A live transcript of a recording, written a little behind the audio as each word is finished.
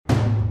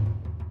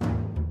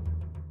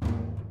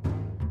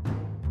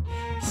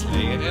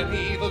Slaying an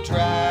evil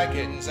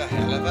dragon's a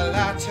hell of a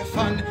lot of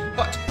fun,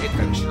 but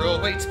adventure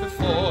awaits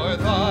before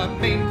the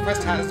main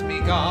quest has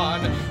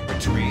begun.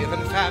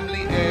 Retrieving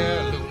family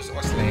heirlooms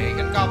or slaying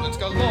goblins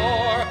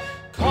galore.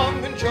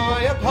 Come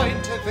enjoy a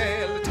pint of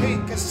ale,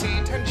 take a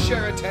seat and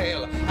share a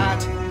tale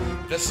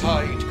at the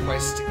Side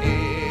Quest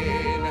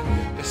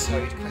Inn. The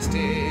Side Quest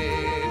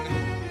Inn.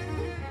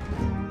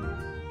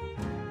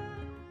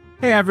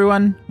 Hey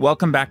everyone,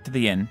 welcome back to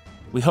the Inn.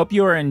 We hope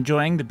you are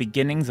enjoying the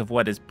beginnings of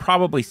what is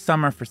probably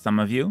summer for some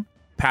of you.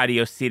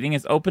 Patio seating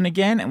is open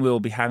again and we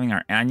will be having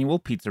our annual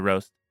pizza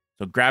roast.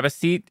 So grab a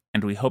seat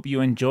and we hope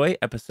you enjoy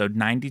episode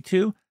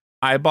 92,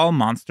 Eyeball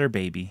Monster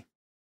Baby.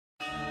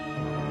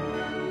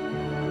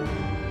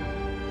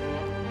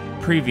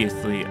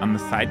 Previously on the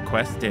Side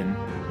Quest Inn,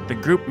 the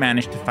group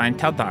managed to find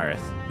Taldaris,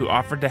 who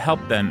offered to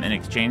help them in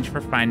exchange for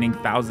finding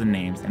Thousand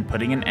Names and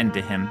putting an end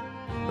to him.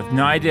 With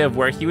no idea of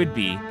where he would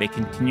be, they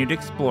continued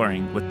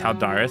exploring with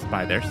Taldaris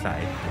by their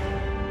side.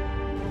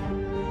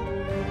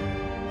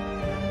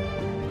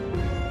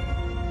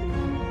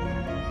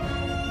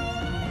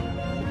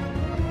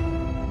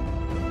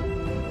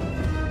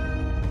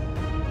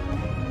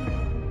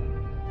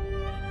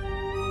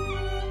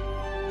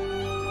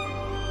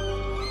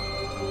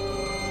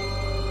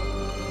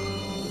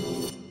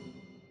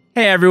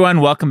 Hey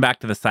everyone, welcome back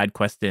to the Side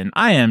Quest Inn.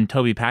 I am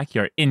Toby Pack,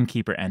 your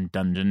innkeeper and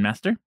dungeon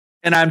master.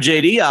 And I'm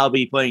JD. I'll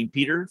be playing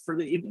Peter for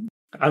the evening.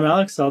 I'm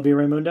Alex. I'll be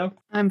Raimundo.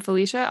 I'm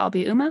Felicia. I'll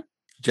be Uma.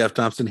 Jeff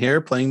Thompson here,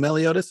 playing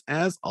Meliodas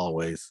as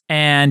always.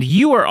 And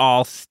you are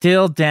all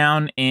still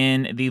down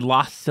in the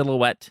Lost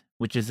Silhouette,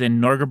 which is in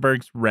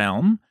Norgerberg's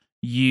realm.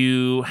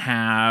 You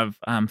have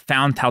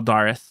found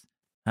Taldaris.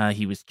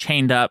 He was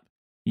chained up.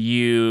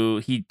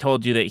 He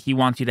told you that he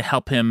wants you to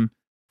help him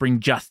bring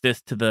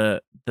justice to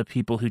the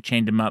people who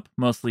chained him up,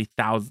 mostly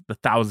the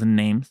Thousand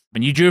Names.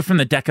 And you drew from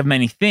the deck of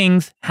many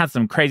things, had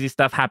some crazy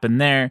stuff happen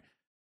there,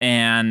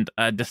 and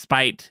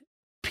despite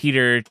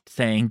Peter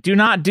saying, do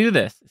not do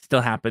this, it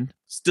still happened.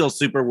 Still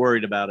super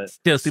worried about it.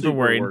 Still super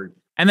worried.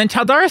 And then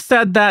Taldaris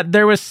said that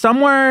there was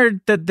somewhere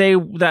that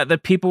the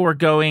people were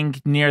going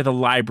near the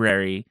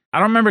library. I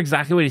don't remember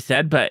exactly what he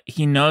said, but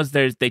he knows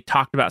they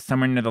talked about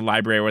somewhere near the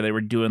library where they were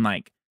doing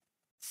like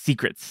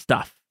secret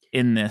stuff.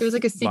 In this, it was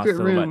like a secret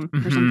room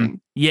or something.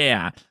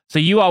 Yeah. So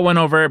you all went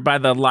over by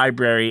the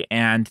library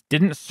and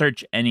didn't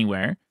search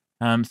anywhere.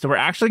 So we're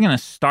actually going to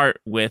start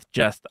with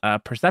just a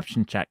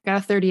perception check. Got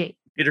a 38.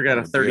 Peter got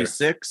a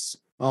 36.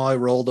 Oh, I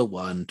rolled a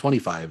 1,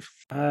 25.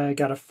 I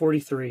got a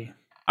 43.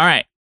 All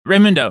right,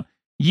 Raimundo,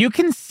 you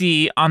can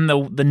see on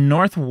the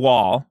north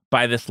wall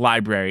by this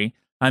library,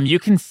 you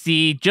can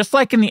see, just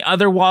like in the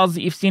other walls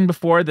that you've seen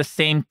before, the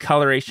same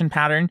coloration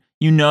pattern.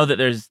 You know that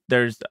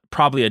there's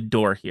probably a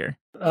door here.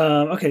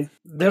 Okay,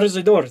 there is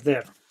a door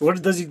there. Where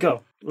does it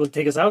go? Will it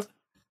take us out?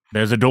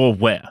 There's a door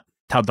where?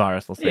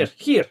 Taldaris will say.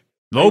 Here.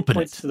 Open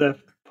it. To the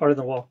part of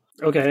the wall.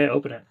 Okay,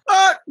 open it.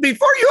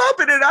 Before you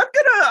open it,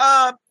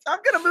 I'm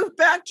gonna move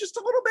back just a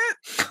little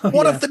bit.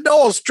 What if the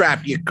door's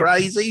trapped, you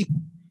crazy?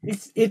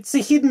 It's a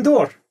hidden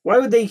door. Why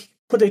would they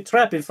put a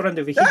trap in front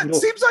of a hidden door? That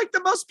seems like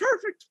the most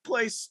perfect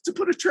place to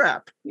put a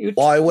trap.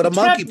 Why would a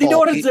monkey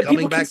paw keep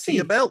coming back to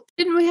your belt?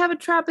 Didn't we have a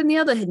trap in the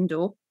other hidden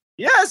door?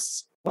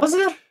 Yes. Was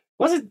there?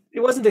 It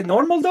wasn't a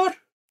normal door?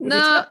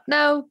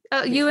 No.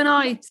 You and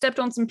I stepped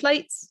on some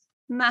plates,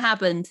 and that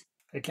happened.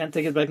 I can't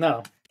take it back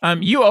now.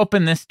 You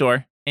open this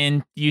door,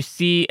 and you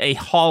see a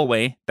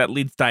hallway that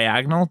leads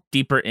diagonal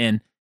deeper in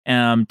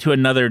to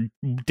another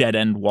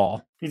dead-end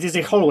wall. It is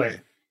a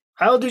hallway.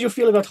 How do you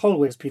feel about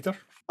hallways, Peter?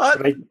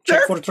 Should I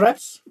check for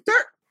traps?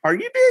 Are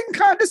you being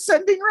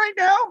condescending right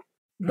now?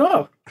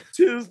 No.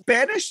 To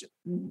banish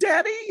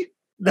Daddy?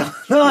 No,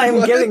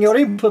 I'm getting your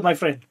input, my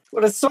friend.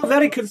 We're so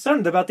very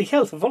concerned about the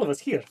health of all of us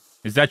here.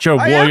 Is that your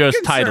warrior's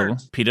title,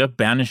 Peter?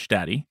 Banish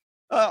Daddy?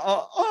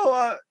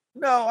 No,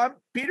 I'm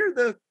Peter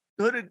the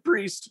Hooded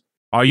Priest.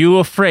 Are you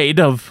afraid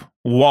of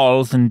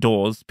walls and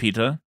doors,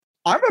 Peter?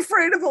 I'm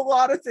afraid of a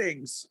lot of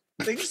things.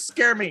 Things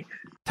scare me.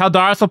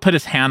 Taldaris will put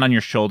his hand on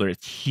your shoulder.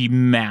 It's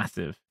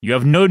massive. You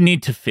have no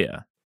need to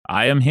fear.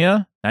 I am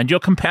here, and your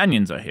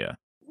companions are here.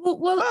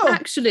 Well,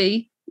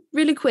 actually,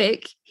 really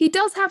quick, he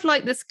does have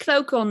like this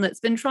cloak on that's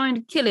been trying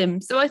to kill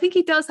him, so I think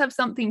he does have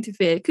something to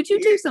fear. Could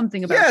you do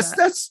something about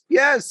that?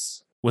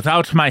 Yes.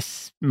 Without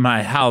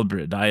my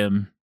halberd, I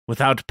am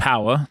without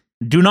power.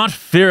 Do not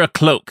fear a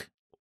cloak,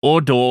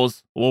 or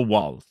doors, or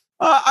walls.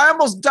 I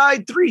almost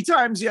died 3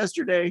 times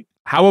yesterday.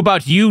 How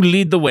about you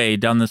lead the way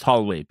down this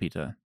hallway,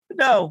 Peter?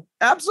 No,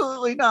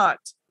 absolutely not.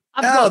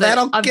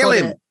 That'll kill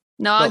him.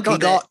 No, I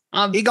got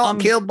it. He got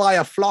killed by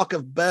a flock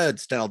of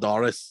birds,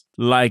 Taldaris.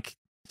 Like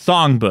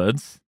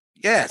songbirds?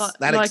 Yes,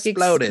 that like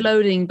exploded.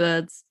 Exploding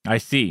birds. I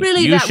see.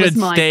 Really, you that should was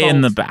my stay fault.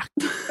 in the back.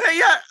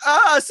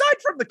 Aside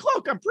from the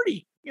cloak, I'm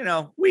pretty,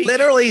 weak.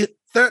 Literally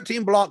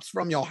 13 blocks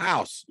from your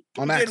house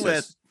on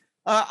access.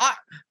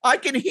 I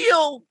can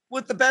heal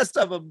with the best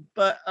of them,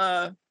 but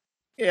I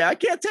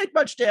can't take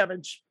much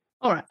damage.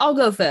 All right, I'll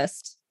go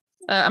first.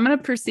 I'm going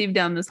to perceive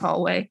down this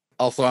hallway.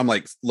 Also, I'm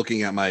like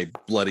looking at my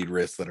bloodied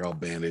wrists that are all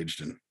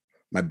bandaged and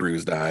my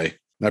bruised eye.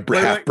 My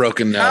Wait, half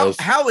broken nose.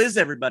 How is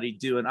everybody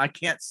doing? I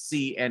can't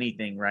see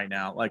anything right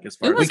now. Like as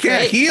far It as We was can't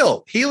great.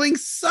 heal. Healing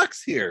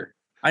sucks here.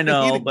 I We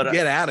know, need to but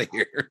get out of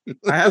here.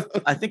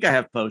 I think I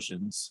have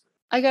potions.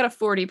 I got a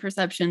 40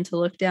 perception to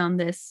look down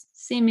this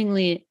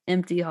seemingly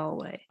empty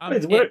hallway.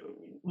 Wait, we're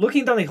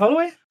looking down the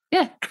hallway?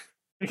 Yeah.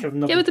 I have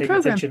not Get been with the paying program.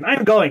 attention.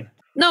 I'm going.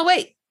 No,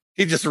 wait.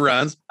 He just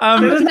runs.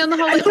 I'm looking down the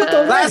hallway. I looked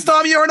over. Last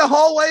time you were in a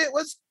hallway, it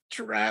was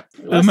trapped.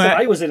 Last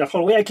time I was in a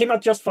hallway, I came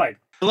out just fine.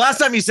 The last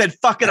time you said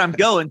 "fuck it, I'm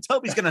going,"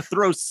 Toby's gonna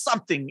throw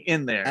something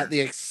in there, At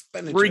the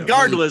expenditure. of me.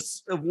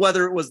 regardless of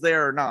whether it was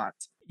there or not.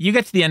 You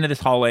get to the end of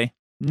this hallway.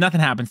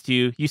 Nothing happens to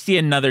you. You see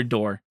another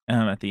door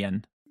at the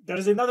end. There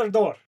is another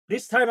door.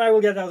 This time I will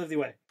get out of the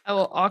way. I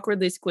will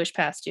awkwardly squish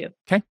past you.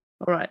 'Kay.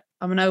 All right.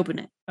 I'm going to open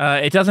it.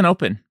 It doesn't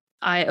open.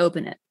 I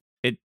open it.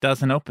 It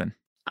doesn't open.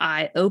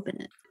 I open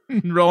it.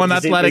 Roll an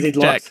Is it athletics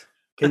check. locked?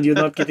 Can you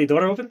not get the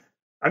door open?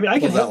 I mean, I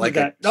can Was that help like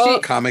with a that. No,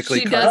 comically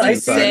she carved doesn't I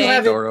inside see say- you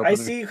have it. door I opener?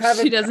 see you have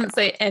it. She doesn't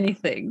say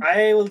anything.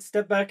 I will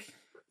step back.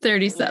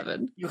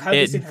 37. You have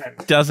this in hand.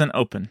 Doesn't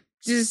open.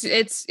 Just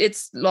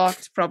it's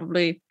locked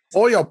probably.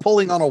 Or you're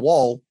pulling on a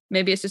wall.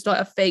 Maybe it's just like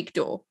a fake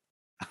door.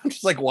 I'm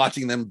just like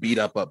watching them beat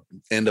up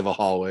end of a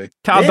hallway.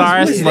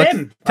 Taldaris Who's looks,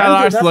 them?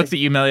 Taldaris looks at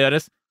you,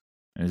 Meliodas.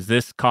 Is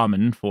this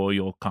common for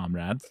your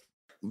comrades?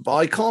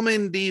 By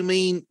common, do you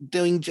mean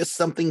doing just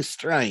something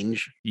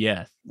strange?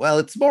 Yes. Well,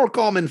 it's more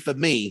common for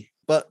me,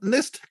 but in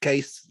this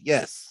case,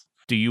 yes.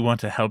 Do you want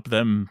to help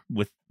them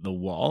with the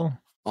wall?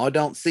 I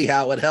don't see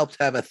how it would help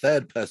to have a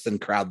third person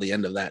crowd the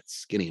end of that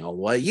skinny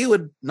hallway. You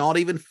would not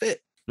even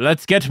fit.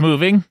 Let's get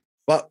moving.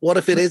 But what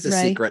if it is a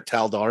Right. secret,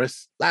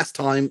 Taldaris? Last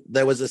time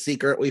there was a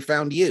secret, we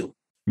found you.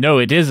 No,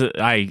 it is.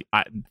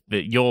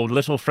 Your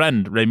little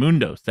friend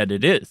Raimundo said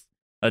it is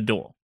a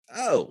door.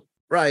 Oh,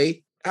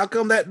 Ray, how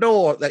come that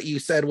door that you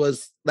said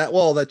was that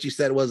wall that you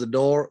said was a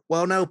door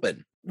won't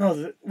open?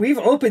 No, we've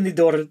opened the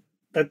door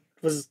that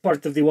was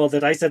part of the wall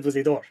that I said was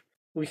a door.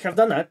 We have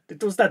done that.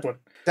 It was that one.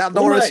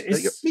 Taldaris, Uma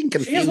you're being She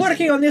is confusing.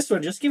 working on this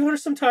one. Just give her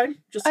some time.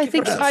 Just I give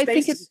think her some I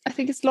think space.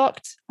 it's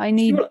locked. I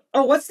need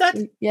Oh, what's that?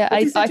 Yeah, What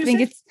did I you think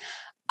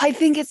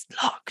say? it's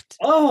locked.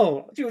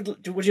 Oh,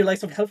 would you like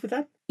some help with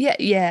that?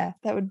 Yeah,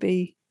 that would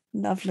be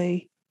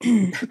lovely.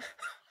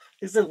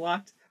 Is it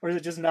locked or is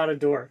it just not a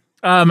door?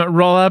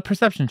 Roll a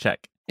perception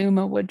check.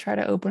 Uma would try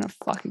to open a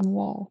fucking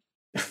wall.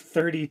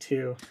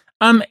 32.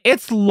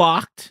 It's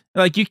locked.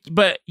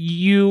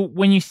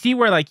 When you see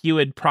where like you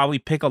would probably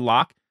pick a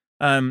lock,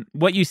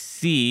 what you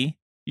see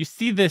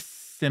this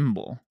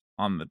symbol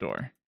on the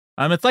door.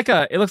 It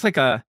looks like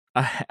a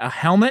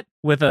helmet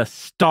with a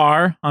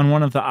star on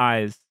one of the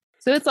eyes.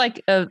 So it's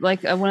like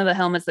one of the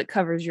helmets that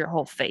covers your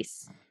whole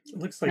face, It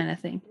looks like kind of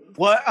thing.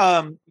 What?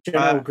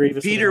 General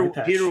Grievous. with an eye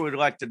patch. Peter would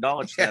like to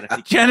acknowledge that if he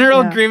can.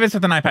 General Yeah. Grievous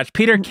with an eye patch.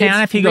 Peter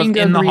can It's if he goes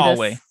Ringo in the Grievous.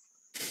 hallway.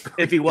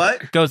 If he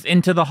what? Goes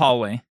into the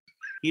hallway.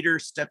 Peter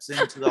steps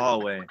into the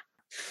hallway.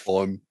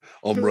 I'm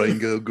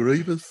Rango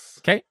Grievous.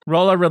 Okay.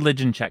 Roll a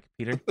religion check,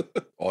 Peter.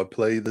 I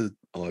play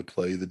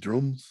the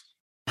drums.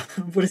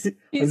 What is it?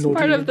 He's I'm not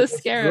part of even the a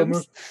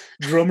Scarabs.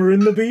 Drummer in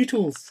the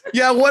Beatles.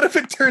 Yeah, what if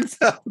it turns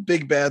out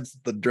Big Bad's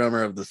the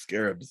drummer of the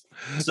Scarabs?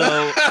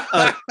 So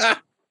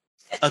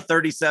a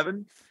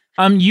 37.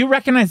 You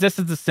recognize this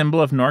as the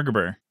symbol of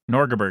Norgaberg.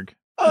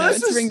 Oh, No, this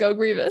it's is Ringo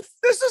Grievous.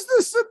 this is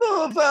the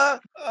symbol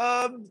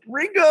of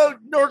Ringo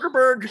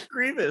Norgerberg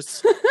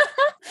Grievous. I'm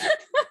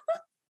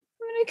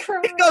gonna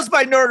cry. It goes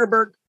by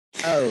Norgerberg.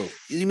 Oh,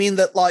 you mean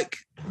that like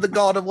the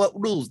god of what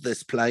rules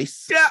this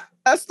place? Yeah,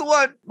 that's the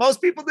one.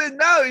 Most people didn't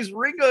know he's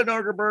Ringo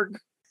Norgerberg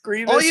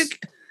Grievous.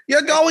 Oh,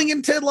 you're going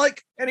into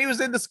like and he was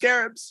in the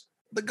Scarabs.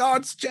 the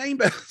god's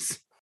chambers.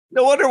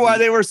 No wonder why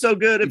they were so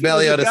good. If he was a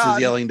Meliodas god.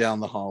 is yelling down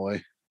the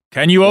hallway.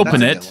 Can you open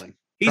Not it? yelling.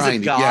 He's a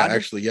Trying to- god. Yeah,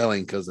 actually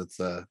yelling because it's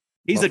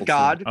He's a muffled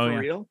god sound. Oh, for yeah.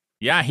 real.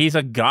 Yeah, he's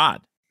a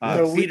god.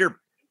 No, we-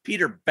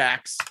 Peter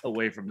backs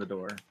away from the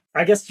door.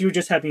 I guess you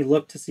just had me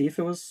look to see if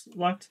it was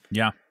locked.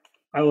 Yeah.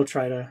 I will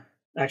try to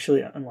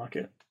actually unlock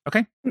it.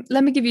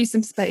 Let me give you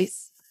some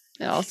space.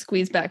 And I'll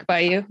squeeze back by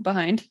you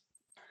behind.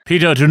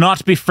 Peter, do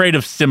not be afraid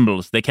of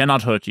symbols. They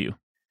cannot hurt you.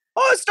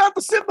 Oh, it's not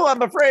the symbol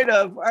I'm afraid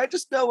of. I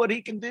just know what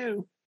he can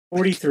do.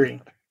 43.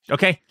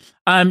 Okay.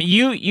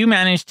 You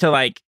managed to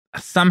like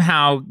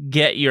somehow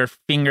get your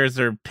fingers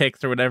or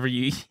picks or whatever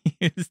you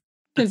use.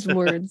 His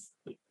words.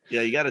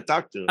 Yeah, you got to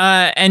talk to him.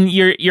 And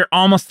you're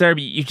almost there,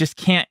 but you just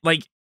can't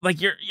like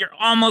you're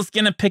almost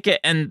gonna pick it,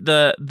 and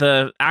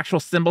the actual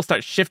symbol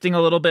starts shifting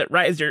a little bit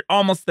right as you're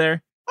almost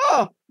there.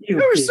 Oh, You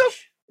were so- bitch.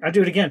 I'll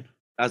do it again.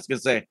 I was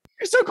gonna say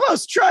you're so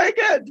close. Try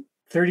again.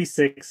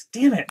 36.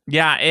 Damn it.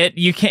 Yeah,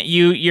 you can't.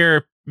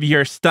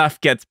 Your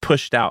stuff gets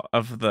pushed out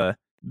of the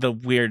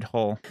weird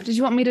hole. Did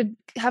you want me to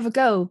have a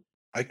go?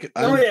 I'm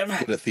Oh, yeah.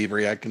 good at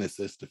thievery. I can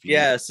assist if you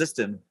Yeah, need. assist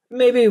him.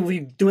 Maybe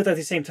we do it at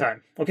the same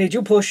time. Okay,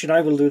 you push and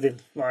I will do the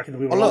lock and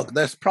we will. Oh, look,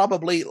 there's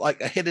probably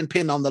like a hidden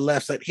pin on the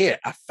left side. Here,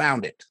 I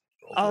found it.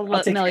 I'll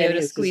let take any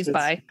Meliodas squeeze assistance.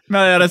 by.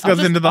 Meliodas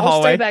goes into the I'll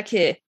hallway. stay back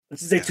here.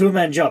 This is a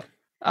two-man job.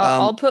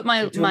 I'll put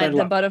the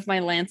lock. butt of my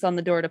lance on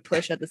the door to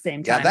push at the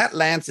same time. Yeah, that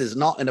lance is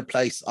not in a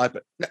place.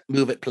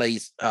 Move it,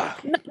 please. No,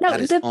 that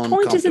is the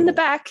point is in the uncomfortable.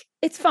 back.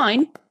 It's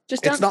fine.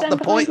 Just don't It's not stand the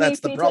point. behind me, That's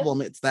the Peter.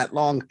 problem. It's that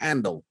long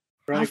handle.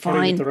 Oh,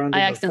 fine.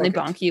 I accidentally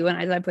bonk you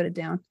and I put it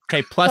down.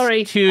 Okay, plus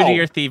Sorry. 2 to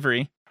your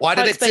thievery. Why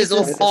did Tight it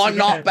sizzle? spaces. Oh, I'm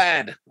not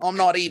bad. I'm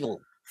not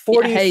evil.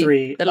 43.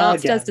 Yeah, hey, the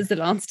lance again. test is the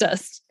lance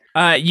test.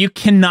 You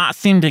cannot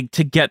seem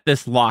to get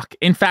this lock.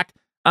 In fact,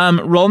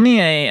 roll me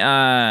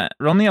a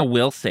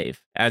will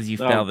save as you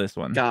fail this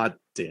one. God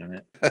damn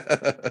it.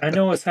 I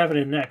know what's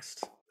happening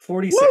next.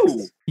 46.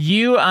 Woo!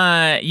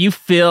 You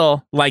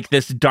feel like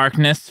this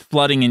darkness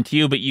flooding into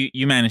you, but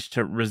you manage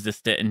to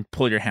resist it and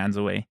pull your hands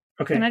away.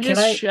 Okay. Can I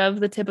just shove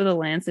the tip of the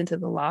lance into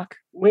the lock?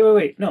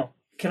 Wait. No.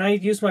 Can I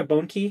use my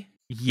bone key?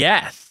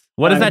 Yes.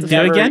 What does that do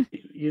never again?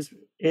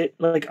 It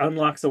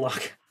unlocks a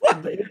lock.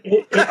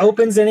 It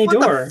opens any door.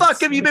 What the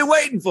fuck have you been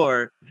waiting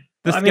for?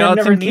 The I've skeleton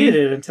never key?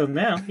 needed it until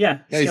now. Yeah.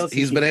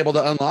 He's been able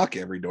to unlock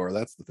every door.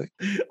 That's the thing.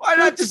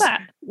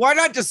 Why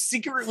not just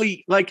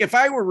secretly, like if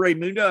I were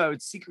Raymundo, I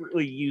would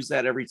secretly use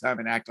that every time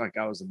and act like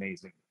I was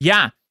amazing.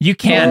 Yeah, you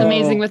It's can.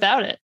 amazing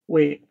without it.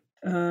 Wait.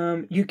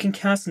 You can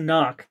cast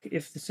knock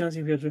if the stone's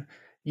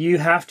you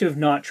have to have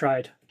not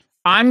tried.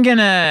 I'm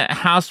gonna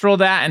house roll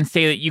that and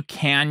say that you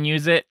can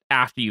use it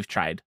after you've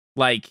tried,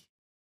 like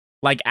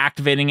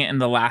activating it in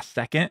the last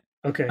second.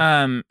 Okay.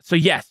 So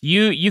yes,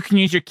 you can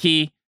use your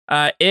key.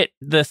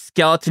 The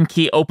skeleton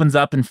key opens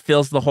up and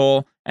fills the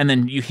hole, and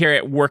then you hear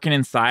it working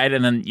inside,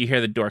 and then you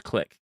hear the door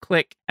click,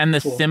 and the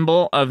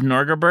symbol of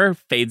Norgabur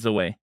fades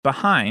away.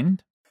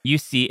 Behind, you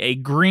see a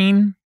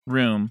green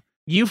room.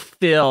 You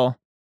feel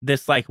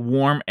this like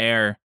warm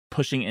air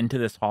pushing into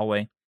this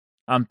hallway.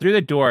 Through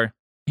the door,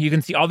 you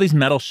can see all these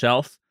metal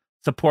shelves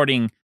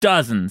supporting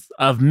dozens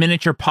of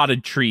miniature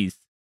potted trees.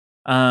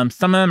 Some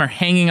of them are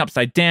hanging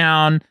upside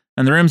down,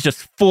 and the room's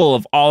just full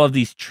of all of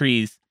these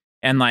trees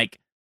and like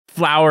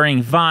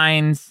flowering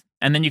vines.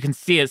 And then you can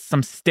see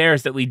some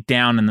stairs that lead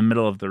down in the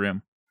middle of the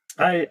room.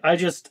 I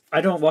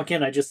don't walk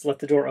in. I just let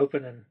the door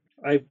open and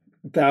I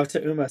bow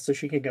to Uma so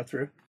she can go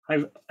through.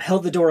 I've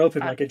held the door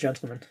open like a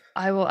gentleman.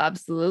 I will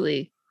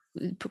absolutely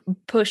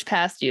push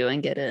past you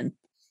and get in.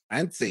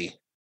 Fancy.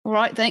 All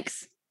right,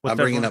 thanks. I'm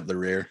bringing up the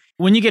rear.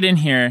 When you get in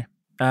here,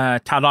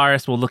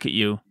 Taldaris will look at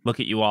you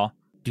all.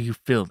 Do you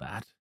feel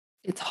that?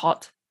 It's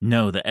hot.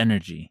 No, the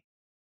energy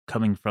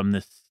coming from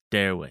this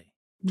stairway.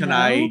 Can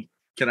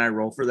I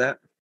roll for that?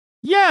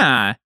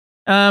 Yeah.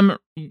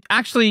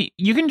 Actually,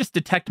 you can just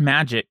detect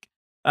magic.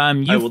 I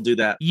will do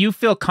that. You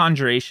feel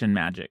conjuration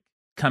magic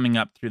coming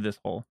up through this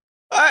hole.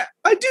 I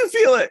do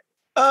feel it.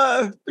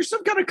 There's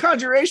some kind of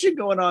conjuration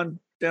going on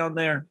down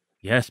there.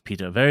 Yes,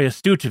 Peter, very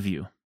astute of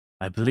you.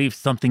 I believe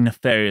something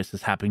nefarious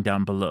is happening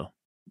down below.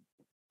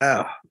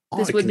 Oh,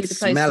 This would be the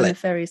place for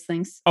nefarious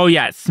things. Oh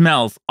yeah, it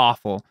smells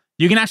awful.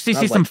 You can actually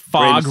see Smells some like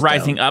fog brimstone.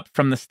 rising up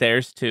from the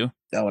stairs too.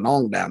 Going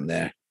on down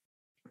there.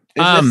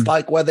 Is this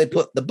like where they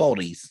put the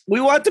bodies? We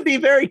want to be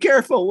very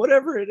careful,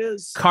 whatever it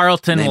is.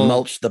 Carlton They will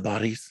mulch the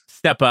bodies.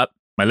 step up.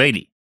 My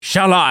lady,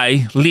 shall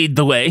I lead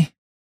the way?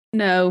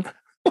 No.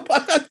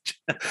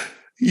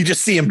 You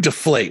just see him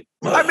deflate.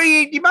 I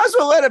mean, you might as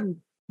well let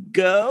him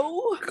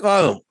go.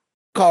 Oh,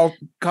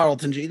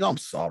 Carlton G, I'm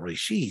sorry.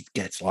 She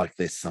gets like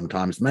this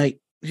sometimes, mate.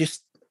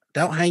 Just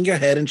don't hang your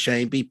head in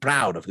shame. Be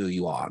proud of who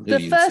you are. And who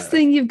The you first serve.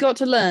 thing you've got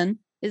to learn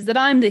is that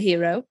I'm the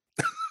hero,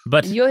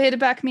 But and you're here to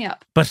back me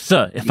up. But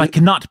sir, if I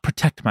cannot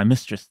protect my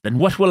mistress, then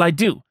what will I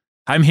do?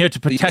 I'm here to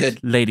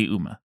protect Lady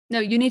Uma. No,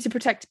 you need to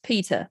protect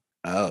Peter.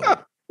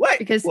 Oh. Wait.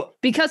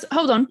 Because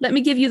hold on, let me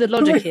give you the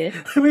logic here.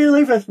 We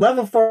leave a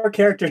level 4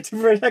 character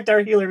to protect our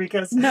healer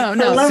because No,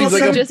 level seems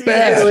like a 7 just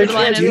bad the healer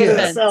line of can't heal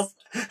defense. himself.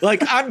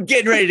 Like, I'm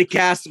getting ready to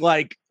cast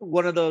like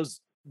one of those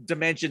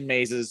dimension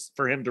mazes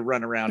for him to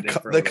run around in.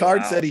 For a The little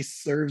card while. said he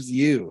serves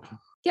you.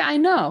 Yeah, I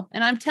know.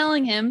 And I'm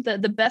telling him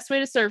that the best way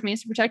to serve me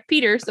is to protect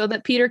Peter so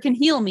that Peter can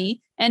heal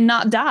me and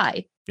not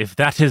die. If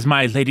that is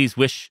my lady's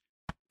wish,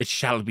 it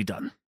shall be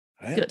done.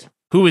 Good.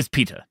 Who is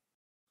Peter?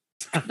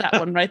 That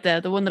one right there,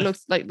 the one that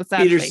looks like the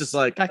sad Peter's face. just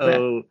like, Back there.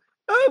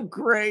 oh,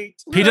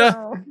 great. Peter?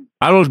 Oh.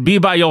 I will be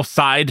by your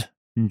side.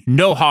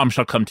 No harm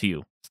shall come to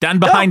you. Stand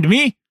behind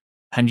me,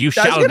 and you I was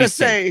shall going be to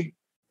safe. say,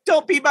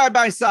 don't be by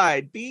my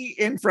side. Be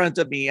in front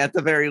of me at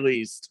the very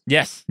least.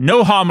 Yes,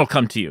 no harm will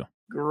come to you.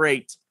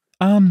 Great.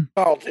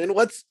 Carlton,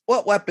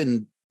 what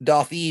weapon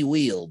doth he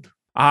wield?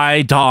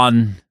 I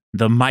don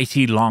the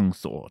mighty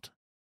longsword.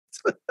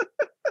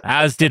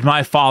 As did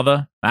my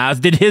father, as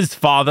did his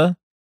father,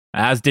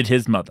 as did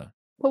his mother.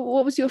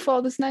 What was your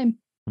father's name?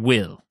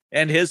 Will.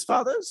 And his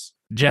father's?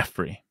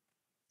 Jeffrey.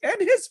 And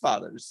his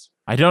father's.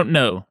 I don't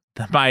know.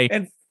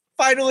 And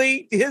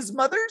finally, his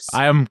mother's?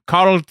 I am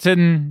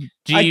Carlton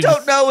Jeeves. I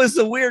don't know is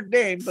a weird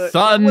name, but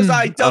Son what was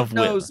I don't of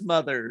Will. know's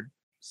mother's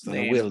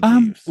name? Will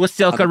Jeeves.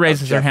 Wasilka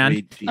raises her Jeffrey hand.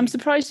 Jeeves. I'm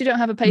surprised you don't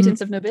have a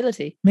patents of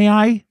nobility. May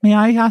I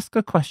ask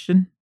a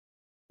question?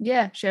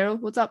 Yeah, Cheryl,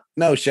 what's up?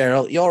 No,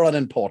 Cheryl, you're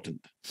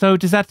unimportant. So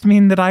does that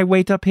mean that I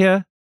wait up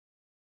here?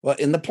 Well,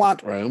 in the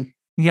plant room.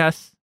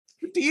 Yes.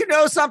 Do you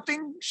know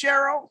something,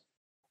 Cheryl?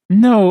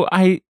 No,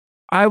 I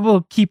I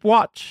will keep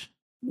watch.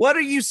 What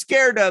are you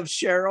scared of,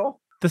 Cheryl?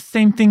 The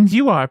same things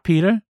you are,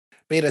 Peter.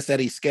 Peter said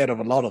he's scared of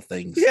a lot of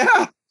things.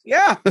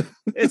 Yeah.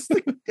 It's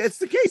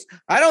the case.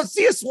 I don't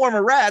see a swarm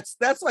of rats.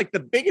 That's like the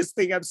biggest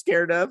thing I'm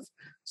scared of.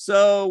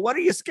 So what are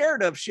you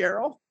scared of,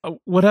 Cheryl?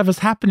 Whatever's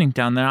happening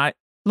down there,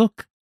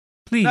 look,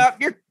 please.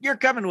 You're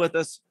coming with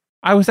us.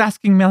 I was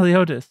asking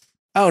Meliodas.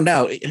 Oh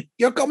no,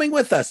 you're coming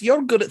with us.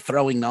 You're good at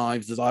throwing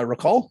knives, as I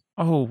recall.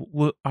 Oh,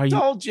 well,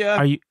 Told you.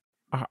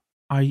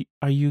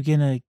 Are you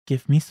gonna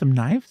give me some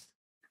knives?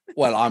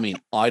 Well, I mean,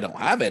 I don't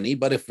have any,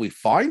 but if we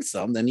find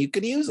some, then you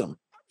can use them.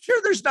 Sure,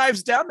 there's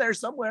knives down there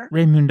somewhere.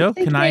 Raimundo,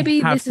 think can I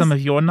maybe have this some is-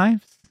 of your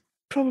knives?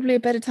 Probably a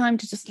better time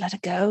to just let her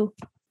go.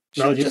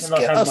 She'll No, you just cannot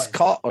get have us mine.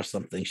 caught or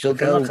something. She'll You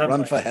cannot go have run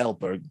mine. for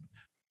help, or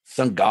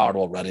some guard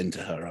will run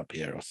into her up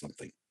here or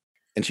something.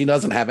 And she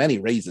doesn't have any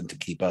reason to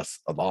keep us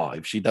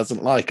alive. She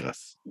doesn't like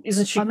us.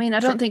 Isn't she? I mean, I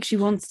don't think she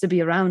wants to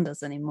be around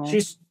us anymore.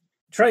 She's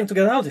trying to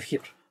get out of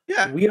here.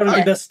 Yeah. We are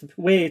the best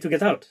way to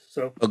get out.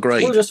 So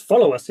Agreed. she'll just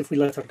follow us if we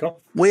let her go.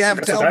 We have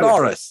That's what I would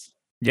Teldoris.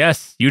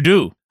 Yes, you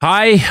do.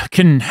 I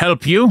can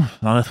help you.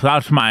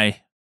 Without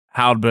my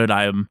halberd,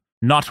 I am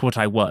not what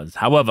I was.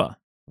 However,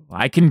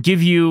 I can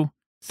give you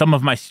some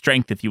of my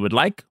strength if you would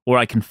like, or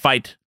I can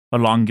fight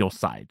along your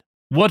side.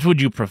 What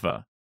would you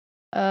prefer?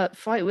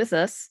 Fight with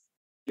us.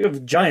 You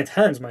have giant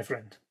hands, my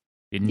friend.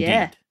 Indeed.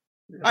 Yeah.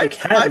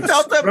 Like I hands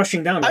felt them.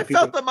 rushing down. I on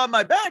people. felt them on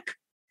my back.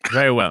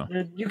 Very well.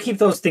 You keep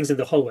those things in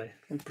the hallway.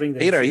 And bring them.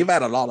 Peter, here. you've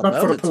had a lot of Not for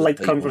a moments with polite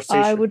people.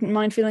 conversation. I wouldn't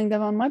mind feeling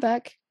them on my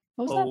back.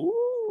 What was Oh.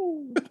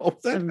 Oh,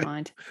 that? Never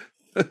mind.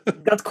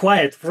 Got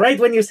quiet right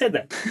when you said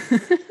that.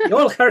 You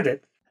all heard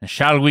it.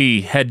 Shall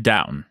we head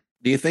down?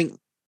 Do you think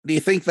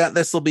that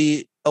this will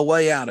be a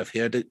way out of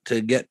here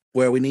to get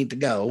where we need to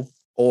go?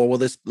 Or will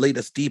this lead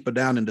us deeper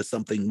down into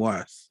something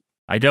worse?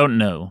 I don't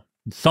know.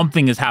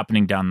 Something is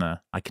happening down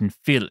there. I can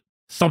feel it.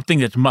 Something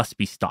that must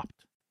be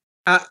stopped.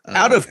 Out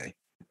of Okay.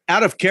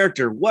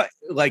 character, what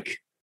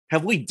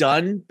have we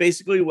done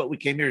basically what we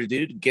came here to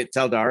do to get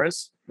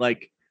Taldaris?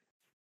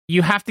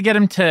 You have to get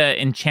him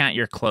to enchant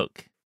your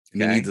cloak.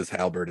 He Okay. needs his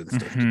halberd and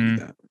stuff to do Mhm.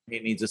 that. He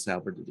needs a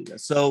halberd to do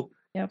that. So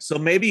Yep. so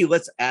maybe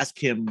let's ask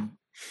him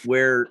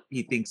where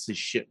he thinks his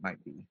ship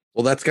might be.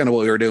 Well, that's kind of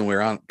what we were doing. We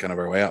were on kind of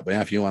our way out. But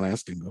yeah, if you want to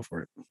ask him, go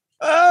for it.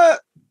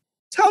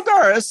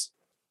 Taldaris,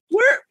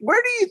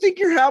 where do you think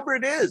your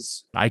halberd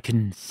is? I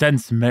can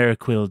sense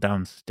Miraquill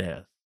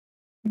downstairs.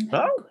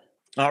 Oh,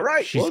 all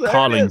right. She's well, there it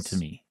calling is. to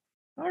me.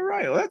 All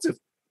right. Well,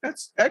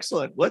 that's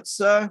excellent. Let's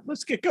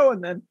get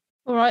going then.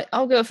 All right,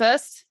 I'll go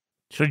first.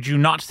 Should you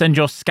not send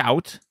your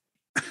scout?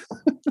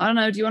 I don't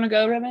know. Do you want to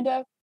go,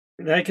 Raimundo?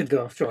 I could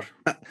go, sure.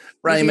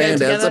 Raymond,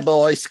 that's a together?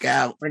 Boy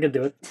Scout. I could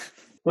do it.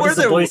 We're What is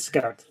the- a Boy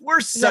Scout?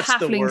 We're such the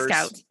halfling worst.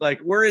 scout.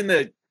 We're in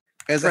the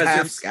As a half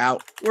Presence.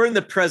 scout. we're in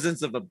the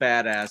presence of a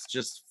badass,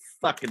 just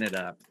fucking it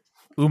up.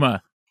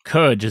 Uma,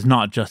 courage is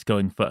not just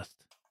going first.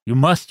 You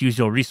must use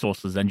your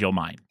resources and your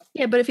mind.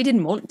 Yeah, but if he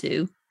didn't want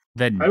to,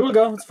 Then I will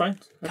go. It's fine.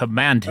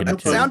 command him No to.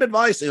 problem. Sound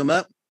advice,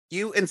 Uma.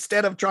 You,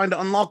 instead of trying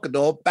to unlock a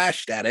door,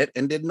 bashed at it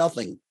and did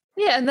nothing.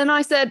 yeah, and then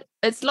I said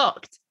it's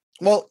locked.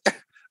 Well,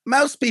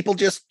 most people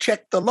just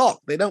check the lock.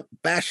 They don't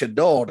bash a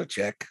door to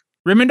check.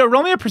 Raimundo,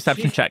 roll me a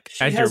perception check.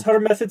 She as has you're... her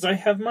methods. I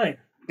have mine.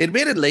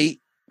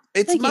 Admittedly,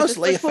 it's Thank you for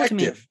mostly supporting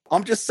me. effective.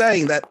 I'm just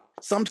saying that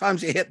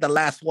sometimes you hit the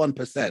last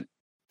 1%.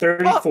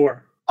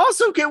 34.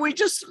 Also, can we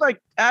just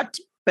act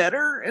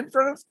better in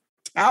front of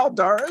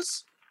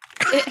Taldaris?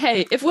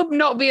 Hey, if we're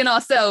not being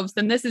ourselves,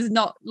 then this is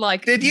not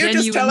like Did you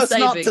just genuine tell us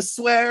not saving. to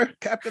swear,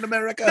 Captain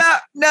America?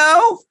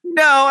 No,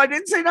 I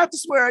didn't say not to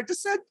swear. I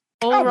just said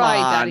All Come right,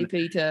 on. Daddy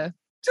Peter.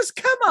 just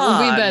come We'll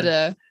on. be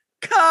better.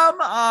 Come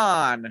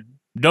on.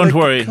 Don't Like,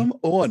 worry. Come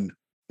on.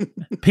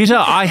 Peter,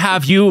 I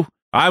have you.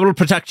 I will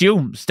protect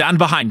you. Stand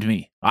behind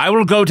me. I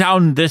will go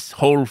down this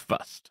hole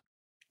first.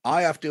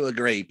 I have to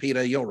agree.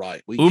 Peter, you're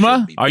right. We Uma,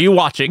 should be- are you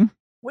watching?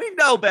 We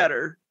know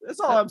better. That's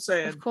all I'm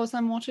saying. Of course,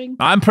 I'm watching.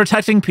 I'm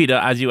protecting Peter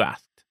as you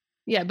asked.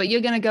 Yeah, but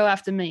you're going to go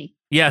after me.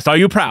 Yes, are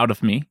you proud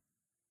of me?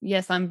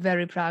 Yes, I'm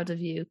very proud of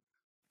you,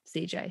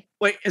 CJ.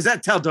 Wait, is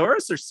that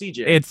Taldaris or CJ?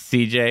 It's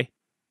CJ.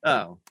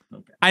 Oh,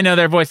 okay. I know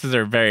their voices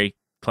are very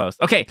close.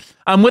 Okay,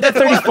 with a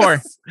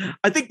 34,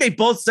 I think they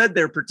both said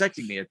they're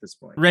protecting me at this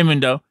point.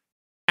 Raimundo,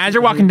 as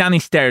you're walking down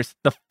these stairs,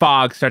 the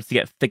fog starts to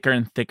get thicker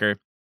and thicker,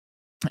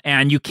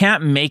 and you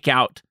can't make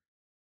out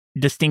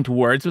distinct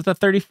words with a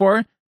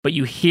 34, but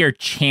you hear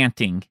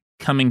chanting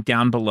coming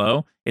down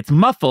below. It's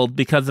muffled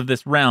because of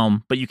this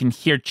realm, but you can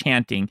hear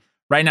chanting.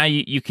 Right now,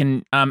 you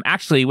can,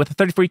 actually, with a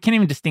 34, you can't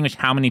even distinguish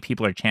how many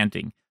people are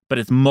chanting, but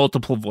it's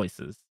multiple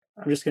voices.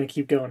 I'm just going to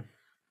keep going.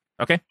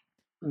 Okay.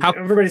 How-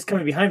 Everybody's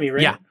coming behind me,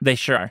 right? Yeah, they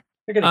sure are.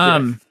 They're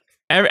gonna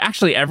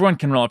Actually, everyone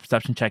can roll a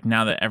perception check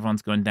now that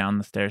everyone's going down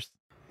the stairs.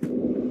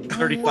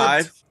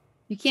 35.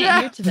 You can't Yeah.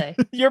 hear today.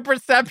 Your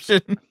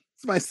perception.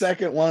 It's my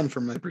second one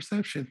from my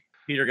perception.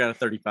 Peter got a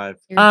 35.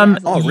 You're Um,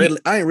 dazzled. Oh, Ye- really?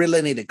 I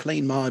really need to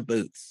clean my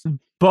boots.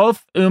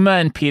 Both Uma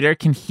and Peter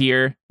can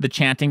hear the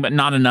chanting, but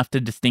not enough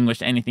to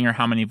distinguish anything or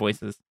how many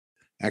voices.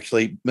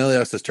 Actually,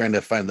 Melios is trying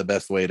to find the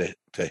best way to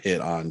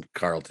hit on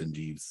Carlton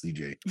Jeeves,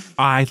 CJ.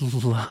 I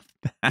love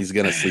that. He's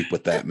going to sleep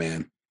with that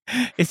man.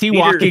 Is he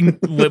Peter- walking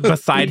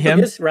beside He him?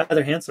 is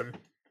rather handsome.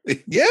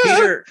 Yeah.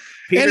 Peter,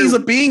 And he's a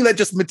being that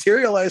just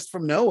materialized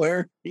from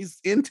nowhere. He's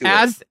into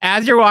it.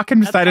 As you're walking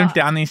beside him hot.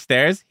 down these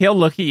stairs, he'll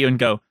look at you and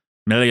go,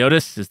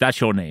 Meliodas, is that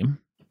your name?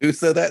 Who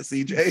said that,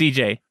 CJ?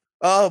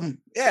 CJ.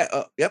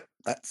 Yeah. Yep.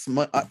 That's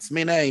my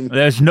name.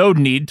 There's no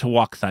need to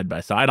walk side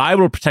by side. I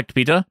will protect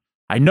Peter.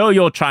 I know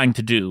you're trying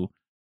to do.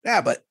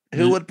 Yeah, but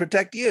who would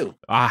protect you?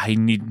 I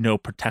need no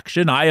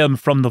protection. I am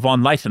from the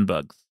von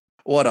Leitenbergs.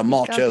 What a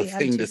macho the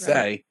thing to attitude,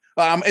 say.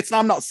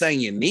 I'm not saying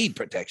you need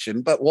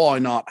protection, but why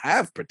not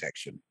have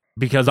protection?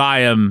 Because I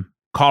am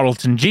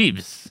Carlton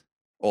Jeeves,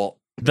 Well,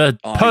 the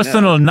I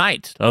personal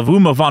knight of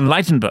Uma von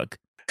Leitenberg.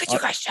 could you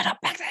guys shut up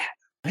back there?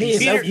 He is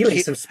Peter- viewing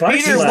some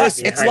spicy Peter, laughs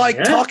It's behind like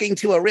you, huh? talking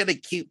to a really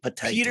cute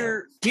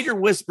potato. Peter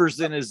whispers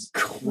in his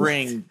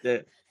ring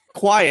that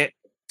quiet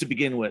to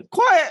begin with.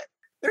 Quiet.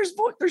 There's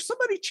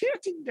somebody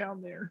chanting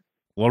down there.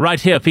 Well,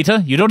 right here,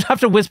 Peter. You don't have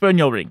to whisper in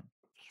your ring.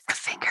 A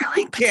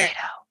fingerling Can't-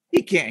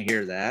 He can't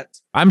hear that.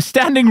 I'm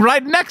standing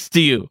right next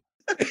to you.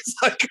 It's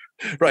like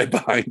right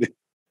behind it.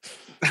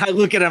 I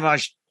look at him.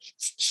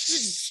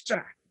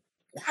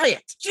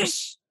 Quiet.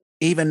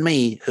 Even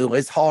me, who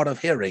is hard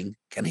of hearing,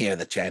 can hear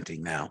the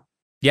chanting now.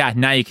 Yeah,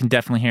 now you can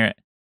definitely hear it.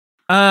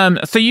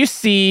 So you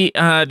see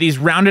these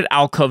rounded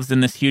alcoves in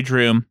this huge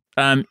room.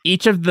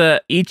 Each of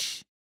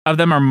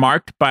them are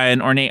marked by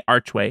an ornate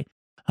archway.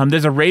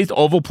 There's a raised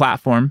oval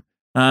platform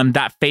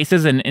that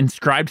faces an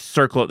inscribed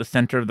circle at the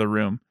center of the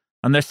room.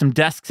 There's some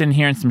desks in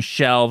here and some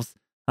shelves.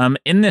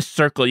 In this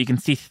circle, you can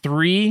see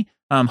 3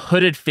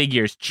 hooded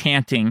figures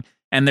chanting,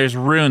 and there's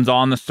runes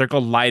all in the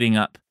circle lighting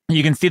up.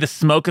 You can see the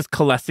smoke is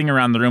coalescing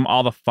around the room,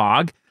 all the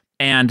fog,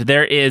 and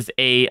there is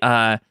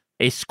a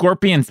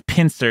scorpion's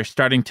pincer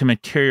starting to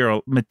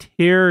appear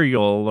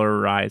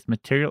Materialize.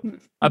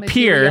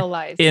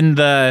 in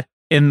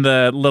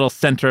the little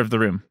center of the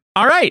room.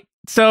 All right,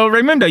 so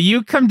Raimundo,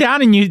 you come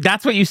down and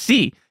that's what you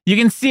see. You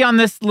can see on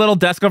this little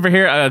desk over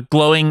here a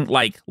glowing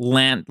like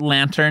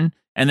lantern,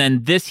 and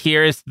then this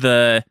here is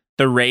the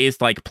raised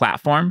like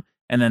platform,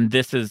 and then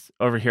this is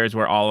over here is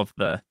where all of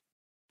the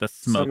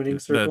smoke, Summoning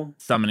circle? the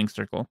summoning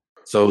circle.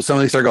 So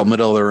something circle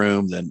middle of the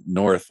room, then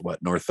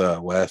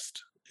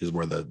northwest is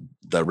where the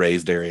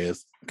raised area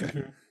is. Okay.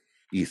 Mhm.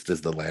 East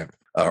is the lamp,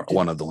 or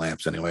one of the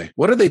lamps anyway.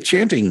 What are they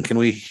chanting? Can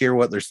we hear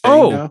what they're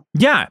saying now?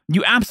 Yeah,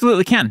 you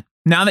absolutely can.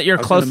 Now that you're I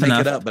was close gonna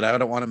make enough. it up, but I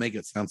don't want to make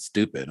it sound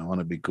stupid. I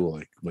want to be cool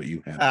like what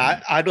you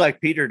have. I'd like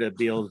Peter to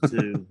be able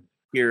to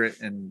hear it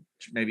and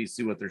maybe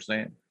see what they're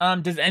saying.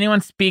 Does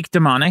anyone speak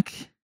demonic?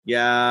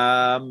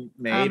 Yeah,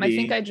 maybe. I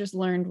think I just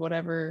learned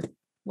whatever.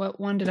 What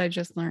one did I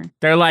just learn?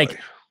 They're like,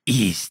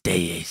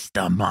 Iste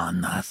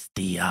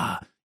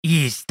manastia,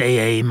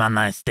 Iste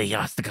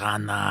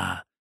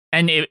manastia.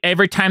 And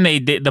every time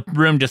the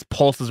room just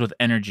pulses with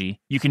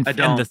energy. You can, I and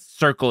don't. the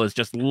circle is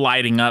just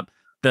lighting up.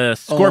 The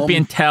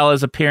scorpion tail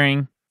is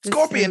appearing. This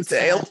Scorpion seems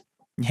tail. bad.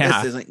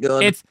 Yeah, This isn't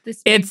good. it's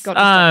This it's got to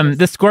stop this.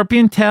 the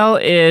scorpion tail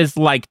is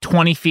like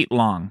 20 feet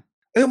long.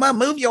 Uma,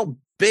 move your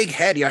big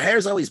head. Your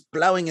hair's always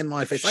blowing in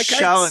my face. I can't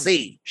Shall-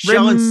 see.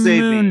 Sean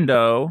save me.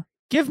 Raimundo,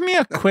 give me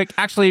a quick.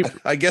 Actually,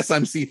 I guess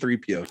I'm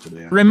C3PO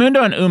today.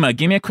 Raimundo and Uma,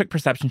 give me a quick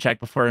perception check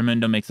before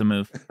Raimundo makes a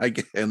move.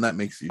 And that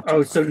makes you.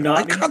 Oh, so I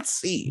not me? can't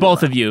see.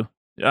 Both of you,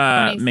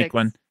 26. make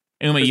one.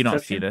 Uma, you don't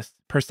see Perception? this.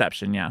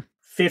 Perception, yeah. Is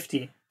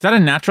 50. that a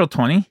natural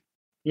 20?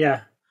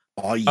 Yeah.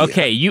 Oh, yeah.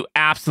 Okay, you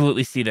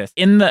absolutely see this.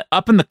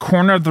 Up in the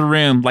corner of the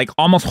room, like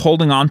almost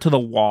holding on to the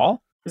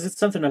wall. Is it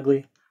something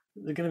ugly?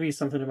 Is it going to be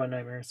something in my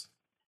nightmares?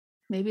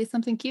 Maybe it's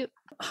something cute.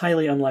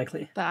 Highly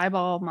unlikely. The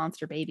eyeball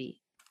monster baby.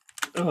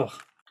 Ugh.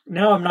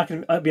 Now I'm not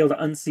going to be able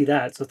to unsee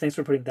that, so thanks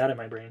for putting that in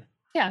my brain.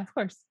 Yeah, of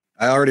course.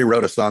 I already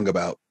wrote a song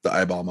about the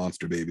eyeball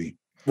monster baby.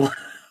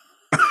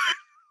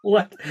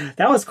 What?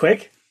 That was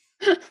quick.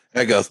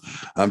 It goes,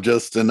 I'm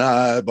just an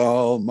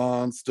eyeball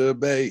monster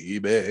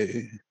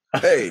baby.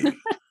 Hey.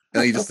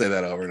 And you just say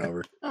that over and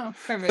over. Oh,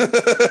 perfect.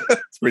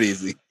 It's pretty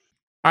easy.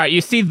 All right,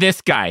 you see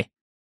this guy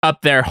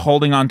up there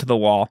holding onto the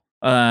wall.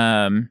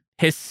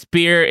 His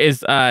spear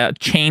is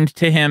chained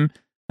to him.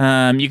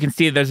 You can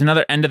see there's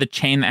another end of the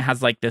chain that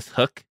has like this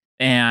hook,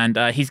 and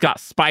he's got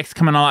spikes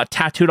coming all out,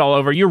 tattooed all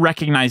over. You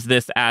recognize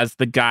this as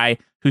the guy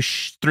who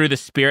threw the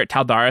spear at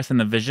Taldaris in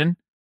the vision.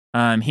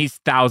 He's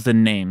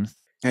Thousand Names.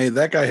 Hey,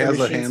 that guy has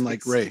a Machine hand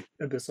like speaks Ray.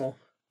 Abyssal.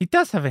 He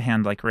does have a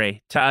hand like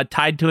Ray,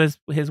 tied to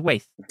his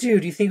waist.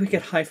 Dude, you think we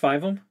could high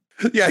five him?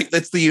 Yeah,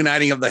 that's the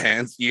uniting of the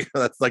hands. Yeah,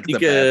 that's like You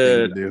the bad thing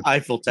to could do.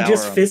 Eiffel Tower.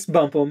 Just him. fist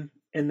bump him,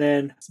 and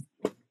then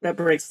that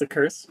breaks the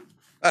curse.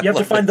 I You have to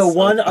love find it the so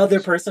one much. other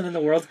person in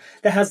the world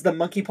that has the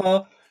monkey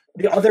paw,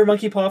 the other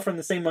monkey paw from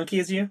the same monkey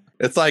as you.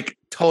 It's like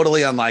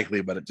totally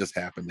unlikely, but it just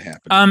happened to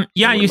happen.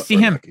 Yeah, So you we're- see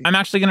we're him. lucky. I'm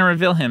actually going to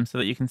reveal him so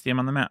that you can see him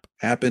on the map.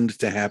 Happened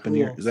to happen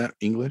here. Cool. Is that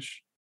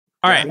English?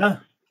 All right. Yeah.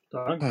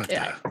 Dog. Oh,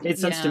 Yeah. Made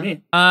sense to Yeah.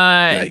 me.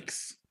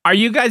 Yikes. Are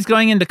you guys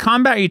going into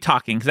combat or are you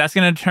talking? Because that's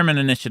going to determine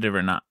initiative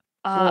or not.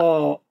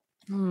 Well,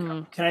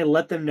 Hmm. can I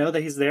let them know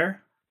that he's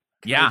there?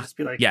 Can Yeah. I just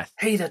be like, Yes.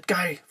 hey, that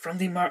guy from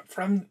the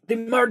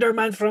murder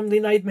man from the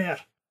nightmare.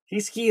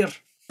 He's here.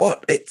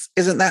 What?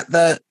 Isn't that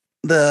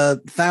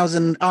the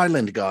Thousand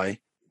Island guy?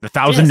 The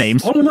Thousand Yes,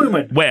 Names. Paul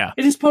Newman. Where?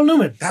 It is Paul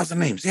Newman. Thousand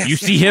Names. Yes. You yes.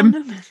 see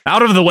him?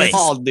 Out of the way.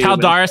 Paul Newman.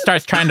 Taldara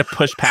starts trying to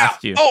push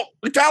past you. Oh,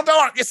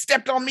 Taldor, you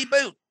stepped on me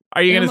boot.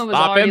 Are you going Uma to was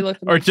stop already him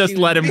looking or like just she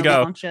let was him gonna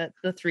go? launch at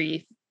the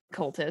 3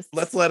 cultists.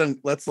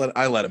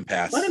 I let him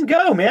pass. Let him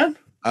go, man.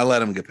 I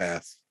let him get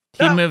past.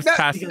 He No, moves that-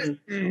 past.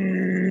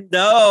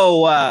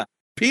 No,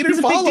 Peter, He's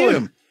a big follow dude.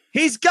 him.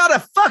 he's got to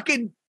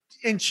fucking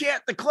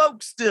enchant the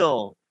cloak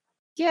still.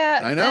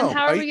 Yeah, I know. And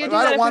how are we gonna do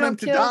I that don't if want we him don't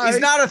to kill? die. He's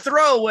not a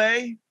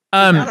throwaway.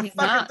 Not a He's fucking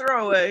not.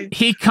 throwaway.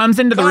 He comes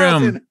into the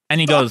room Carlton, and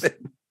he stop goes,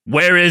 it.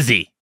 "Where is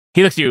he?"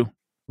 He looks at you.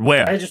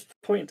 Where? I just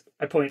point.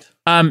 I point.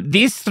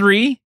 These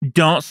 3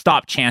 don't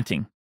stop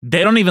chanting.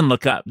 They don't even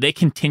look up. They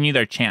continue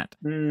their chant.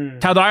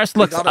 Taldaris We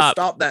looks gotta up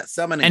stop that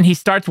summoning. and he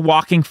starts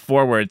walking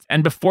forwards.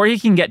 And before he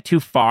can get too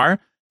far,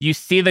 you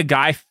see the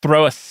guy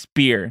throw a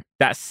spear,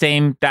 that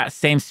same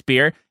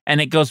spear,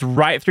 and it goes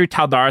right through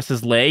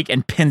Taldaris's leg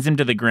and pins him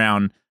to the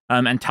ground.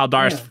 And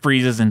Taldaris Yeah.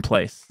 freezes in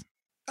place.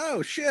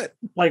 Oh shit!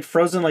 Like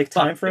frozen, like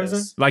time Fuck frozen,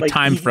 this. Like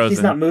time He's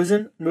frozen. not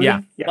moving.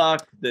 Yeah.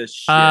 Fuck this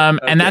shit.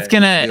 And that's Okay.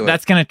 do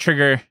it. gonna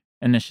trigger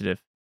initiative.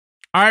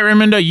 All right,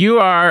 Raimundo, you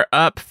are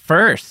up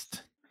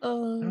first. I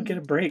don't get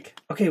a break.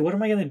 Okay, what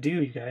am I gonna do,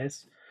 you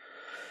guys?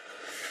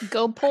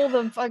 Go pull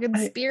the fucking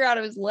I- spear out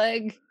of his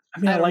leg. I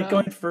mean, I I don't like know.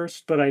 going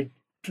first, but I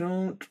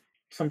don't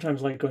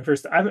sometimes like going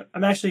first. I'm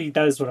actually,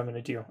 that is what I'm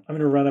gonna do. I'm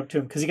gonna run up to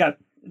him because he got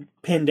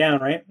pinned down,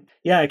 right?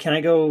 Yeah. Can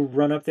I go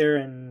run up there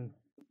and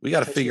We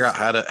got to figure out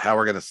how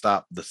we're gonna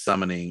stop the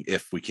summoning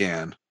if we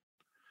can.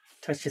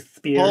 touch his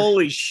spear?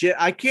 Holy shit!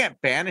 I can't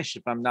banish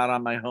if I'm not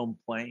on my home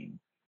plane.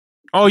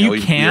 Oh, Yeah, you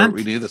we can't?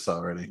 We knew this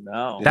already.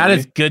 No. Yeah. That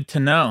is good to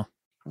know.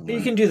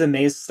 You can do the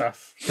maze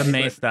stuff. The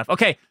maze stuff.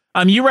 Okay.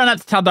 You run up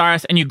to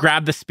Taldaris and you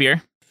grab the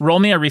spear. Roll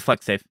me a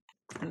reflex save.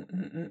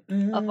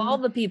 Of all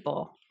the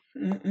people.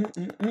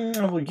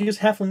 I will use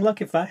halfling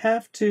luck if I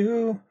have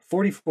to.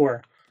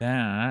 44.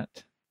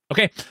 That.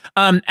 Okay.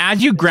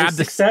 As you grab Is it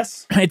the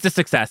success. it's a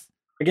success.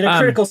 I get a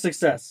critical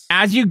success.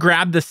 As you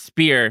grab the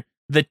spear,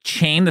 the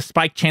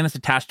spike chain that's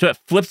attached to it,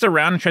 flips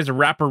around and tries to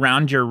wrap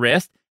around your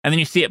wrist, and then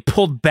you see it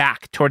pulled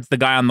back towards the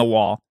guy on the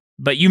wall.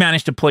 But you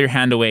manage to pull your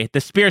hand away.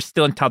 The spear is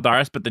still in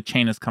Taldaris, but the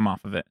chain has come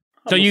off of it.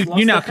 So Almost you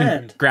lost now a can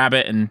hand. grab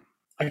it and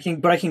I can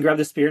grab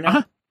the spear now.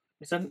 Uh-huh.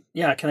 You said,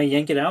 yeah. Can I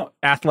yank it out?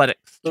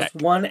 athletics So check.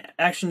 it's one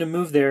action to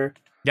move there.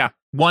 Yeah,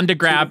 1 to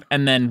grab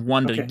and then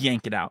 1 to Okay.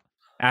 yank it out.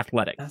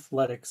 Athletics.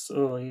 Athletics.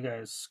 Oh, you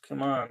guys,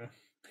 come on.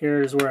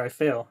 Here's where I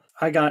fail.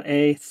 I got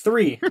a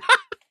 3.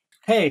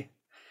 Hey,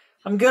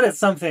 I'm good at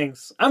some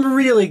things. I'm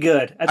really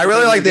good. At I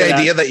really things like I'm the good at.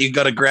 idea that you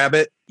got to grab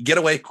it, get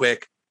away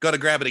quick, go to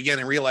grab it again,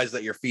 and realize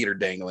that your feet are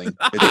dangling. It's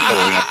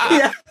pulling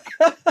up.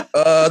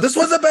 Yeah. This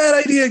was a bad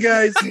idea,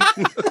 guys.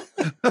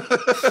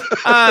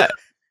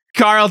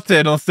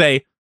 Carlton will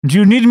say, "Do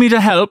you need me to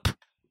help?"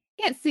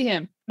 Can't see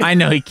him. I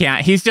know he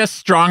can't. He's just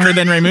stronger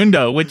than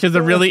Raimundo, which is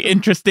a really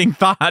interesting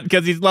thought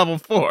because he's level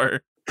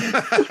 4.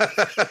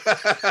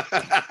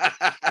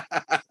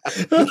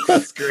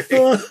 That's great.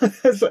 That's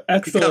Because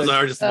excellent.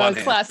 are just one hand.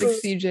 Classic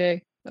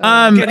CJ.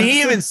 Um, Can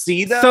he even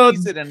see though? so-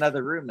 He's in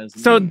another room, isn't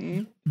so- he?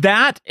 Mhm.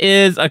 That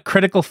is a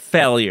critical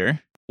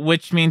failure,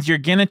 which means you're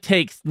gonna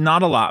take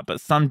not a lot,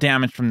 but some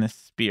damage from this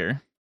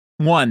spear.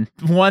 One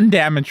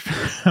damage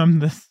from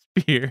the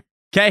spear.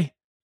 Okay.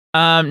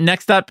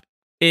 Next up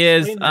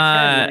is Clean my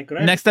head, like,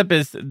 right? next up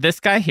is this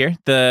guy here,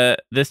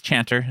 this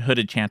chanter,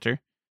 hooded chanter.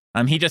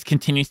 He just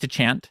continues to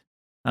chant.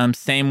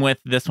 Same with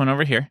this one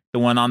over here. The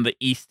one on the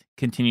east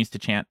continues to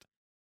chant.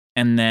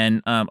 And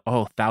then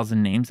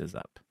 1,000 Names is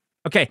up.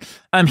 Okay.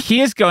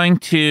 He is going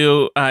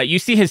to you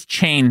see his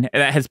chain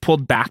that has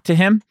pulled back to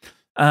him.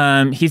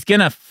 He's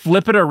gonna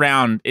flip it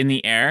around in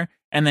the air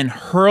and then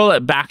hurl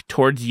it back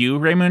towards you,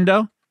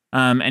 Raimundo.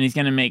 And he's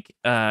gonna make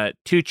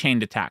 2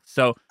 chained attacks.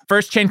 So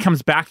first chain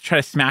comes back to try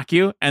to smack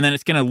you, and then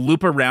it's gonna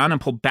loop around and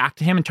pull back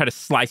to him and try to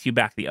slice you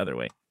back the other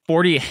way.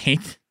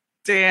 48.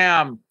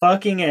 Damn.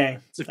 Fucking A.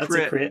 It's a That's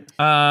crit. a crit.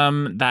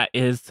 That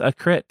is a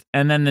crit.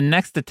 And then the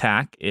next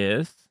attack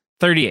is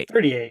 38.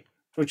 38,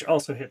 which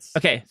also hits.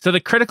 Okay, so the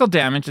critical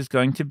damage is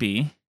going to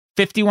be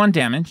 51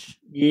 damage.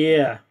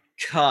 Yeah.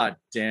 God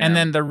damn. And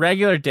then the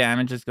regular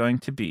damage is going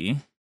to be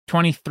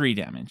 23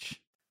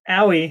 damage.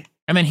 Owie.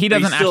 And then he Are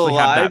you doesn't still actually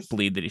have alive? that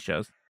bleed that he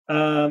shows.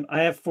 I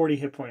have 40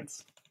 hit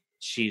points.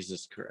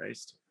 Jesus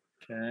Christ.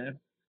 Okay.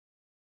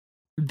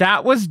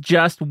 That was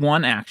just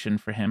one action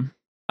for him.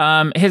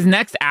 His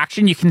next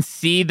action, you can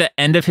see the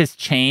end of his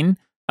chain.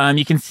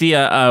 You can see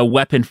a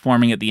weapon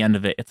forming at the end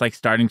of it. It's like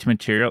starting to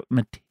materialize.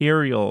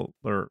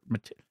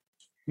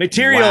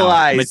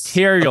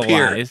 Appear.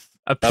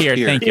 Appear.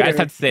 Thank you. I just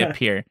had to say Yeah.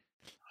 appear.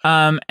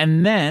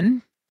 And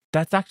then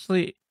that's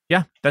actually,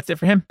 that's it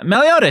for him.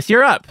 Meliodas,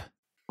 you're up.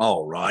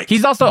 All right.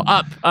 He's also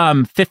up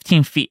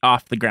 15 feet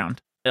off the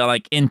ground,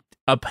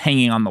 up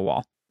hanging on the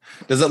wall.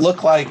 Does it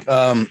look like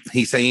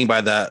he's hanging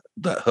by that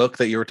hook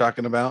that you were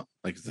talking about?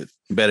 Like, is it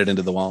embedded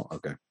into the wall?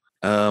 Okay.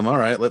 All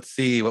right, let's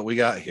see what we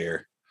got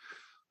here.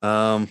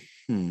 I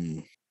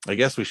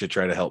guess we should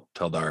try to help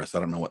Teldaris. I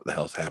don't know what the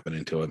hell's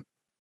happening to him.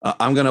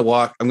 I'm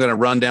gonna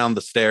run down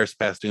the stairs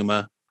past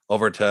Uma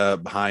over to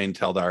behind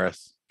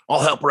Teldaris. I'll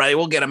help Ray.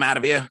 We'll get him out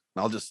of here.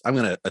 I'm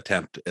gonna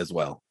attempt as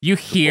well. You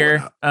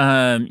hear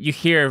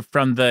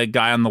from the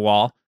guy on the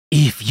wall.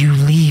 If you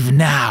leave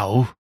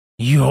now,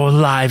 your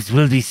lives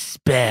will be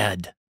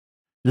spared.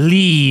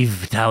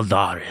 Leave,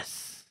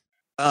 Teldaris.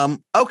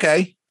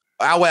 Okay.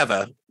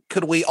 However,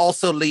 could we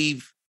also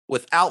leave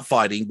without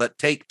fighting, but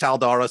take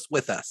Teldaris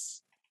with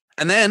us?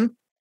 And then,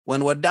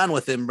 when we're done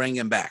with him, bring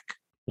him back.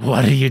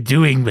 What are you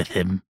doing with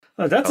him?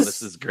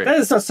 This is great. That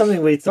is not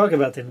something we talk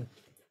about in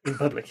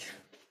public.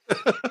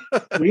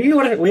 we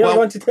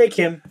want to take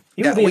him.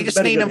 We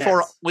just need him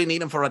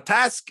for a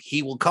task.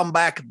 He will come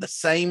back the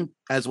same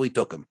as we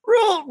took him.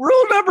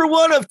 Rule number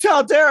 1 of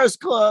Taldaris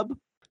Club.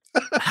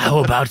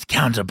 How about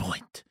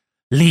counterpoint?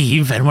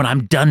 Leave, and when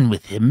I'm done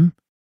with him,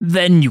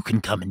 then you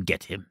can come and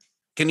get him.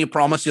 Can you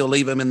promise you'll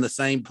leave him in the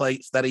same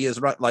place that he is,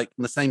 right? Like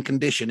in the same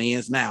condition he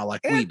is now,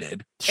 like we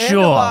did?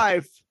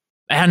 Sure.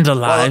 And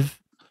alive.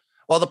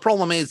 Well, the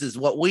problem is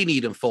what we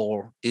need him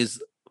for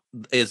is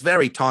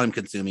very time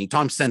consuming,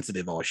 time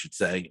sensitive, I should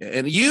say.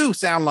 And you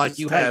sound like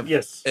you have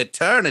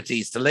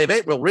eternities to live.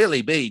 It will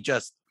really be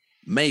just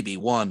maybe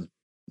 1,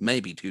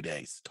 maybe 2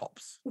 days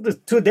tops. The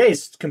 2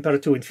 days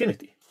compared to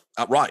infinity.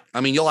 Right.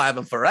 I mean, you'll have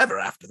him forever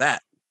after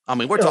that. I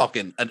mean, we're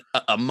talking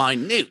a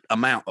minute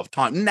amount of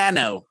time,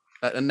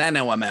 a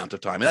nano amount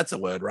of time. That's a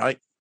word, right?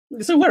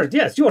 It's a word,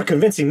 yes. You are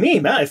convincing me,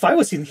 man. If I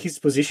was in his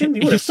position,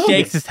 you would have told me.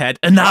 He shakes his head.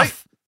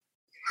 Enough.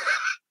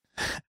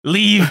 Right?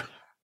 Leave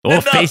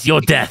or face your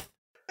death.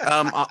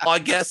 I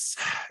guess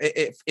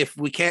if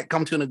we can't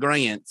come to an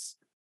agreement,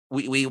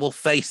 we will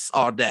face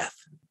our death.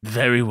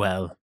 Very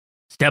well.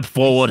 Step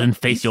forward and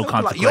face your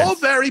consequence. You're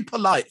very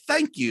polite.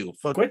 Thank you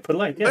for quite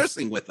polite,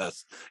 conversing with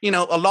us. You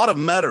know, a lot of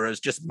murderers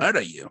just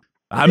murder you.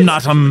 I'm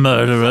not a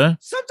murderer.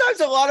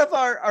 Sometimes a lot of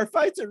our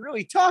fights are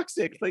really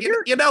toxic, but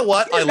you know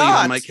what? I leave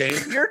on my cane.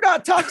 You're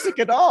not toxic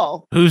at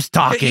all. Who's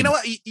talking? You know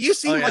what? You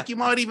seem like you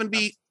might even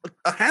be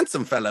a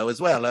handsome fellow as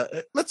well.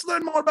 Let's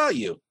learn more about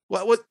you.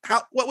 What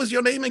was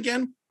your name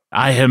again?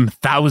 I am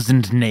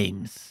 1,000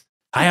 names.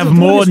 I have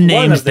more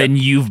names than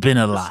you've been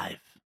alive.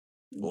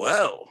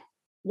 Whoa.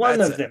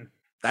 One of them.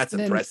 That's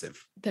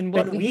impressive. Then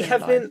what we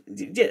have been.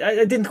 Yeah,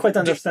 I didn't quite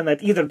understand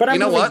that either. But you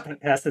know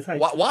what? Past the time.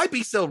 Why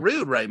be so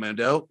rude,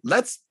 Raymundo?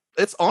 Let's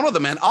honor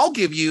the man. I'll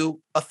give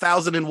you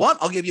 1,001.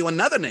 I'll give you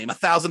another name,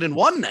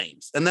 1,001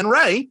 names, and then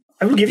Ray.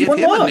 I will give you one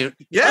more.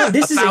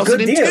 This is a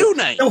good deal.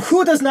 Names. Now,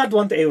 who does not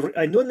want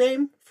a new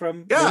name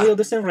from Rio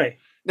de San Ray?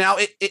 Now,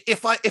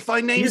 if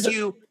I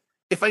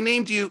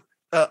named you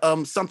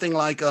something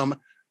like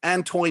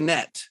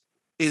Antoinette.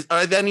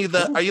 Are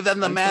you then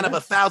the man of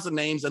 1,000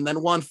 names and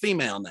then one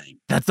female name?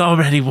 That's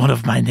already one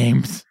of my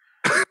names.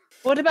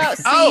 What about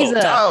Caesar?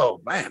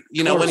 Oh man!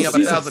 You know, when you have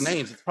 1,000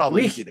 names, it's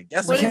probably easy to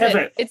guess.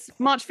 It's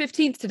March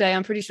 15th today.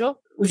 I'm pretty sure.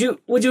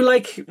 Would you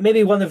like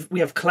maybe we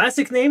have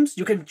classic names?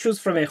 You can choose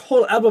from a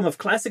whole album of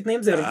classic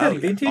names that are very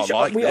vintage.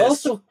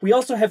 We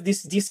also have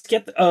this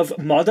diskette of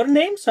modern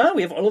names.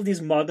 We have all of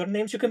these modern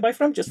names you can buy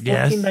from just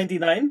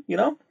 $14.99. You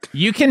know.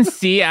 You can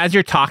see as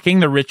you're talking,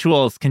 the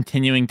ritual is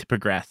continuing to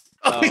progress.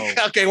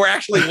 Okay, we're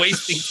actually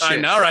wasting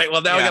time. All right,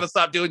 well, now we got to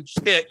stop doing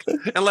shit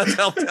and let's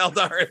help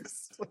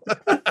Teldaris.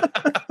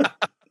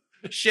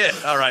 Shit.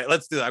 All right,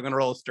 let's do that. I'm going to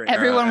roll a straight.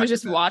 Everyone was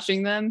just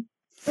watching them.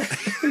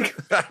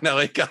 No,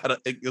 it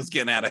was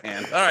getting out of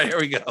hand. All right, here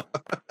we go.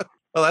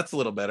 Well, that's a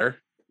little better.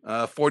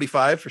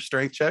 45 for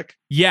strength check.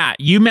 Yeah,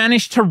 you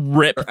managed to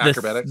rip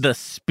the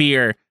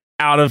spear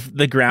out of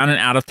the ground and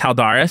out of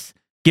Teldaris.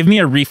 Give me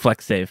a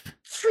reflex save.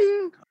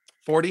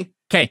 40.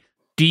 Okay.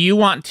 Do you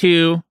want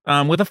to,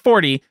 with a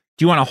 40,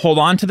 do you want to hold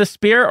on to the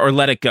spear or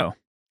let it go?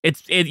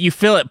 You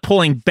feel it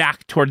pulling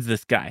back towards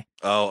this guy.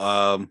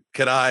 Oh,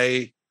 can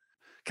I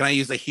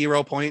use a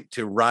hero point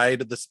to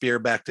ride the spear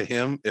back to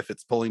him if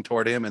it's pulling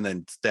toward him and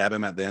then stab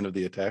him at the end of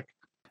the attack?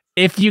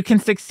 If you can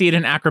succeed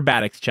an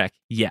acrobatics check,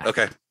 yeah.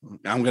 Okay,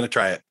 I'm going to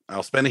try it.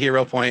 I'll spend a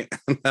hero point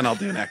and then I'll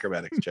do an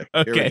acrobatics check.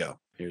 Okay. Here we go.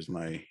 Here's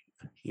my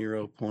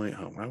hero point.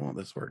 Oh, why won't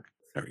this work?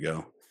 There we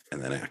go.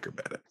 And then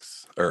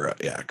acrobatics.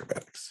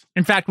 Acrobatics.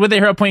 In fact, with a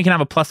hero point, you can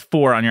have a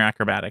 +4 on your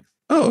acrobatics.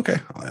 Oh, okay.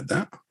 I'll add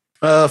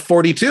that.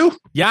 42?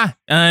 Yeah.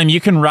 You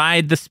can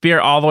ride the spear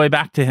all the way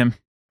back to him.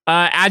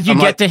 As you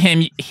get to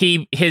him,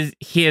 his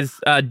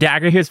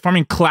dagger he was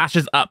forming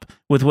clashes up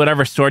with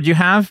whatever sword you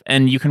have,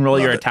 and you can roll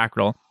your attack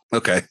roll.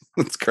 Okay.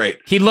 That's great.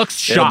 He looks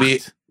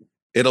shocked.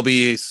 It'll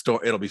be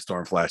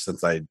Stormflash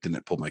since I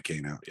didn't pull my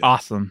cane out yet.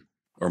 Awesome.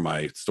 Or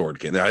my sword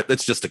cane.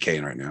 It's just a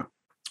cane right now.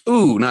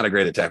 Ooh, not a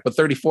great attack, but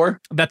 34?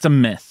 That's a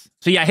miss.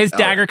 So yeah, his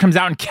dagger comes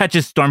out and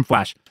catches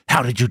Stormflash.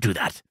 How did you do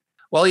that?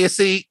 Well, you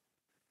see,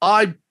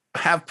 I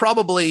have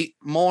probably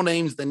more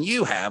names than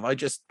you have. I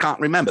just can't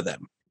remember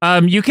them.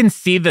 You can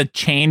see the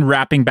chain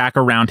wrapping back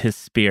around his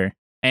spear.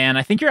 And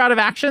I think you're out of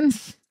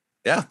actions.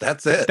 Yeah,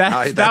 that's it.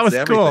 That was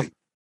everything.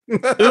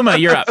 Cool. Uma,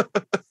 you're up.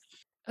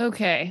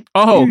 Okay.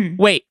 Oh,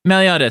 wait,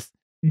 Meliodas.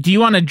 do you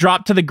want to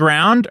drop to the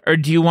ground or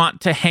do you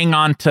want to hang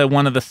on to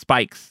one of the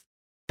spikes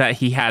that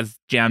he has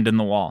jammed in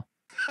the wall?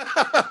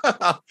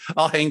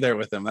 I'll hang there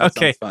with him. That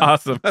Okay, sounds fun.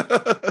 awesome.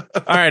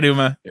 All right,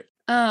 Uma.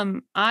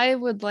 I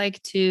would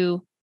like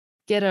to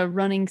get a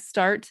running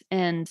start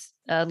and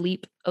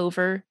leap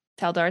over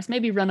Taldaris,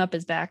 maybe run up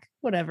his back,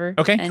 whatever.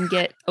 Okay. And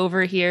get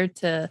over here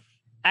to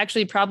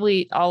actually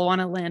probably I'll want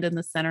to land in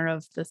the center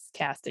of this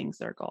casting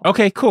circle.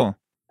 Okay, cool.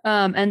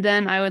 And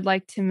then I would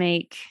like to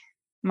make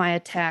my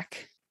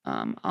attack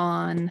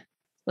on,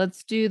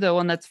 let's do the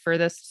one that's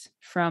furthest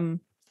from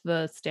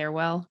the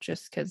stairwell,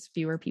 just because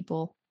fewer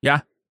people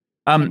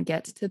can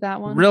get to that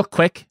one. Real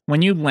quick,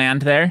 when you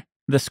land there,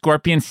 the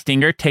scorpion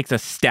stinger takes a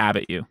stab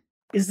at you.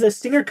 Is the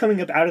stinger coming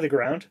up out of the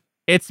ground?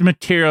 It's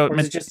material. Or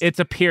is it just- It's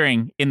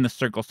appearing in the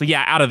circle. So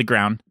yeah, out of the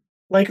ground.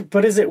 Like,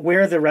 but is it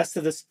where the rest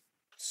of this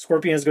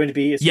scorpion is going to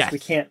be? It's Yes. just we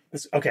can't.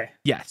 Okay.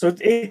 Yes. So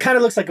it kind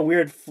of looks like a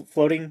weird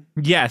floating.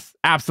 Yes,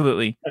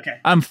 absolutely. Okay.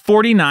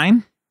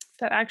 49.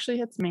 That actually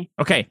hits me.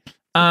 Okay.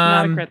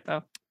 Not a crit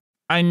though.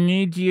 I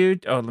need you.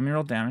 Let me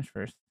roll damage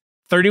first.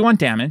 31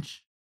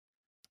 damage,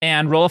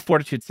 and roll a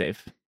fortitude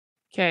save.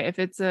 Okay, if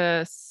it's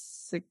a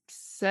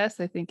success,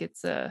 I think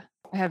it's a.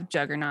 I have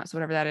Juggernaut, so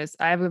whatever that is.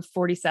 I have a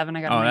 47.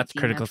 I got. Oh, that's 19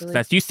 critical naturally.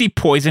 success. You see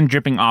poison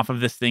dripping off of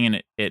this thing,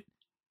 and it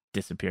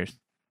disappears.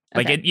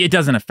 Like Okay. it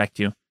doesn't affect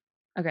you.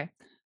 Okay.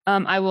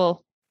 I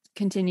will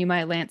continue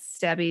my lance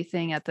stabby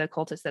thing at the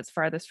cultist that's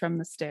farthest from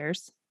the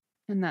stairs,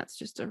 and that's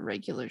just a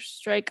regular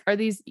strike. Are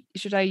these?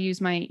 Should I use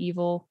my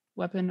evil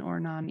weapon or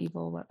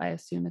non-evil? I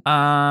assume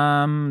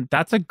it's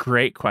That's a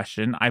great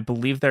question. I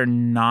believe they're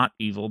not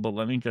evil, but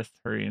let me just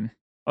hurry in.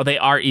 Oh, they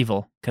are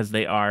evil because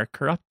they are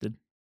corrupted.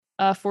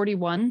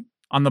 41.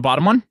 On the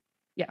bottom one?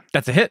 Yeah.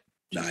 That's a hit.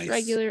 Nice.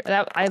 Regular.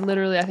 That I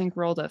literally I think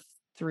rolled a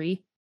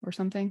 3 or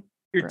something.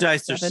 Your Or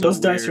dice are so seven. Those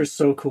dice weird. are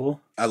so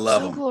cool. I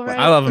love So them. cool, right?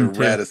 I love They're them too.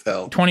 rad as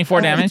hell.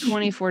 24 damage.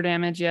 24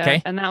 damage, yeah.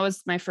 Okay. And that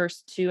was my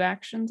first 2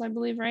 actions, I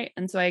believe, right?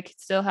 And so I could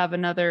still have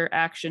another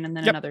action and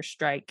then Yep. another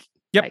strike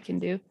Yep. I can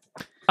do.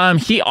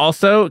 He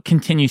also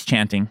continues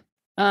chanting.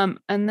 And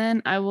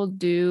then I will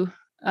do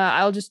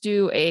I'll just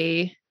do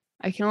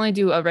I can only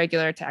do a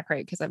regular attack,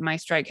 right? Because my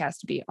strike has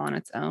to be on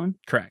its own.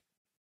 Correct.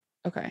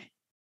 Okay.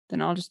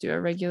 Then I'll just do a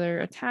regular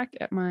attack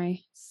at my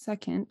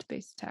second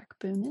base attack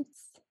bonus.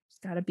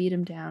 Just gotta beat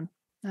him down.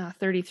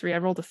 33. I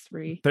rolled a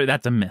 3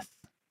 That's a miss.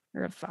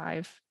 or a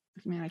 5.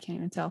 Man, I can't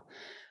even tell.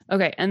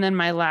 Okay, and then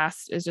my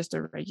last is just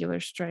a regular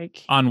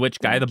strike. On which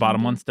guy? The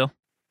bottom one still?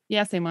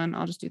 Yeah, same one.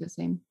 I'll just do the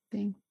same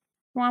thing.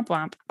 Womp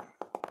womp.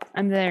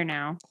 I'm there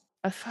now.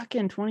 A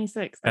fucking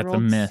 26. That's a I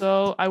rolled miss.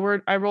 So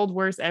I rolled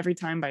worse every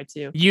time by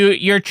 2.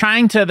 You're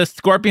trying to. The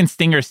scorpion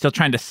stinger is still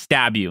trying to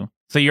stab you.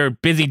 So you're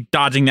busy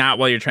dodging that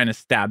while you're trying to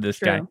stab this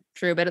guy.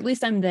 True, but at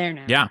least I'm there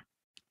now. Yeah.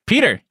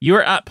 Peter, you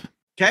are up.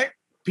 Okay.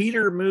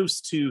 Peter moves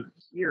to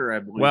here, I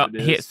believe Well,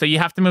 it is. so you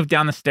have to move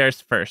down the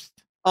stairs first.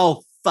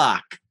 Oh,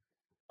 fuck.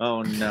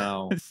 Oh,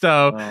 no.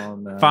 So Oh,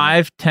 no.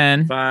 5,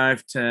 10,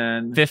 5,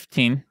 10,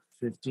 15.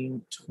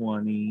 15,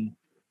 20,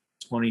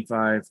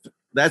 25.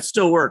 That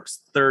still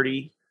works.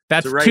 30.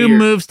 That's So right 2 here.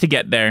 moves to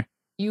get there.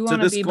 You So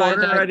want to this be by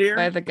corner right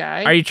here? the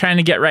guy? Are you trying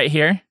to get right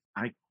here?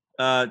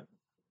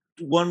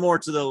 One more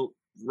to the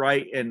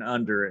right and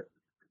under it.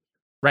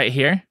 Right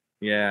here?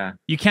 Yeah.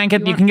 You can't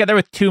get. You You want- can get there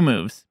with 2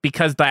 moves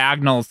because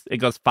diagonals. It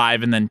goes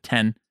 5 and then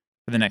 10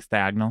 for the next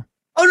diagonal.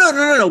 Oh,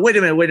 no. Wait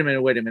a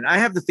minute. I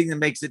have the thing that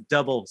makes it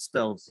double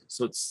spells.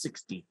 So it's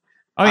 60.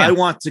 Oh yeah. I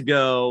want to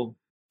go.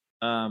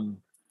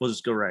 We'll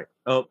just go right.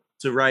 Oh,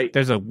 to right.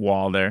 There's a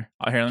wall there.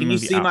 Oh, here, let me Can you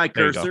move see out. my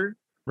There you go. cursor?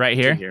 Right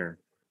To here? here.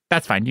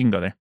 That's fine. You can go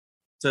there.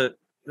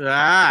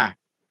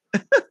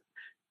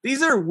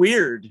 These are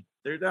weird.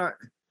 They're not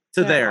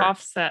to Yeah, there.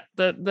 Offset.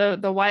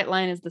 The white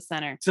line is the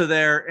center. To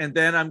there, and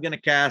then I'm gonna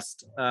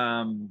cast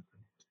a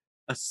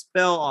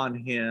spell on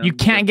him. You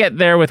can't get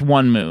there with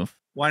 1 move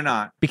Why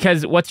not?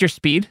 because what's your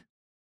speed?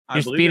 I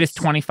Your believe speed is it's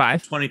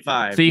 25.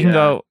 25. So you can yeah.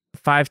 go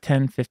 5,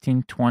 10,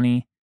 15,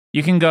 20.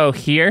 You can go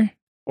here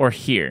or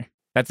here.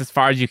 That's as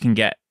far as you can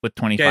get with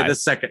 25.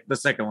 Okay, the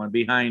second one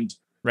behind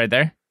Right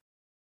there.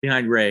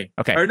 Ray.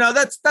 Okay. Or no,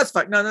 that's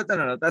fine. No,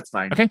 that's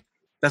fine. Okay.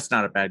 That's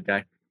not a bad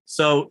guy.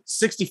 So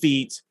 60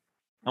 feet.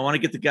 I want to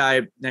get the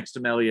guy next to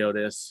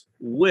Meliodas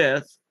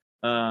with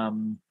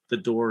the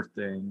door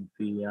thing,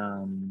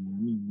 the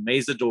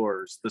maze of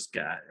doors. This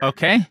guy.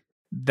 Okay.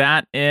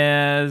 That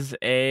is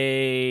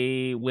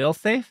a will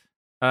save.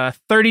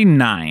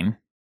 39.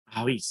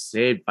 Oh, he's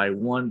saved by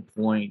 1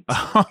 point.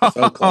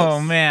 Oh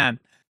close. man.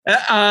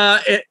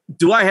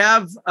 Do I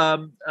have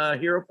a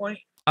hero point?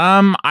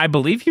 I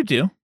believe you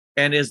do.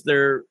 And is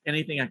there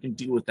anything I can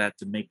do with that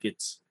to make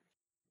it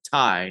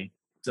tie,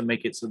 to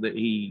make it so that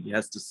he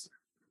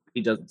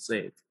doesn't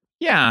save?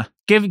 Yeah.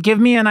 Give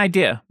me an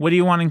idea. What are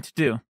you wanting to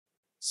do?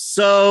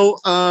 So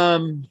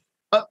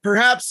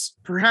perhaps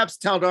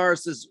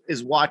Taldaris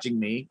is watching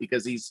me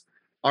because he's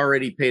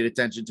already paid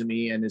attention to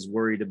me and is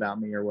worried about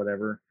me or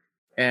whatever,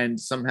 and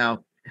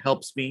somehow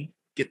helps me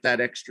get that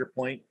extra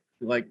point.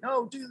 Like,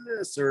 no, do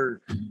this,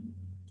 or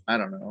I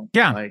don't know.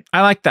 Yeah. Like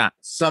I like that.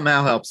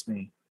 somehow helps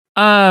me.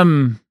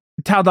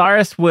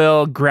 Taldaris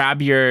will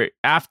grab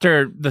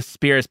after the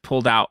spear is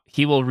pulled out,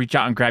 he will reach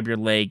out and grab your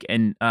leg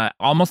and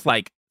almost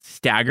like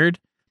staggered,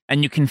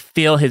 and you can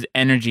feel his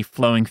energy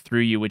flowing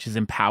through you, which is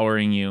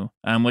empowering you,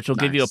 which will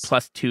give you a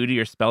 +2 to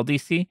your spell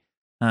DC,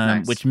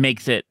 which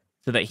makes it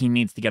so that he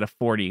needs to get a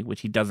 40,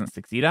 which he doesn't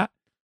succeed at.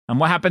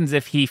 What happens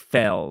if he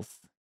fails?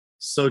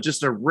 So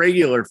just a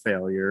regular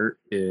failure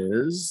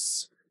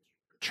is...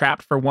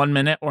 Trapped for 1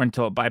 minute or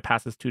until it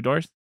bypasses 2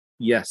 doors?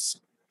 Yes,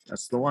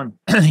 that's the one.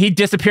 He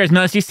disappears.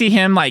 Notice you see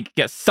him like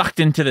get sucked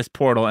into this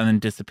portal and then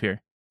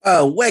disappear.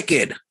 Oh,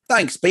 wicked.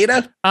 Thanks,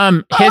 Peter.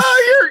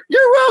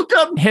 You're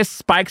welcome. His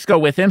spikes go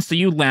with him, so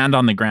you land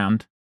on the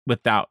ground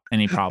without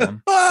any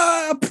problem.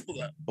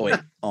 Wait,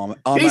 I'm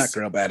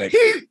acrobatic.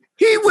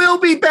 He will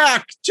be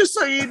back, just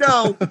so you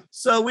know.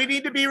 So we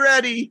need to be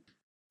ready.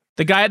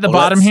 The guy at the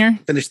bottom here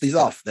finish these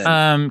off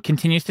then.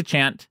 Continues to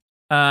chant.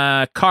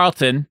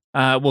 Carlton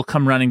will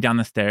come running down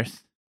the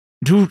stairs.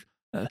 Dude,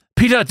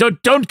 Peter,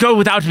 don't go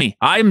without me.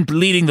 I'm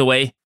leading the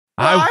way.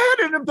 Well, I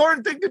had an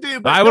important thing to do.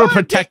 But I will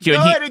protect you.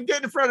 Go ahead and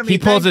get in front of me. He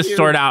pulls his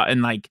sword out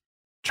and like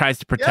tries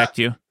to protect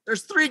you.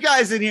 There's 3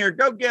 guys in here.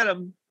 Go get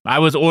them. I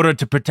was ordered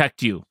to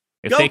protect you.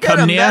 If they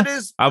come near,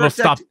 I will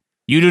stop.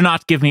 You do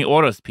not give me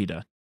orders,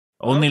 Peter.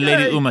 Only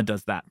Lady Uma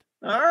does that.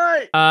 All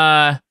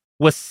right.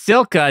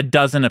 Wasilka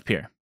doesn't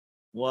appear.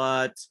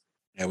 What?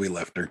 Yeah, we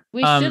left her.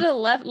 We should have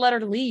let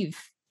her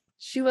leave.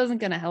 She wasn't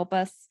going to help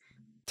us.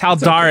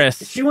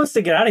 Taldaris. If she wants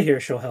to get out of here,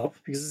 she'll help,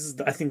 because this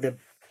is, I think, the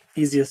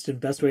easiest and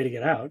best way to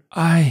get out.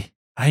 I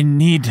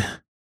need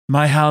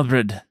my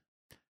halberd.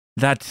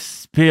 That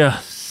spear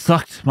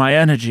sucked my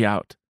energy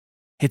out.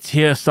 It's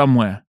here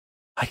somewhere.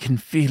 I can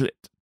feel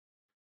it.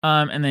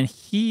 And then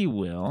he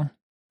will.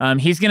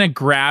 He's gonna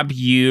grab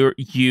you,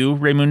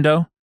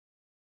 Raimundo.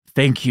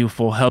 Thank you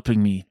for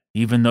helping me,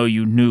 even though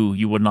you knew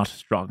you were not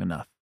strong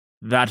enough.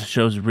 That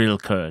shows real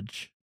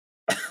courage.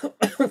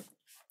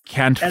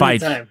 Can't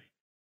fight,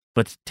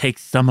 but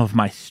takes some of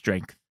my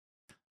strength.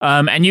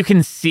 And you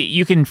can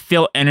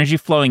feel energy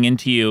flowing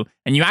into you,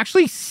 and you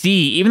actually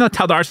see, even though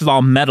Taldaris is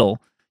all metal,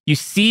 you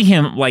see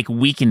him like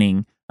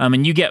weakening,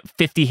 and you get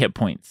 50 hit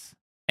points.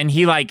 And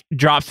he like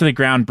drops to the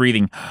ground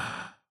breathing.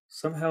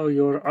 Somehow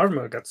your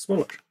armor got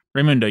smaller.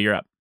 Raimundo, you're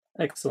up.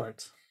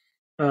 Excellent.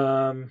 Do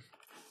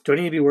I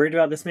need to be worried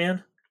about this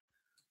man?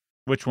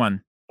 Which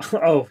one?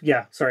 Oh,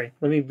 yeah, sorry.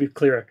 Let me be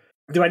clearer.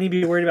 Do I need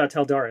to be worried about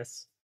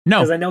Taldaris? No.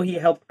 Because I know he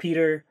helped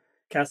Peter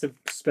cast a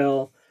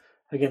spell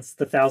against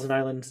the Thousand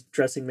Islands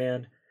dressing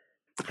man,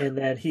 and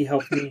then he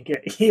helped me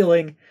get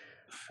healing.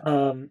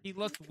 He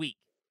looks weak.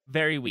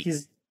 Very weak.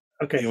 He's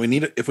okay. Yeah, we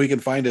need if we can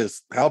find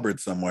his halberd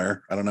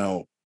somewhere. I don't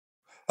know.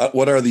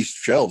 What are these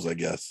shelves, I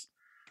guess?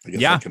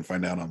 I can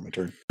find out on my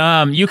turn.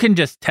 You can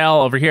just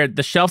tell over here.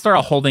 The shelves are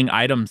all holding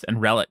items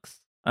and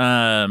relics.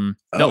 The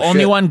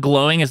only one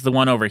glowing is the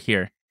one over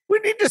here. We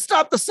need to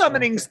stop the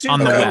summonings too. On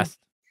the west.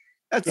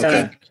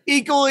 That's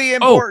equally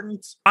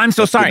important. I'm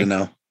so sorry.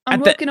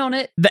 I'm working on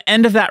it. The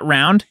end of that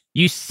round,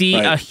 you see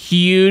a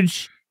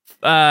huge,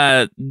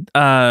 two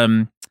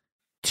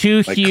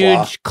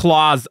huge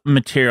claws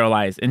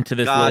materialize into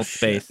this little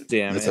space.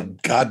 Damn, it's a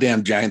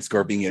goddamn giant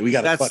scorpion. We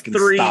got to fucking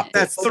stop.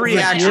 That's 3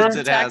 actions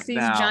it has these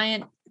now.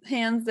 Giant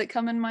hands that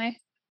come in my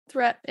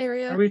threat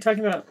area. Are we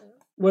talking about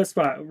what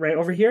spot? Right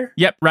over here?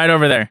 Yep, right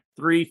over there.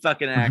 3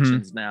 fucking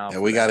actions now. Yeah,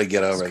 we got to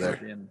get over there.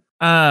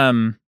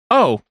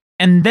 Oh,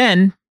 and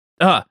then,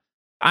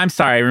 I'm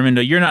sorry,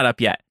 Raimundo, you're not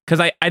up yet because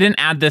I didn't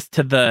add this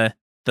to the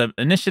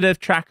initiative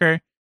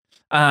tracker.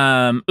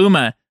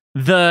 Uma,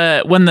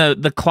 when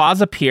the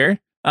claws appear,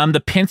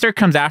 the pincer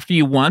comes after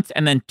you once,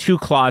 and then 2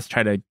 claws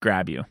try to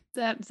grab you.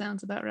 That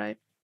sounds about right.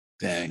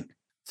 Dang.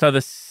 So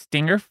the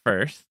stinger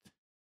first.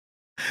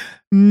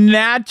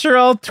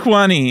 Natural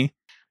 20.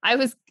 I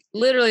was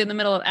literally in the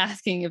middle of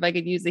asking if I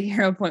could use a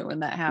hero point when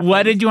that happened.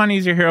 What did you want to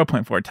use your hero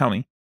point for? Tell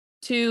me.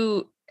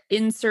 To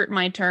insert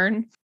my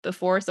turn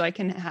before, so I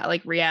can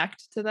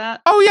react to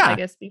that. Oh yeah, I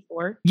guess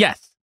before.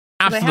 Yes,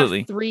 absolutely.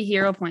 I have 3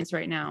 hero points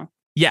right now.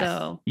 Yes,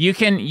 so you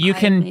can.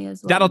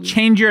 That'll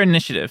change your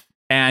initiative,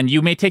 and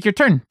you may take your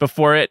turn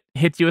before it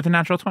hits you with a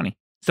natural 20.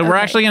 So we're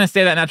actually going to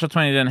say that natural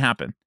 20 didn't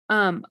happen.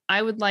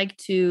 I would like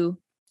to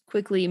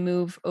quickly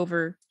move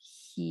over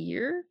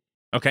here.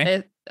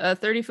 Okay. A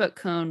 30-foot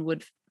cone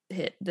would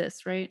hit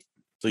this, right?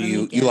 So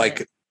you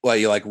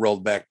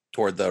rolled back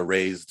toward the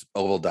raised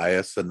oval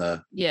dais in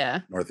the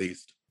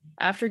northeast.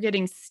 After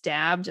getting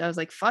stabbed, I was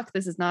like, "Fuck,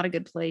 this is not a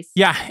good place."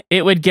 Yeah,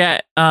 it would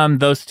get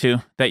those 2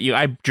 that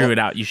I drew it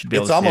out. You should be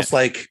able to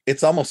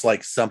it's almost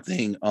like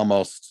something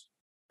almost,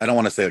 I don't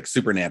want to say like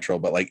supernatural,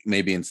 but like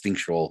maybe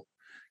instinctual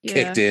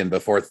kicked in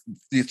before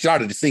you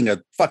started seeing a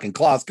fucking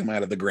claws come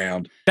out of the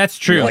ground. That's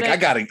true. You're like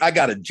I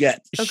got a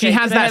jet. Okay, she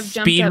has that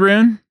speed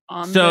rune,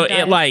 so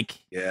it like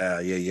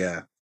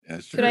yeah.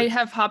 Could I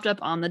have hopped up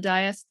on the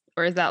dais,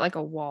 or is that like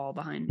a wall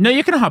behind me? No,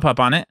 you can hop up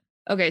on it.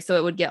 Okay, so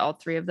it would get all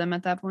 3 of them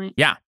at that point?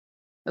 Yeah.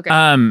 Okay.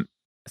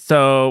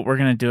 So we're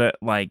going to do it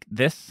like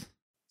this.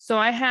 So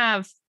I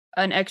have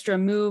an extra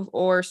move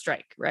or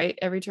strike, right?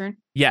 Every turn?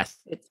 Yes.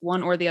 It's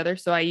one or the other.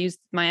 So I used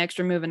my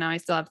extra move and now I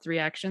still have 3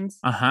 actions.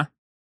 Uh-huh.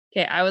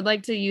 Okay, I would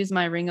like to use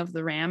my Ring of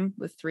the Ram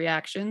with 3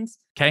 actions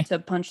Okay. to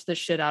punch the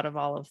shit out of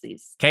all of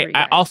these. Okay. 3 I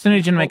guys. also need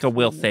you to make a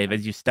Hopefully will move save them.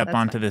 as you step That's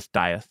onto fine. this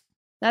dais.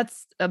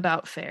 That's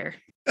about fair.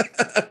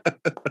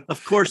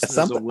 Of course,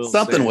 there's a will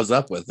something save. was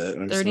up with it.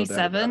 There's no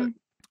doubt about it. 37.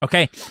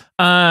 Okay.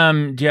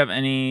 Do you have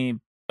any?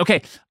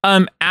 Okay.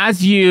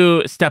 As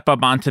you step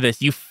up onto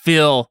this, you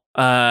feel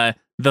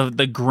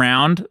the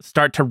ground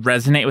start to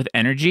resonate with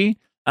energy.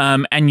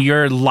 And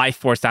your life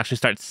force actually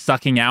starts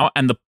sucking out,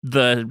 and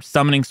the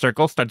summoning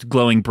circle starts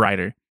glowing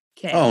brighter.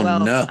 Okay, Oh, well,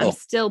 no. I'm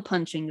still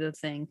punching the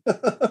thing.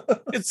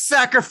 It's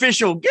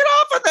sacrificial. Get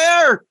off of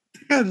there.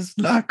 That is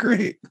not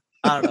great.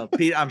 I don't know.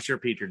 Pete, I'm sure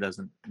Peter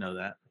doesn't know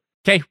that.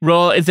 Okay,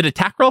 roll. Is it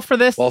attack roll for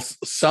this? Well,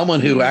 someone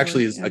who Yeah,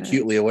 actually is look at it.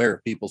 acutely aware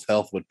of people's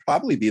health would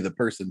probably be the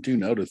person to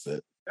notice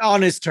it.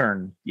 On his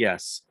turn,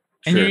 yes.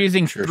 And you're Sure,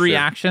 using sure, 3 sure.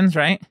 actions,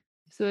 right?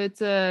 So it's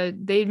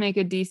they'd make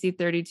a DC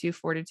 32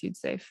 fortitude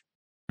save.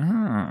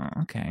 Oh,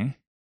 okay. I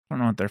don't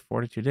know what their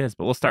fortitude is,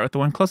 but we'll start with the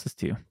one closest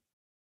to you.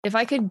 If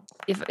I could,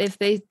 if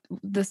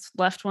this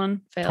left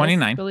one fails,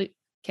 29. Really,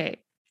 okay.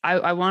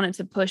 I wanted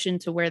to push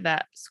into where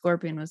that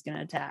scorpion was going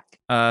to attack.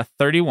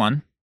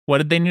 31. What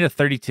did they need? A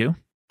 32?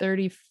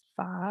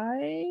 35.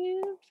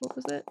 What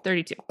was it?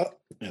 32. Oh,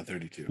 yeah,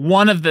 32.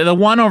 One of the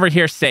one over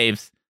here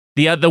saves.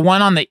 The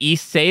one on the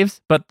east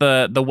saves, but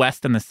the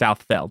west and the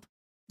south failed.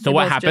 So They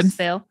what both happens? Just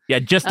fail. Yeah,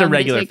 just a They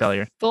regular take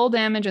failure. Full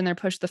damage, and they're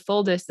pushed the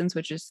full distance,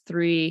 which is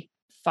 3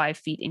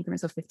 5-feet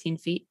increments, so 15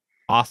 feet.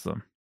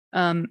 Awesome.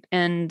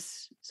 And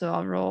so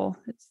I'll roll.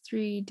 It's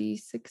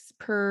 3d6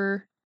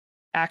 per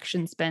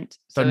action spent.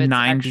 So So it's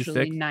 9d6?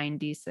 actually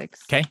 9d6.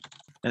 Okay.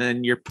 And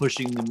then you're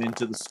pushing them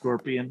into the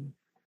scorpion.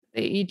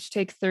 They each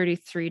take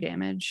 33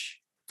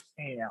 damage.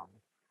 Damn.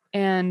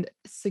 And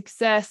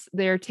success,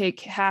 they take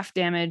half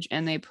damage,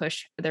 and they're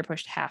pushed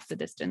half the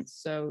distance.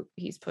 So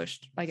he's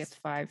pushed, I guess,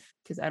 5,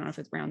 because I don't know if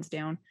it rounds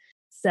down,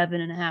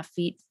 7.5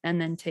 feet, and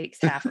then takes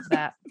half of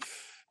that.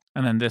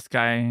 And then this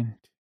guy,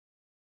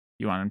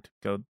 you want him to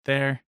go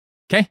there.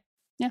 Okay.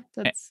 Yeah,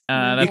 that's.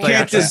 that's You like can't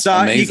actually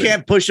decide. amazing. You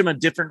can't push them a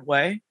different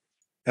way.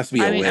 Has to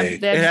be away.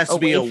 It has to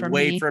be from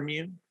away me. from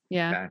you.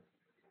 Yeah. Okay.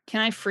 Can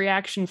I free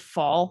action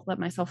fall? Let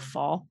myself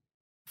fall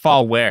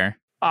Fall where?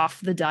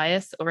 off the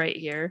dais right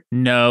here.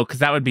 No, because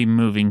that would be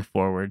moving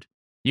forward.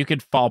 You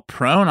could fall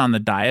prone on the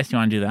dais. You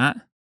want to do that?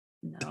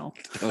 No.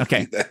 Don't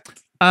Okay. do that.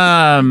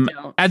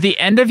 Don't. At the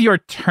end of your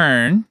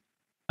turn,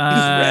 He's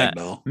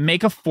ragdoll.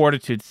 make a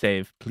fortitude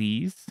save,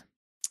 please.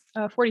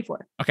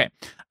 44. Okay.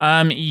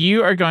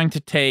 You are going to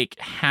take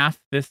half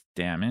this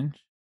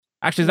damage.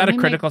 Actually, is Let that a me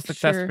critical make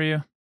success sure. for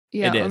you?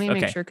 Yeah, It let is, me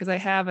make okay. sure because I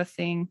have a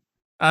thing.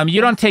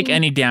 You don't take see.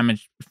 any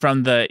damage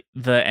from the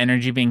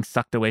energy being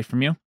sucked away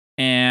from you,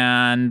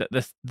 and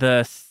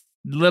the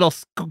little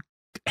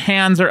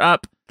hands are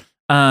up.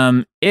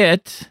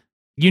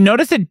 You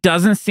notice it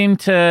doesn't seem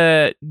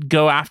to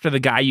go after the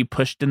guy you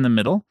pushed in the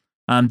middle.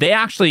 They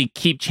actually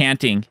keep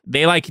chanting.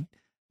 They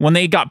when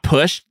they got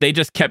pushed, they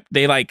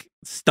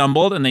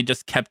stumbled and they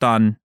just kept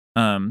on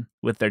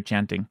with their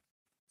chanting.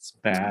 It's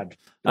bad.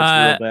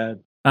 That's real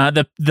bad.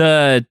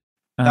 The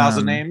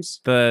 1,000 names.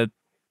 The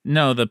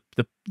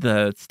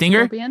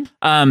stinger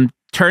Scorpion?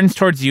 turns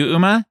towards you,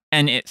 Uma,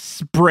 and it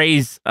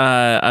sprays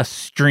a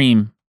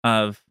stream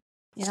of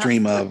Yeah.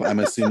 Stream of, I'm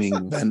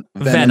assuming,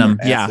 venom.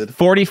 Yeah, acid.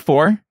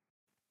 44.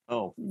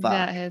 Oh, fuck.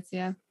 That hits,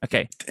 yeah.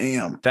 Okay,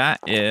 Damn. that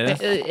is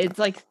It's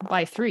like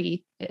by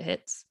 3, it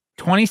hits.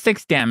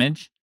 26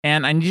 damage,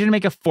 and I need you to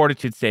make a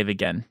fortitude save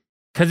again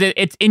because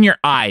it's in your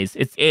eyes.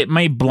 It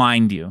may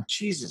blind you.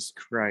 Jesus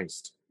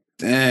Christ.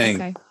 Dang.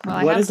 Okay. Well,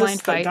 I What have is this blind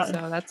that fight, got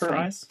so that's for fine.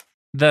 eyes?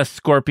 The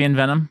scorpion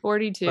venom.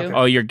 42. Okay.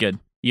 Oh, you're good.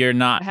 You're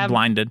not I have-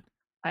 blinded.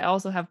 I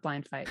also have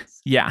blind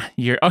fights. Yeah,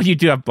 you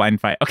do have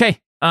blind fight. Okay,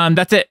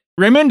 that's it.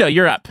 Raimundo,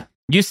 you're up.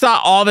 You saw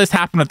all this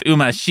happen with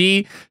Uma.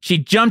 She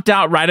jumped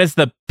out right as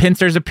the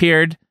pincers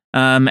appeared,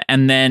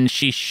 and then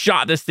she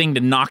shot this thing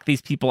to knock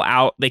these people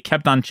out. They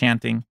kept on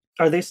chanting.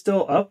 Are they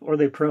still up or are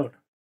they prone?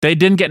 They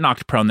didn't get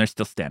knocked prone. They're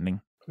still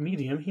standing.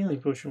 Medium healing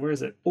potion. Where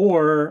is it?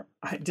 Or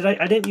I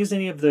didn't use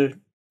any of the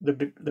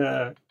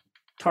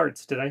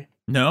tarts, did I?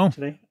 No.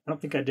 Today? I don't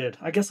think I did.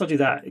 I guess I'll do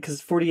that because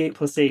 48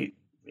 plus 8,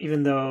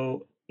 even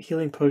though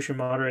healing potion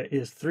moderate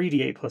is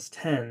 3d8 plus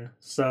 10,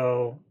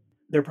 so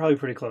they're probably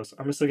pretty close.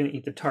 I'm still going to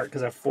eat the tart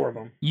because I have 4 of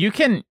them.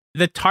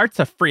 The tart's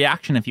a free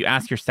action if you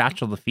ask your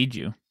satchel to feed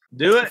you.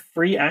 Do it.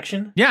 Free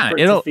action? Yeah, for it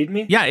to it'll feed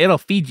me? Yeah, it'll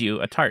feed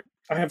you a tart.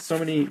 I have so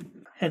many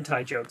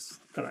hentai jokes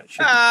that I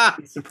should Ah,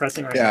 be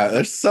suppressing right Yeah, now.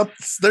 there's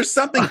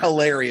something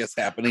hilarious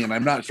happening, and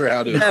I'm not sure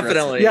how to address it.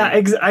 definitely.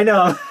 Yeah, I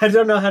know. I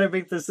don't know how to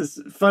make this as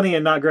funny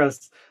and not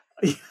gross.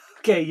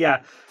 Okay,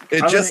 yeah.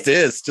 It I'm just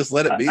is. Just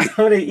let it be. I'm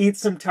gonna eat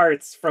some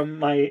tarts from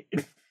my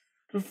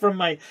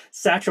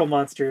satchel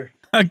monster.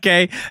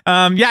 Okay.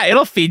 Yeah,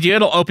 it'll feed you.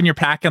 It'll open your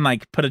pack and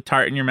put a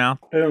tart in your mouth.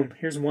 Boom.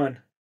 Here's one.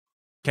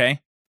 Okay.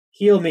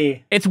 Heal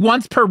me. It's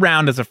once per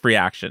round as a free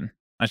action.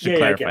 I should Yeah, I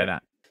clarify get it.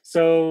 that.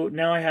 So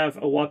now I have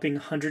a whopping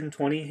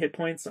 120 hit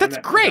points. That's I'm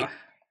at great. about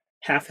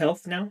half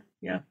health now.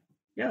 Yeah.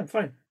 Yeah, I'm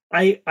fine.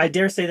 I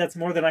dare say that's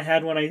more than I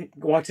had when I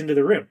walked into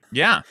the room.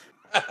 Yeah.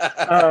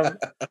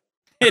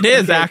 It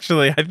is Okay.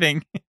 actually, I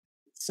think.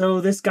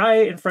 So this guy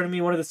in front of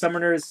me, one of the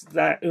summoners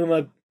that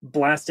Uma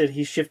blasted,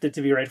 he shifted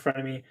to be right in front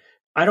of me.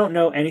 I don't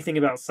know anything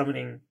about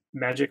summoning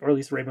magic, or at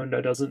least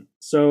Raymundo doesn't.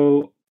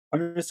 So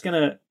I'm just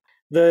gonna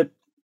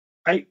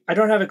I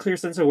don't have a clear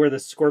sense of where the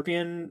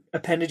scorpion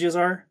appendages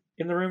are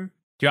in the room.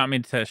 Do you want me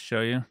to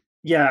show you?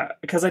 Yeah,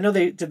 because I know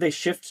they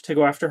shift to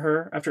go after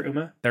her, after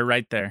Uma. They're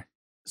right there.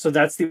 So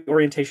that's the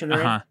orientation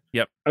they're in?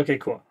 Yep. Okay,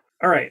 cool.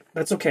 All right,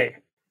 that's okay.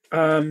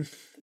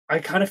 I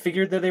kind of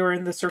figured that they were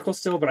in the circle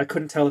still, but I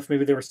couldn't tell if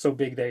maybe they were so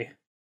big they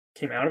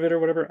came out of it or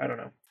whatever. I don't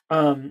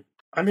know.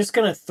 I'm just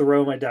gonna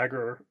throw my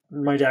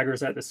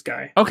daggers at this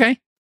guy. Okay.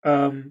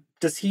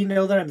 Does he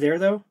know that I'm there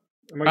though?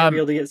 Am I gonna be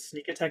able to get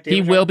sneak attack damage?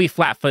 He will be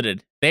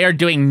flat-footed. They are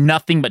doing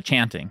nothing but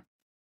chanting.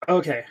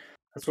 Okay.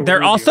 That's what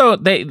They're also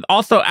they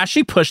also as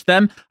she pushed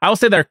them, I will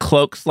say their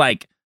cloaks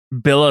like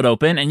billowed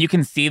open, and you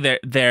can see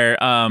their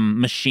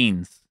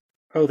machines.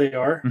 Oh, they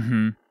are?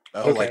 Mm-hmm.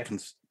 Oh, Okay. like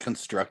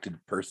constructed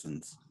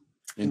persons.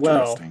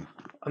 Interesting.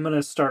 I'm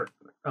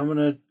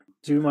gonna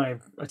do my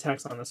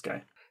attacks on this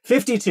guy.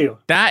 52.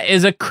 That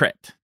is a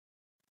crit.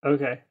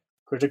 Okay.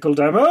 Critical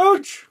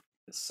damage.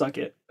 Suck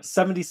it.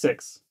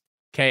 76.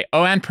 Okay.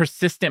 Oh, and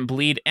persistent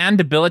bleed and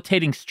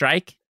debilitating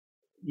strike.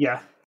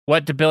 Yeah.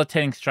 What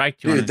debilitating strike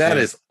do you want Dude, to that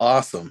do? is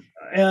awesome.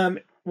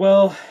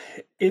 Well,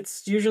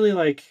 it's usually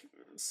like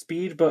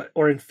speed,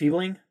 or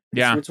enfeebling.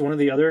 Yeah. So it's one or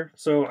the other.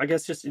 So I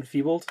guess just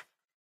enfeebled.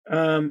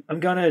 I'm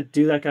gonna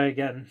do that guy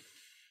again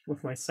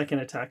with my second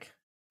attack.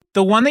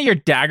 The one that your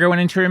dagger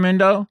went into,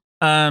 Raimundo,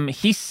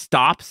 he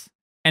stops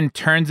and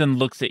turns and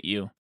looks at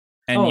you.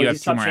 And you have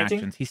two more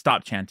actions. He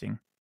stopped chanting.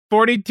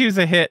 42's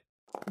a hit.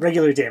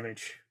 Regular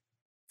damage.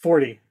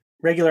 40.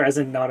 Regular as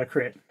in not a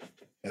crit.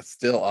 That's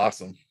still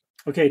awesome.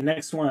 Okay,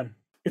 next one.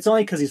 It's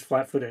only because he's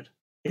flat-footed.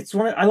 It's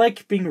one. I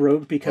like being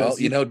rogue because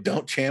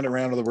don't chant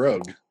around with the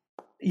rogue.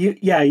 You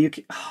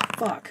can,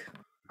 fuck.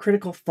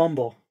 Critical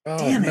fumble. Oh,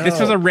 Damn it. no. This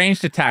was a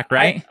ranged attack,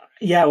 right?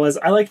 Yeah, it was.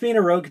 I like being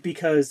a rogue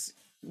because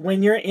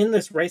when you're in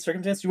this right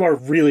circumstance, you are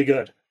really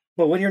good.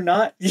 But when you're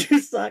not, you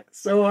suck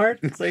so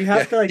hard. So you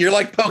have to You're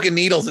like poking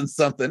needles in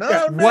something.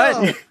 Oh, no.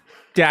 What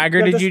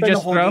dagger did you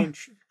just throw?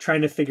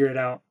 Trying to figure it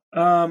out.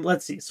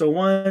 Let's see. So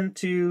 1,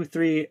 2,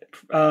 3.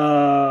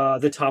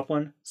 The top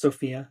one,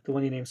 Sophia, the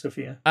one you named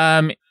Sophia.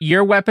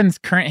 Your weapon's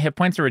current hit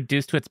points are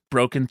reduced to its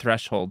broken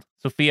threshold.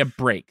 Sophia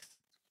breaks.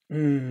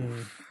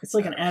 It's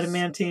like an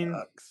adamantine.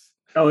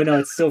 Oh no,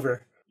 it's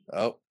silver.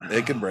 Oh,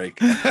 it can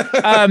break.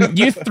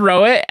 You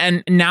throw it,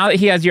 and now that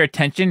he has your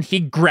attention, he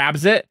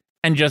grabs it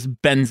and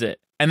just bends it.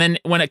 And then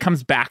when it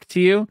comes back to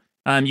you,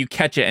 you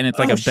catch it, and it's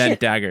like a bent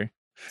dagger.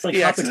 It's like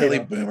he accidentally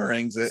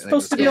boomerangs it. It's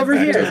supposed to be over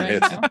here.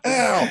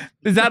 Ow.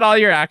 Is that all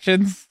your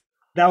actions?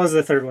 That was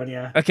the third one,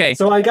 yeah. Okay.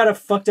 So I got a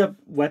fucked up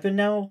weapon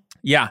now?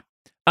 Yeah.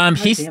 Damn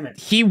it.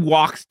 He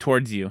walks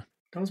towards you.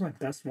 That was my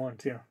best one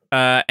too.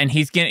 And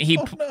he's gonna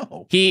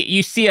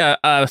you see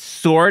a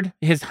sword.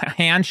 His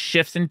hand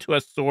shifts into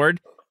a sword,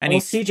 and he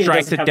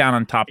strikes it down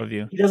on top of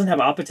you. He doesn't have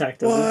op attack,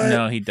 does he?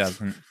 No, he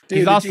doesn't. Dude,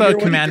 he's also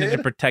commanded to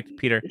protect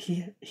Peter.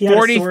 He had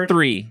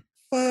 43.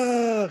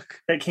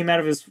 Fuck. That came out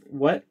of his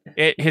what?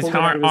 His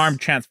arm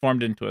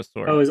transformed into a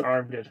sword. Oh, his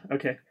arm did.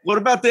 Okay. What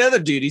about the other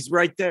dude? He's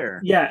right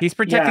there. Yeah. He's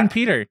protecting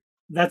Peter.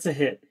 That's a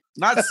hit.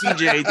 Not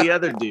CJ, the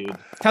other dude.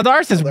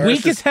 Taldaris is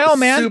weak as hell,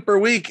 man. Super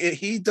weak.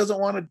 He doesn't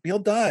want to. He'll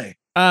die.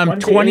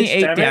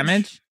 28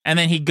 damage, and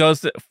then he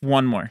goes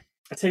one more.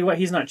 I tell you what,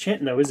 he's not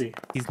chanting though, is he?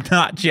 He's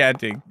not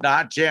chanting.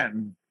 Not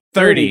chanting.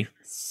 30.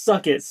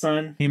 Suck it,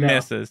 son. He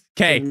misses.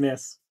 Okay.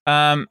 Miss.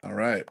 All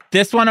right.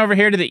 This one over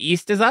here to the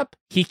east is up.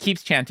 He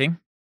keeps chanting.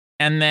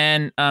 And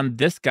then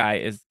this guy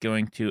is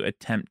going to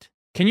attempt.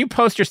 Can you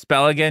post your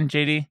spell again,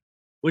 JD?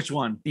 Which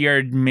one?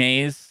 Your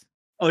maze.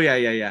 Oh,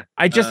 yeah.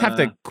 I just have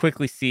to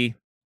quickly see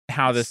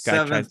how this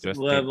guy tries to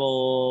escape.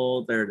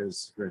 Level. There it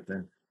is, right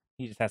there.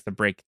 He just has to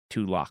break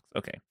 2 locks.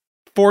 Okay.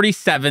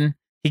 47.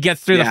 He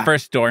gets through the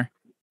first door.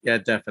 Yeah,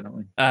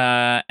 definitely.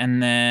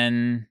 And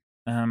then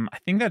I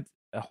think that's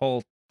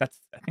I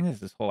think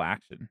that's his whole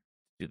action to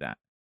do that.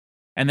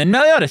 And then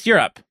Meliodas, you're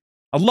up.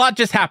 A lot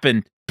just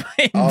happened.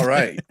 All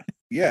right.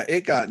 Yeah,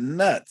 it got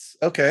nuts.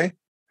 Okay.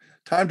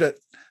 Time to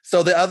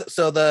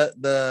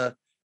the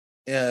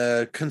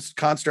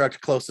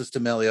construct closest to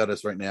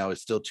Meliodas right now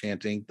is still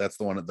chanting. That's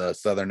the one at the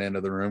southern end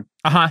of the room.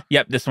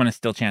 Yep, this one is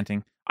still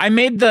chanting. I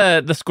made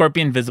the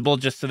scorpion visible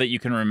just so that you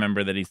can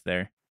remember that he's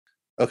there.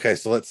 Okay,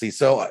 so let's see.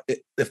 So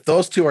if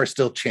those two are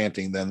still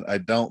chanting, then I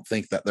don't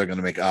think that they're going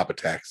to make op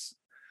attacks.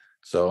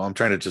 So I'm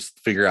trying to just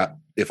figure out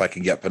if I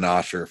can get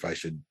panache or if I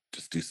should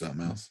just do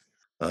something else.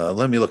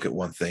 Let me look at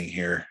one thing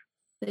here.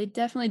 They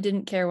definitely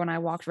didn't care when I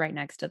walked right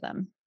next to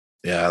them.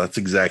 Yeah, that's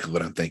exactly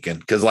what I'm thinking.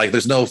 Because I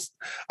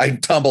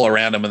tumble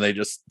around them and they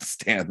just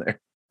stand there.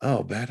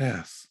 Oh,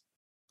 badass.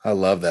 I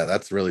love that.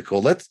 That's really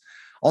cool.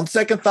 On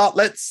second thought,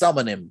 let's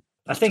summon him.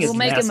 I think we'll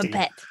make him a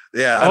pet.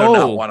 Yeah, I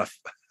don't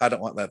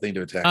want that thing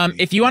to attack me.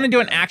 If you want to do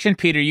an action,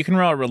 Peter, you can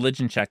roll a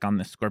religion check on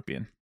this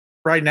scorpion.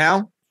 Right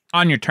now?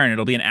 On your turn,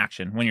 it'll be an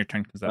action when your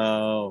turn comes up.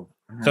 Oh.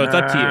 So it's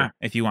up to you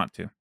if you want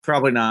to.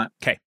 Probably not.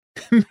 Okay.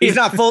 He's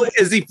not full.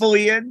 Is he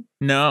fully in?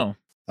 No.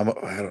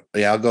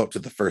 I'll go up to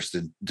the first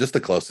and just the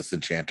closest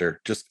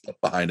enchanter, just up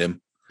behind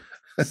him.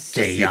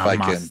 See if I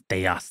can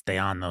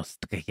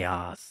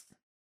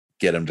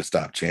get him to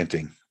stop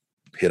chanting.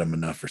 Hit him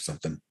enough or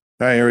something.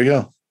 All right, here we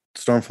go.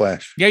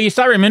 Stormflash. Yeah, you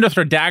saw Raimundo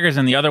throw daggers,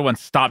 and the other one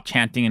stopped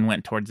chanting and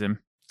went towards him.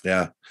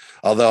 Yeah,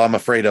 although I'm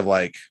afraid of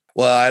I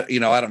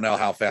don't know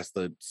how fast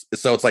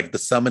so it's like the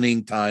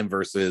summoning time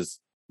versus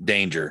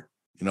danger.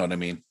 You know what I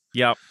mean?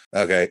 Yep.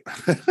 Okay.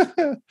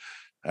 All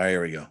right,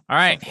 here we go. All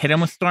right, hit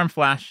him with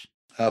Stormflash.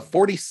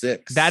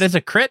 46. That is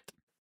a crit.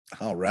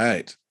 All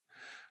right.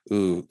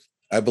 Ooh,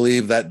 I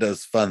believe that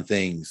does fun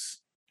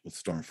things with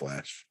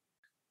Stormflash.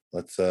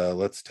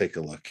 Let's take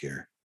a look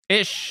here.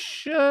 It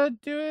should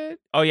do it.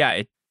 Oh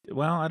yeah.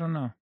 Well, I don't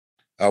know.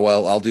 Oh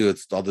well, I'll do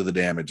the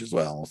damage as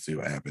well. We'll see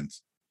what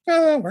happens.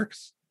 Oh, that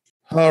works.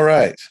 All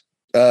right.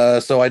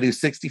 So I do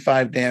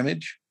 65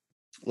 damage.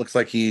 Looks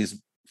like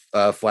he's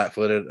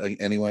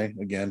flat-footed anyway.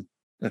 Again,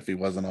 if he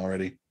wasn't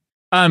already.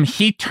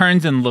 He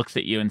turns and looks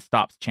at you and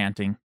stops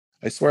chanting.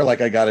 I swear,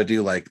 I got to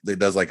do it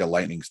does a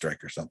lightning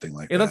strike or something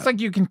like that. It looks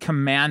like you can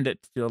command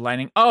it to do a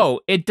lightning.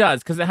 Oh, it does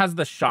because it has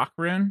the shock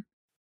rune.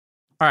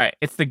 All right,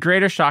 it's the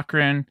greater shock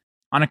rune.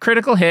 On a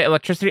critical hit,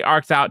 electricity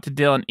arcs out to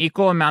deal an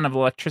equal amount of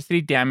electricity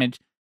damage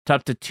to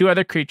up to 2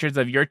 other creatures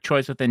of your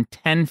choice within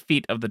 10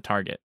 feet of the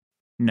target.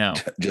 No,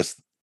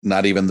 just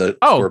not even the.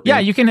 Oh, scorpion? Yeah,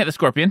 you can hit the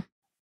scorpion.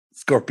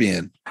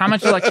 Scorpion. How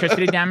much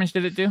electricity damage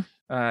did it do?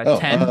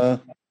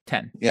 10.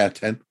 10. Yeah,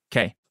 10.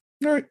 Okay.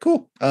 All right,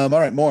 cool. All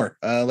right, more.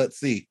 Let's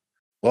see.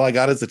 Well, I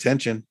got his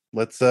attention.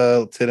 Let's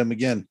hit him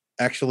again.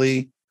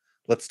 Actually,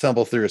 let's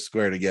tumble through a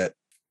square to get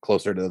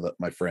closer to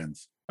my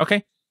friends.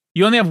 Okay.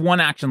 You only have 1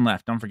 action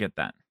left. Don't forget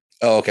that.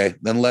 Oh, okay.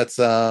 Then let's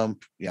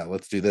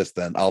do this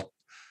then.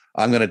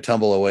 I'm gonna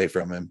tumble away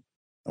from him.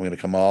 I'm gonna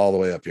come all the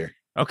way up here.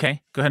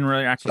 Okay. Go ahead and roll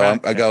your action. So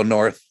I go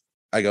north.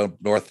 I go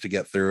north to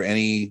get through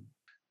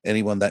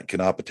anyone that can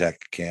up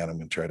attack can. I'm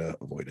gonna try to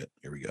avoid it.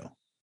 Here we go.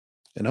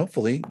 And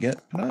hopefully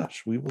get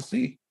panache. We will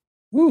see.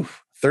 Woo,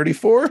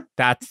 34.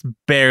 That's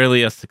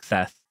barely a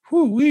success.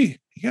 Woo-wee.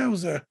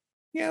 Yowza.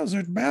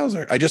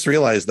 Bowser. I just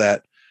realized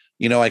that,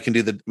 I can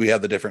we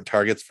have the different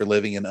targets for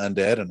living and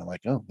undead. And I'm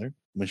like, oh, they're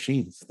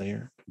machines.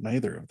 They're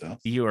neither of those.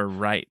 You are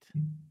right.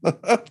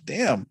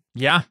 Damn.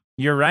 Yeah,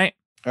 you're right.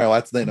 All right, well,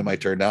 that's the end of my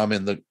turn. Now I'm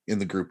in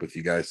the group with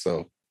you guys,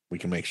 so we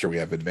can make sure we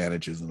have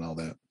advantages and all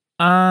that.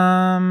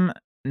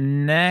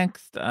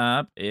 Next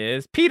up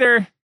is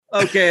Peter.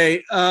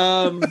 Okay.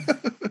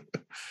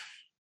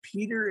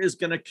 Peter is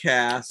gonna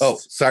cast. Oh,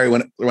 sorry.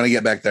 When I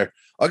get back there,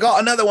 I got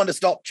another one to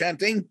stop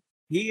chanting.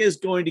 He is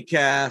going to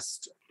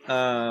cast.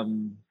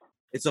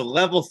 It's a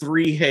level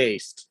 3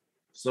 haste,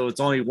 so it's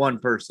only 1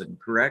 person,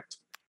 correct?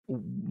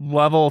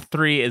 Level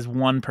 3 is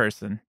 1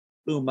 person.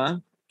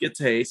 Uma gets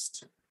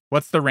haste.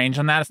 What's the range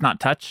on that? It's not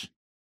touch.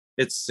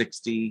 It's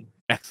 60.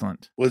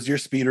 Excellent. Was your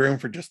speed room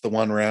for just the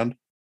 1 round?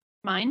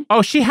 Mine?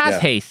 Oh, she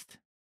has haste.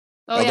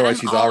 Oh, otherwise,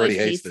 yeah, she's already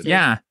hasted.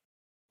 Yeah.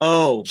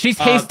 Oh, she's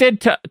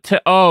hasted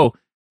to.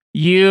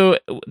 You.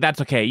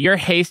 That's okay. Your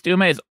haste,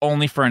 Uma, is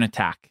only for an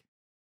attack.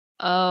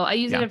 Oh, I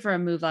used it for a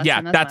move last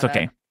time. That's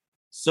okay.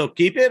 So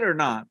keep it or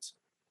not?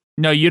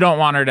 No, you don't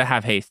want her to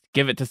have haste.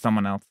 Give it to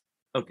someone else.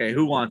 Okay,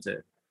 who wants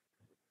it?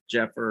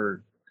 Jeff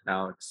or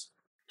Alex?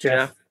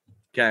 Jeff.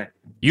 Okay.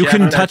 You Jeff,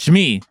 couldn't touch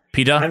me,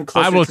 Peter.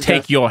 I will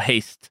take your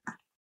haste.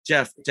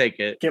 Jeff, take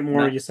it. Get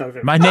more use out of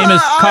it. My name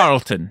is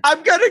Carlton.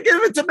 I'm gonna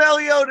give it to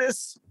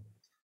Meliodas.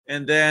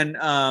 And then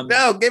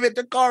no, give it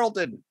to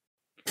Carlton.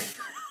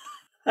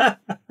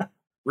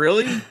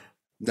 Really?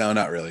 No,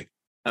 not really.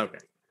 Okay.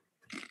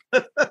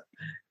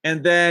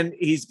 And then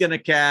he's gonna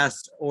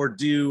cast or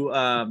do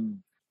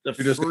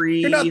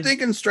free. You're not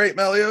thinking straight,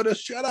 Meliodas.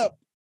 Shut up.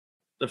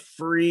 The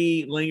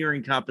free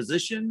lingering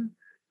composition.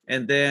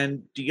 And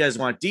then do you guys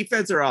want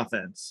defense or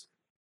offense?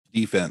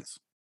 Defense.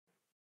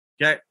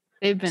 Okay.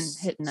 They've been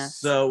hitting us.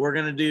 So we're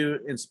gonna do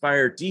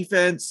inspire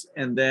defense,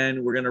 and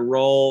then we're gonna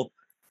roll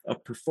a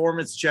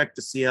performance check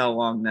to see how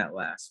long that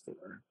lasts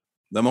for.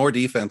 The more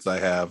defense I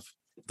have,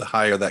 the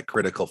higher that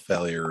critical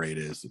failure rate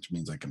is, which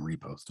means I can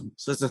repost them.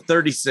 So it's a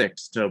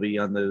 36, Toby,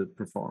 on the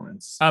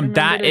performance.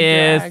 That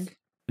is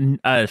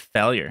a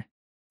failure.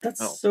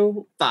 That's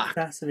so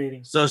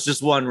fascinating. So it's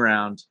just 1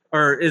 round.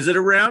 Or is it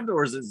a round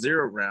or is it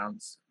 0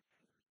 rounds?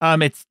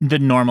 It's the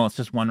normal. It's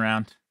just 1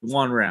 round.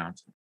 1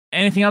 round.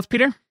 Anything else,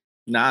 Peter?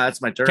 Nah,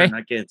 that's my turn. Okay.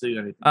 I can't do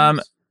anything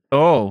else.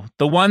 Oh,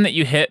 the one that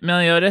you hit,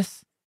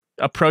 Meliodas,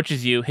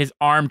 approaches you, his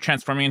arm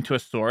transforming into a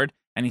sword,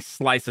 and he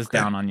slices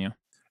down on you.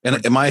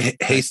 And am I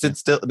hasted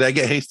still? Did I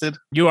get hasted?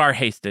 You are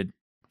hasted.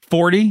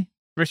 40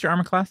 versus your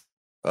armor class?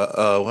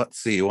 Let's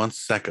see. 1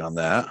 sec on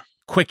that.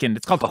 Quickened.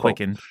 It's called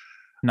quickened.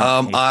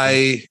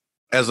 I,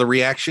 as a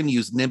reaction,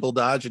 use nimble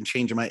dodge and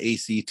change my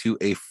AC to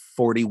a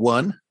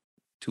 41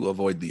 to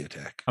avoid the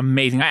attack.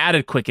 Amazing. I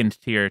added quickened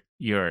to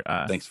your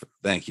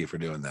thank you for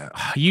doing that.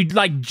 You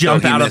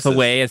jump out of the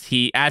way as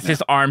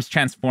his arms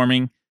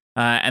transforming,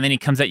 and then he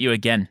comes at you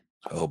again.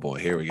 Oh boy,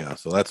 here we go.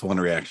 So that's 1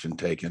 reaction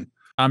taken.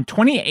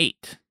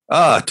 28.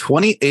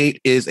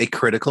 28 is a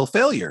critical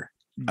failure.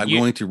 I'm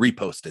going to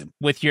repost him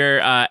with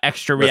your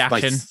extra with my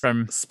reaction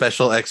from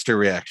special extra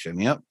reaction.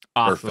 Yep.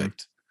 Awesome.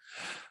 Perfect.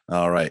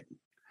 All right.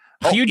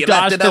 You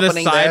dodge to the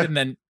side and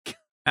then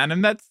at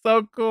him. That's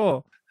so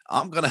cool.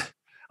 I'm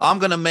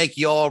gonna make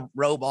your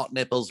robot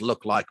nipples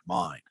look like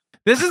mine.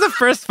 This is the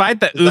first fight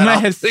that Uma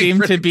has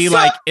seemed to be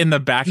like in the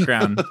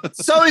background.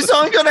 So he's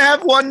only gonna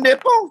have one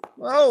nipple?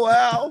 Oh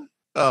wow.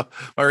 Oh,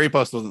 my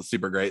repost wasn't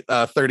super great.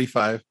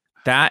 35.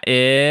 That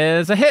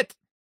is a hit.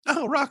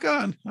 Oh, rock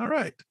on. All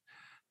right.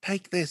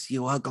 Take this,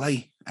 you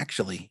ugly.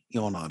 Actually,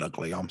 you're not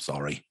ugly. I'm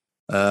sorry.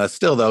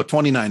 Still though,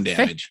 29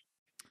 damage.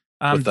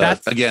 With,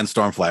 that's again,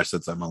 Stormflash,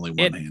 since I'm only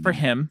one-handed. for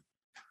him.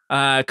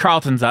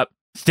 Carlton's up.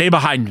 Stay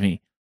behind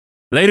me.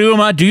 Lady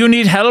Uma, do you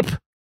need help?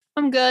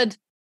 I'm good.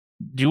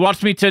 Do you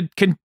want me to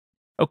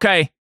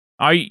Okay.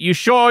 Are you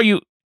sure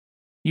you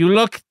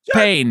look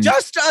pained?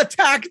 Just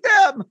attack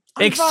them.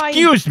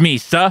 Excuse me,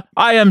 sir.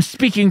 I am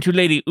speaking to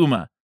Lady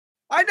Uma.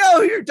 I know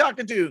who you're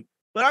talking to,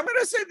 but I'm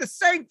gonna say the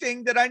same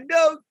thing that I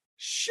know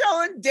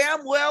Shellen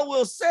damn well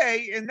will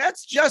say, and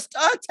that's just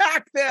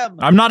attack them.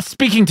 I'm not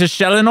speaking to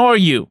Shellen or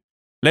you.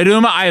 Lady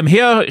Uma, I am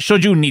here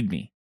should you need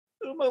me.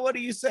 Uma, what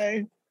do you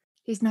say?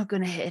 He's not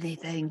gonna hit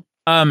anything.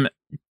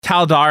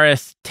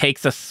 Taldaris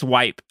takes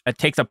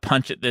a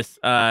punch at this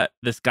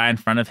guy in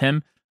front of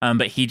him,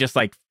 but he just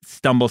like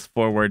stumbles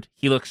forward.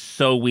 He looks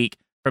so weak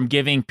from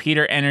giving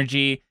Peter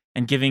energy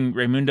and giving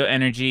Raimundo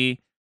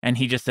energy, and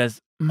he just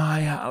says,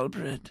 "My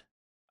halberd."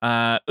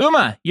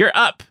 Uma, you're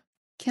up.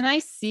 Can I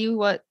see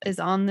what is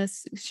on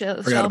this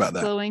shelf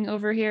glowing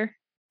over here?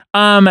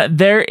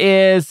 There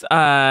is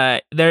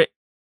there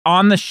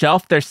on the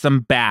shelf. There's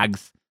some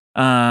bags,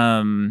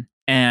 and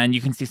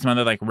you can see some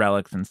other like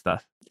relics and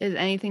stuff. Does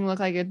anything look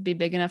like it'd be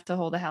big enough to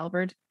hold a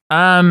halberd?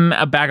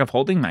 A bag of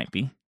holding might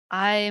be.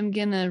 I am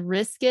gonna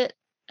risk it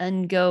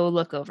and go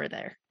look over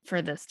there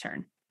for this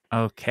turn.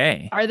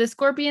 Okay. Are the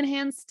scorpion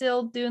hands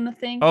still doing the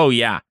thing? Oh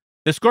yeah,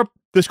 the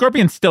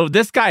scorpion still.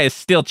 This guy is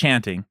still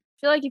chanting. I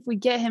feel like if we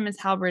get him his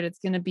halberd, it's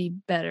gonna be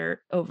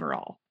better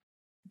overall,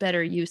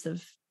 better use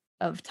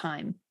of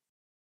time.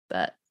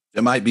 But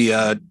it might be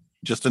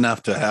just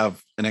enough to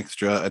have an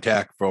extra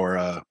attack for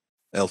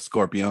El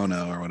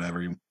Scorpiono or whatever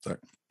you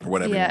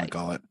want to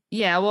call it.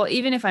 Yeah, well,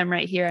 even if I'm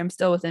right here, I'm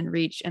still within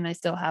reach, and I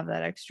still have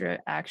that extra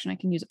action I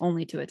can use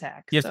only to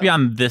attack. You have to be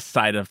on this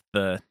side of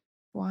the.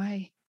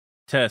 Why?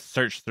 To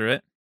search through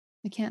it.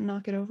 I can't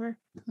knock it over.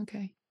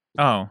 Okay.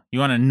 Oh, you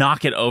want to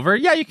knock it over?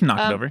 Yeah, you can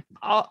knock it over.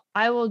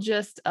 I will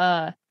just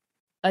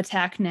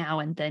attack now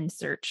and then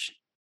search.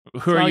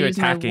 Who are you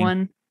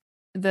attacking?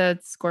 The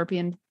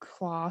scorpion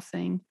claw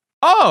thing.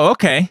 Oh,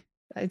 okay.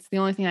 It's the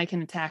only thing I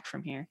can attack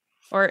from here.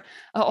 Or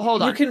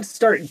hold on. You can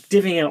start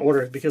divvying out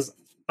orders because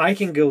I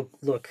can go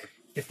look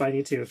if I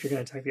need to. If you're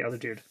going to attack the other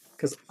dude,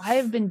 because I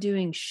have been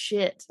doing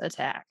shit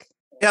attack.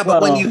 Yeah,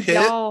 but when you hit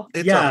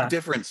it's a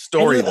different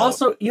story.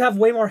 And you have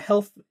way more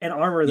health and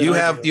armor than you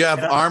have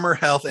armor,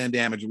 health, and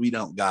damage we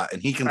don't got,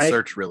 and he can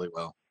search really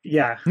well.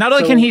 Yeah. Not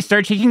only can he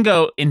search, he can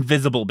go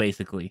invisible,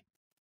 basically.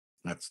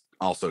 That's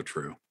also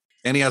true.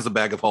 And he has a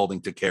bag of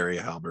holding to carry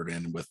a halberd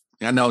in with.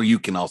 I know you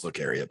can also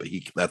carry it, but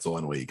that's the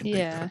one way you can take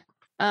that.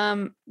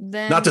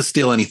 Then not to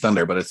steal any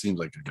thunder, but it seems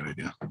like a good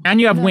idea. And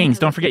you have wings.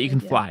 Don't forget you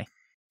can fly.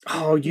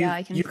 Oh, you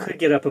could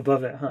get up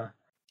above it, huh?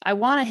 I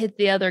want to hit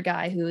the other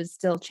guy who is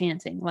still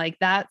chanting. Like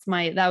that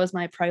was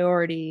my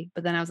priority.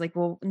 But then I was like,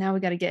 well, now we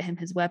got to get him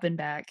his weapon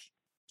back.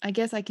 I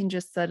guess I can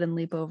just sudden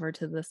leap over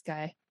to this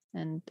guy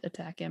and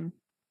attack him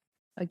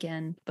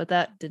again. But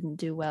that didn't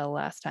do well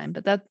last time.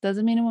 But that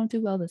doesn't mean it won't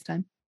do well this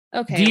time.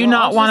 Okay. Do you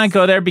not want to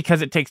go there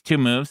because it takes 2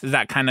 moves? Is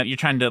that kind of you're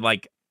trying to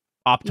like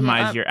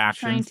optimize your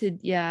actions?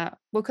 Well,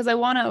 because I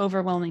want to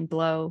overwhelming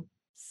blow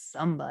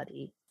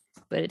somebody,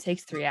 but it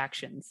takes 3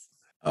 actions.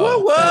 Oh,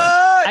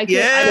 what?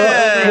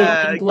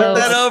 That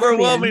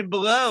overwhelming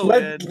blow.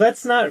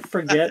 Let's not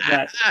forget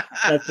that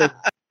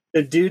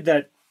the dude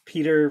that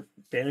Peter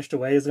banished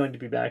away is going to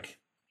be back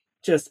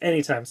just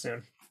anytime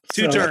soon.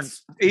 2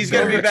 turns. He's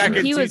going to be back in 2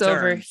 turns. He was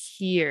over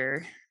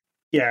here.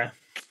 Yeah.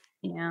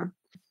 Yeah.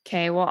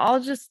 Okay, well,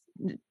 I'll just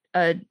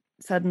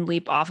sudden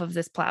leap off of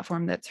this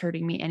platform that's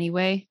hurting me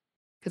anyway,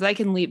 because I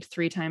can leap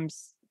 3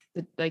 times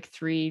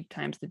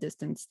the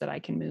distance that I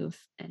can move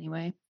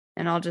anyway.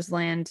 And I'll just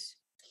land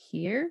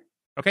here.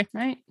 Okay.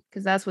 Right?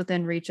 Because that's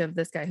within reach of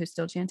this guy who's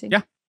still chanting.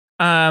 Yeah.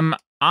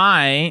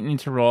 I need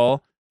to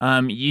roll.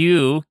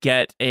 You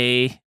get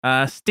a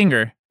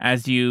stinger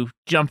as you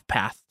jump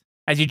past.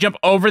 As you jump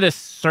over this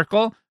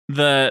circle,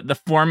 the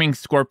forming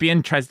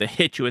scorpion tries to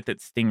hit you with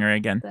its stinger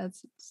again.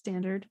 That's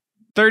standard.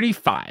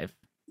 35.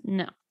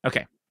 No.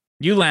 Okay.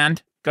 You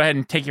land. Go ahead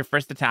and take your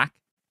first attack.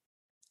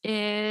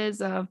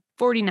 Is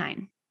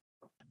 49.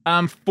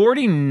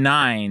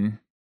 49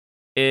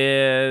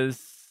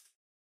 is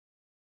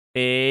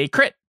a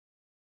crit.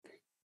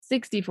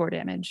 64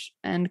 damage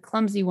and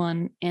clumsy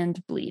 1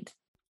 and bleed.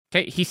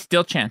 Okay, he's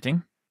still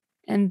chanting.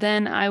 And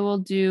then I will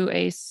do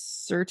a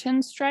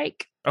certain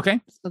strike. Okay.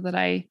 So that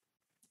I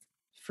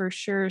for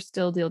sure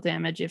still deal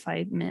damage if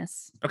I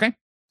miss. Okay.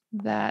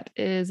 That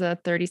is a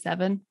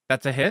 37.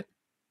 That's a hit.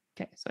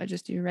 Okay, so I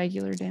just do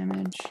regular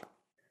damage.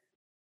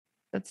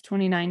 That's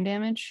 29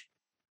 damage.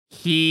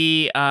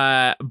 He,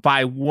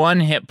 by 1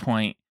 hit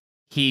point,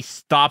 he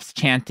stops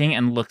chanting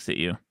and looks at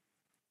you.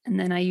 And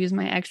then I use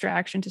my extra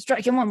action to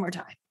strike him one more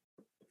time.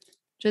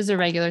 Which is a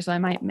regular, so I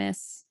might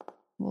miss.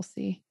 We'll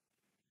see.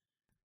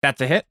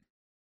 That's a hit.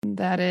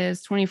 That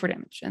is 24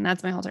 damage, and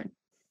that's my whole turn.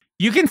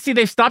 You can see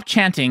they've stopped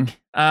chanting,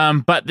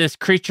 but this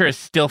creature is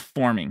still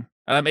forming.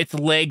 Its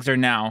legs are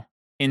now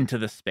into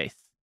the space.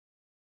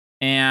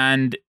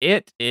 And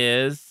it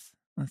is,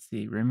 let's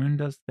see,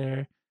 Raimundo's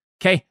there.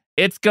 Okay,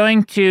 it's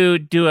going to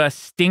do a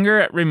stinger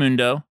at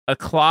Raimundo, a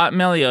claw at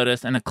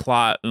Meliodas, and a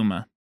claw at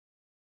Uma.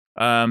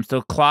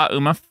 So claw at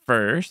Uma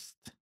first.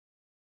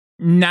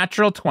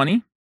 Natural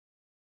 20.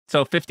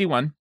 So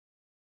 51.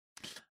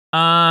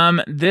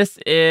 This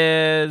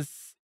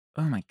is,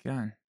 oh my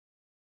god.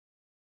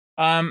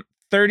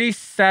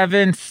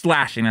 37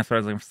 slashing. That's what I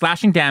was looking for.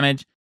 Slashing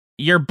damage.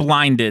 You're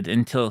blinded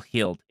until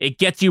healed. It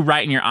gets you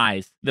right in your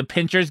eyes. The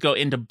pinchers go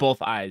into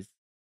both eyes.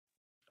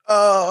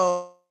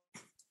 Oh,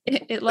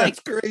 It like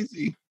that's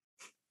crazy.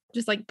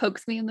 just like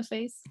pokes me in the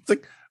face. It's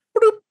like,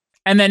 bloop.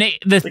 And then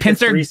the Like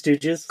pincer Three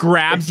Stooges.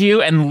 grabs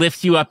you and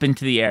lifts you up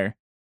into the air.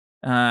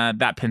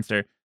 That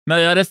pincer.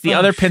 Meliodas, the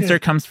other pincer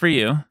comes for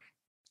you.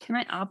 Can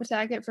I op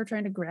attack it for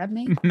trying to grab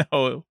me?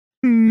 No.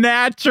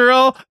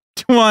 Natural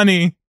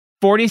 20.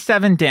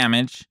 47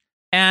 damage.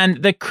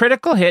 And the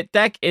critical hit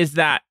deck is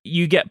that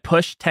you get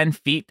pushed 10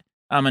 feet,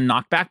 a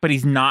knockback, but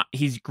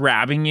he's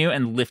grabbing you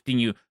and lifting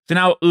you. So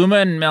now Uma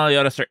and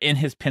Meliodas are in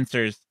his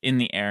pincers in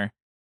the air.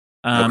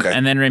 Okay.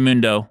 And then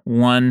Raimundo,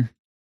 one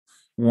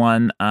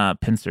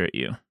pincer at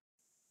you.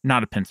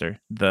 Not a pincer,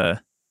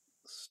 the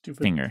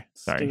Stupid stinger.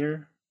 Sorry.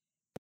 Stinger.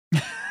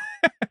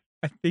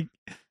 I think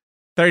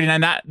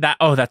 39.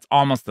 That's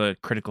almost a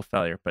critical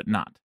failure, but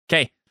not.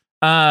 Okay.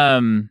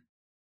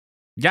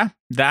 Yeah,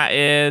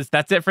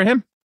 that's it for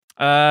him.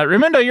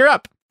 Raimundo, you're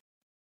up.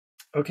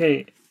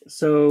 Okay,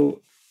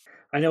 so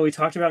I know we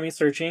talked about me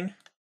searching.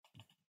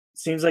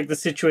 Seems like the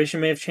situation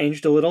may have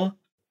changed a little.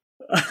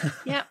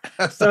 Yeah.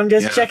 So I'm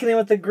just Yeah. checking in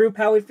with the group.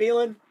 How we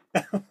feeling?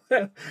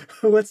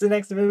 What's the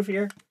next move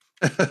here?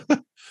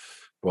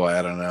 Boy,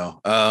 I don't know.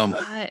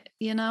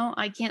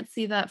 I can't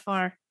see that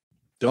far.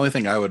 The only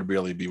thing I would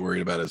really be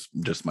worried about is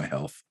just my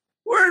health.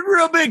 We're in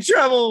real big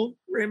trouble,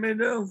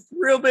 Raimundo.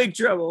 Real big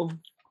trouble.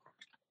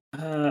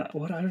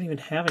 What? I don't even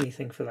have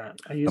anything for that.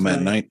 I'm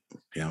at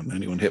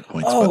 91 hit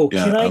points. Oh, but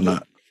yeah, can I I'm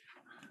not.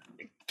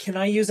 Can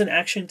I use an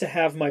action to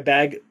have my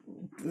bag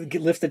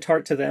lift the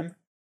tart to them?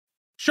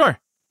 Sure.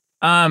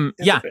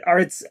 Yeah. Are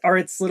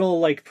its little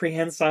like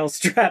prehensile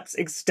straps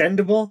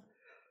extendable?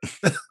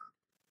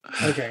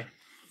 Okay.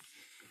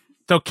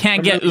 So can't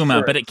I'm get really Uma,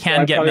 short, but it so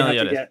can I get probably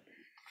have to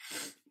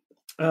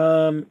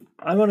Meliodas.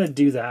 I want to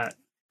do that.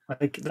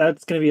 Like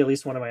that's going to be at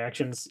least one of my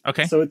actions.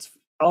 Okay. So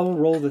I'll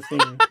roll the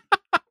thing.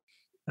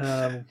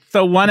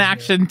 So one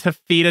action to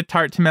feed a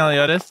tart to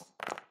Meliodas.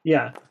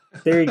 Yeah.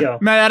 There you go.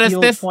 Meliodas,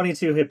 Heal this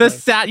 22 hit the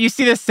points. you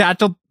see the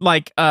satchel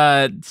like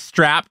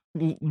strap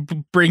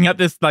bring up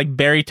this like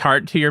berry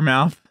tart to your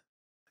mouth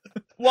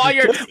while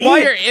you're Just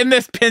eat it. in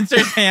this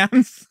pincer's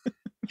hands.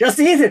 Just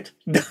eat it.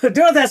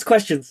 Don't ask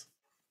questions.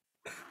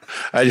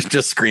 I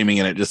just screaming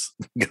and it just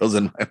goes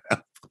in my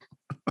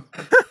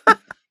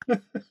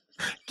mouth.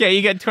 Okay,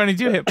 you get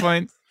 22 hit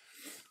points.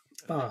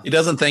 Oh. He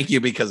doesn't thank you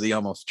because he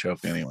almost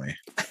choked anyway.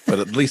 But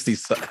at least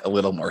he's a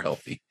little more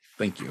healthy.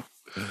 Thank you.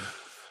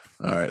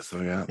 All right,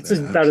 so yeah, It's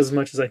about as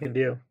much as I can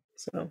do.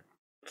 So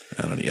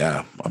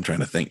I'm trying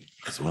to think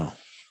as well.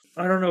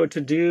 I don't know what to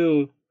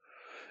do.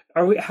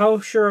 How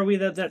sure are we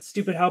that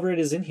stupid halberd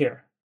is in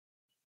here?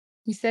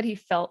 He said he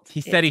felt He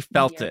said he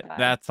felt it. nearby.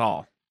 That's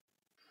all.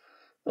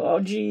 Oh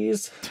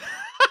jeez.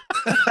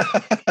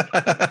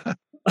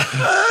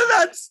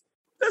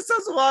 That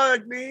sounds a lot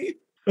like me.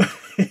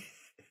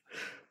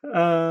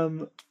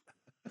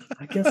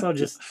 I guess I'll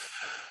just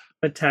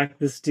attack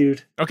this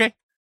dude. Okay.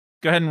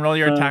 Go ahead and roll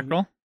your attack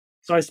roll.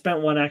 So I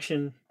spent one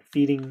action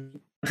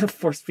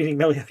force feeding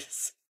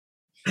Meliodas.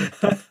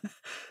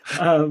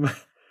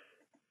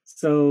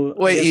 So I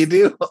Wait, guess you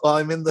do? While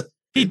I'm in the.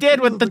 He did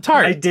with the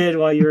tart. I did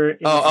while you were. In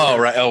Oh,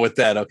 right. Oh, with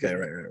that. Okay,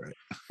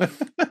 right.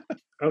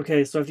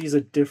 Okay, so I have to use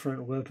a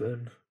different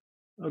weapon.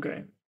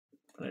 Okay,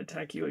 I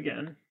attack you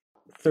again.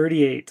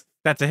 38,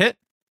 That's a hit.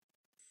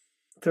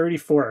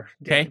 34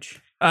 Okay.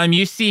 damage.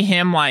 You see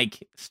him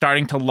like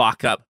starting to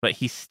lock up, but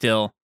he's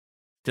still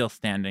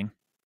standing.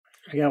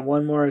 I got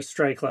one more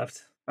strike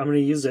left. I'm going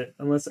to use it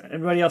unless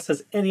anybody else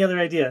has any other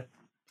idea.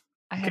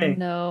 I Okay. have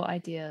no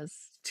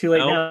ideas. Too late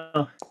Nope.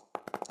 now.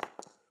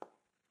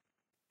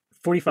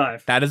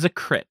 45. That is a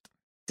crit.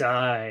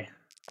 Die.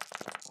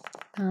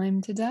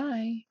 Time to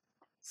die.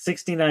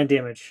 69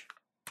 damage.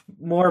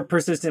 More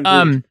persistent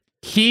bleed.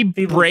 He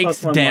Feeble breaks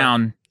plus one more.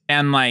 down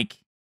and like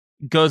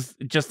goes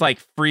just like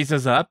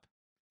freezes up,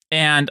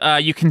 and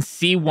you can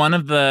see one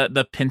of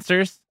the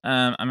pincers.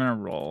 I'm gonna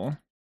roll.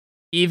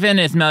 Even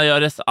is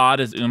Meliodas, odd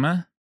as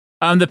Uma.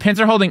 The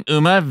pincer holding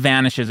Uma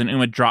vanishes and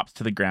Uma drops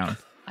to the ground.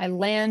 I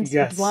land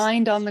Yes.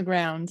 blind on the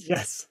ground.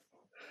 Yes.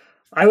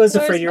 I was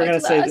Where's afraid you were my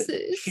going to say that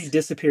glasses? she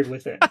disappeared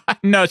with it.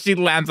 No, she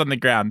lands on the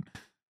ground.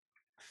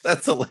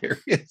 That's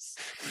hilarious.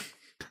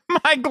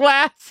 My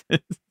glasses.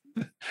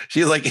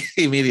 She's like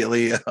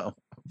immediately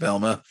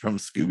Velma from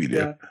Scooby Doo.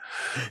 Yeah.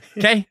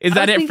 Okay, is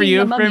I that was it for thinking you,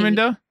 the mummy.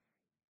 Raimundo?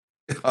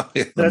 Oh,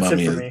 yeah, the That's it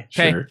mummy for is- me.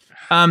 Okay.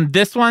 Sure.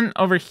 This one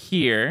over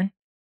here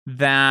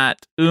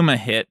that Uma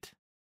hit.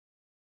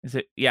 Is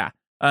it? Yeah.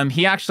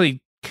 He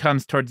actually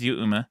comes towards you,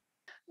 Uma.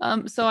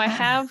 So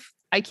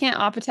I can't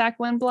op attack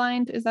when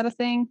blind. Is that a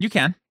thing? You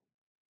can.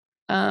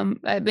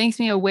 It makes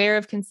me aware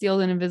of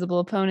concealed and invisible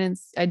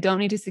opponents. I don't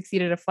need to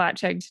succeed at a flat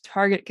check to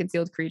target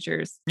concealed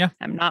creatures. Yeah.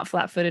 I'm not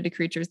flat-footed to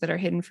creatures that are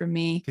hidden from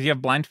me. Because you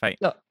have blind fight.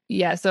 So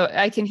yeah, so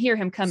I can hear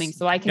him coming,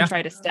 so I can Yeah.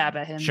 try to stab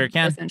at him. Sure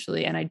can.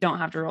 Essentially, and I don't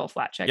have to roll a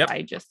flat check. Yep.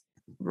 I just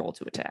roll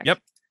to attack. Yep.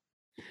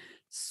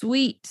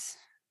 Sweet.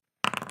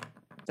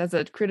 That's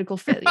a critical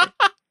failure.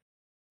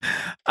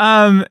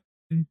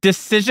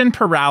 Decision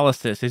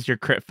paralysis is your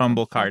crit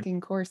fumble card. Fucking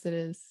course it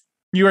is.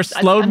 You are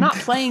slowed. I'm not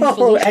playing Oh,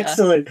 Felicia.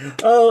 excellent.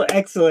 Oh,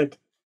 excellent.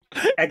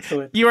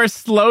 Excellent. You are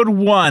slowed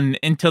 1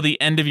 until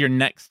the end of your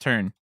next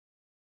turn.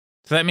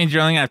 So that means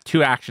you're only gonna have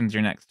 2 actions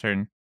your next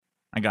turn.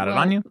 I got it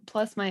on you.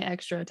 Plus my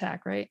extra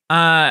attack, right?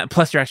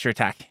 Plus your extra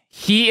attack.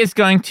 He is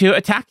going to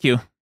attack you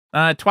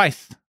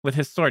twice with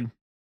his sword.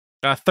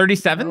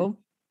 37, No.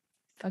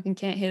 Fucking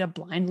can't hit a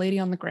blind lady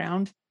on the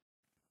ground.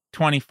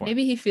 24.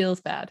 Maybe he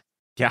feels bad.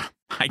 Yeah,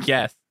 I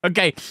guess.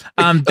 Okay.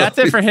 That's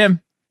it for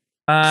him.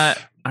 All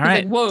He's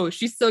right. like, whoa,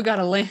 she's still got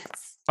a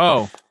lance.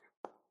 Oh.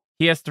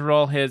 He has to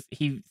roll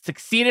he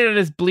succeeded at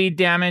his bleed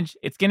damage.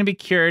 It's going to be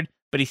cured,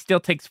 but he still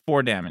takes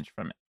 4 damage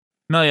from it.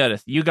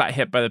 Meliodas, you got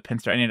hit by the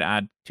pincer. I need to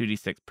add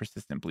 2d6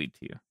 persistent bleed to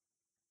you.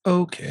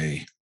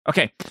 Okay.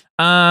 Okay.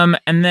 And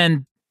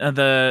then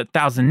the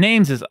 1,000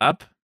 Names is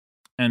up,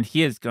 and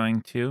he is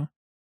going to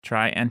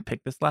try and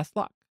pick this last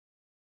lock.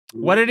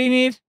 What did he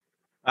need?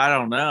 I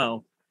don't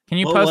know. Can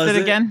you What post was it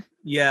it? again?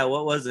 Yeah,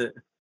 what was it?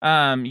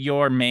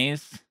 Your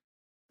maze.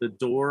 The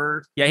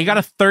door. Yeah, he got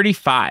a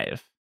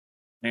 35.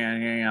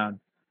 Hang on.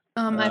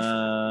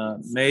 I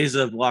Maze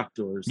of locked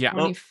doors. Yeah. Oh,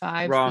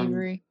 25 wrong.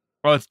 thievery.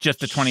 Oh, it's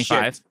just a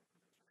 25. Shit.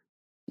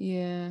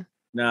 Yeah.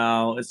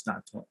 No, it's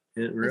not.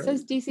 It It really.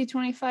 says DC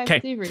 25 Okay.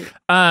 thievery.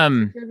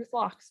 Um, Here with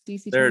locks.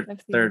 DC There,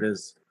 25 there it thievery.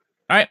 is.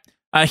 all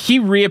right. He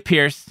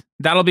reappears.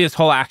 That'll be his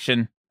whole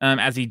action.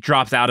 As he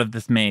drops out of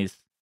this maze.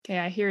 Okay,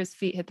 I hear his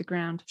feet hit the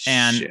ground.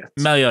 And Shit.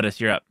 Meliodas,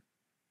 you're up.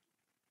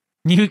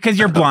 Because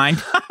you're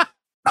blind.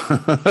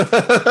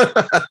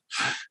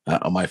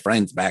 My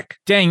friend's back.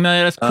 Dang,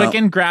 Meliodas,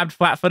 quicken, grabbed,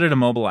 flat-footed,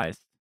 immobilized.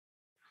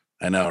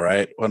 I know,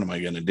 right? What am I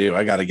going to do?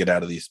 I got to get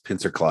out of these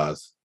pincer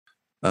claws.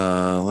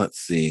 Let's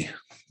see.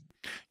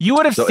 You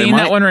would have So seen am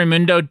that I- when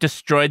Raimundo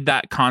destroyed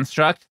that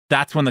construct.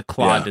 That's when the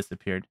claw Yeah.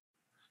 disappeared.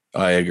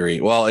 I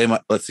agree. Well,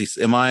 let's see.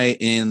 Am I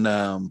in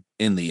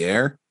the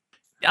air?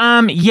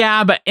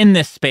 Yeah, but in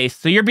this space,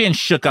 so you're being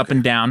shook up Okay.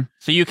 and down,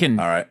 so you can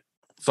All right.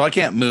 So I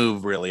can't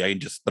move really.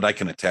 But I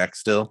can attack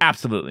still.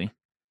 absolutely.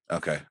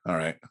 Okay. All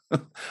right.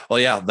 Well,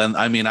 yeah. Then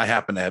I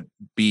happen to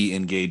be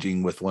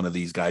engaging with one of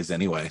these guys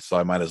anyway, so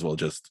I might as well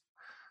just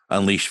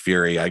unleash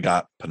fury. I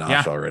got panache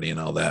Yeah. already and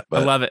all that. I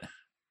But love it.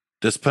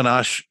 does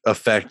panache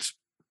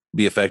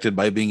be affected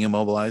by being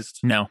immobilized?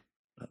 No,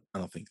 I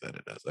don't think that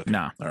it does. Okay.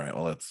 no. All right.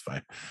 Well, that's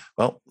fine.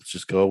 Well, let's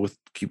just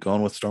keep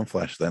going with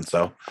Stormflash then.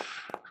 So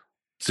as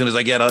soon as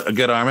I get a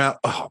good arm out,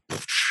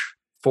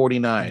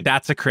 49.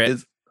 That's a crit.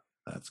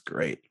 That's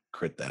great.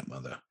 Crit that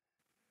mother.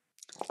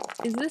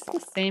 Is this the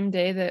same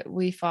day that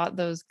we fought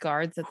those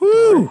guards at the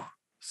Woo! door?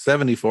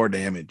 74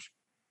 damage.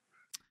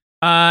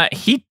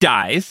 He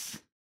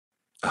dies,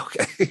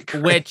 Okay.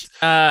 great. which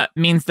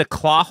means the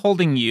claw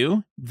holding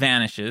you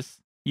vanishes.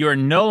 You are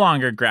no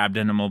longer grabbed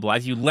and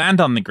immobilized. You land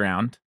on the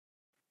ground,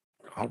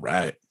 All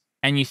right.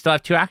 and you still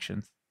have 2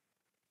 actions.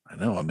 I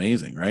know.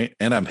 Amazing, right?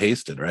 And I'm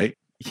hasted, right?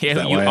 Yeah,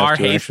 that you why I have are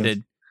 2 actions?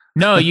 hasted.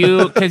 No,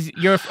 you because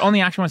your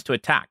only action was to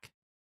attack.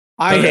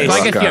 I Okay, So I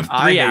hate guess you have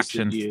I 3 hasted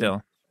actions you.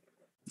 still.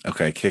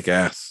 Okay. Kick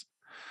ass.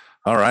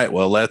 All right.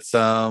 Well, let's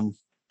I'll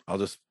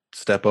just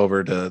step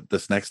over to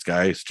this next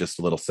guy who's just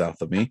a little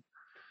south of me,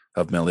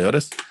 of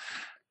Meliodas,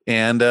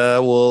 and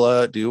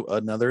we'll do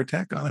another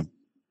attack on him.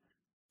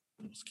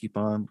 Just keep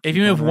on. If keep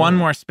you on move one rolling.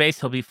 more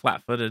space, he'll be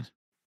flat-footed.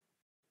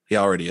 He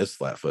already is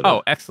flat-footed.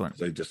 Oh, excellent.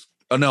 So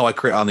oh no, I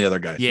crit on the other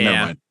guy. So Yeah.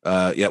 never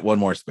mind. Yeah, one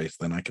more space,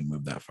 then I can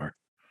move that far.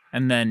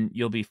 And then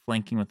you'll be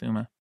flanking with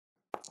Uma.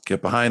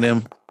 Get behind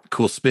him.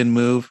 Cool spin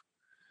move.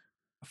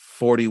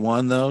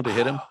 41 though to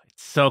hit him. Oh,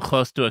 it's so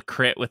close to a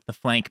crit with the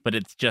flank, but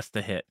it's just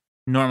a hit.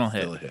 Normal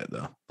hit. Still a hit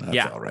though. That's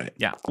Yeah. all right.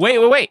 Yeah.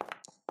 Wait.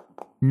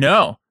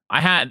 No, I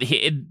had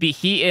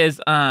he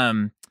is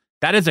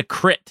that is a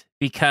crit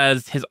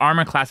because his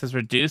armor class is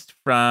reduced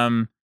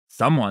from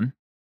someone.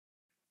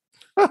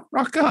 Oh,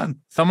 rock on.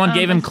 Someone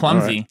gave him All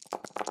clumsy.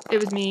 It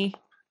was me.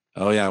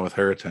 Oh yeah, with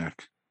her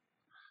attack.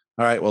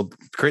 All right. Well,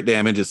 crit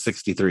damage is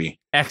 63.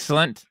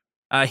 Excellent.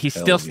 He's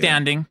Hell still yeah.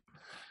 standing.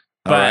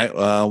 All But- right.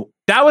 Well,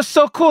 That was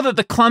so cool that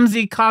the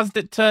clumsy caused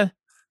it to.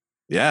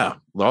 yeah.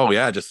 Oh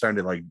yeah. Just starting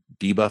to like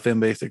debuff him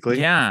basically.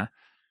 Yeah.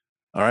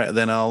 All right,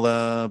 then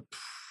I'll.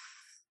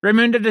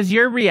 Raimunda, does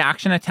your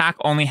reaction attack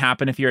only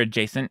happen if you're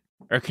adjacent,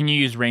 or can you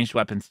use ranged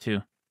weapons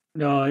too?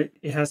 No,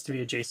 it has to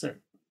be adjacent.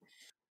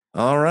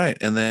 All right,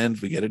 and then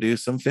we got to do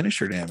some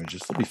finisher damage.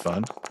 This will be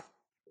fun.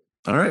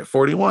 All right,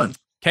 41.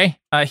 Okay,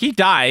 he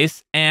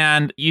dies,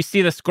 and you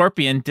see the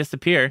scorpion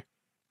disappear,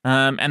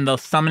 and the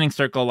summoning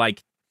circle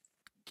like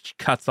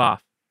cuts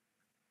off.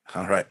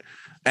 All right,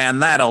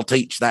 and that'll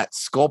teach that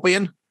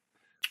scorpion.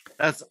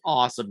 That's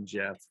awesome,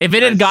 Jeff. If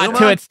it had got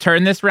to its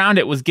turn this round,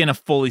 it was gonna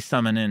fully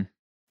summon in.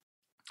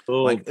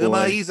 Oh, like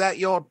Uma, he's at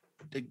your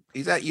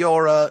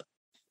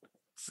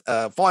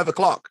 5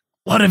 o'clock.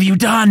 What have you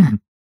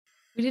done?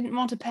 We didn't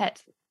want a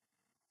pet.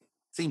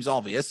 Seems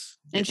obvious.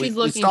 And We she's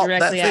looking stopped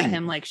directly that at thing.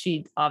 him like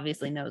she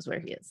obviously knows where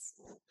he is.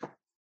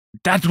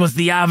 That was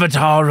the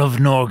avatar of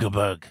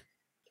Norgaberg.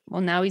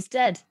 Well, now he's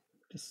dead.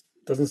 Just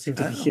doesn't seem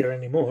to be Oh. here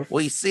anymore.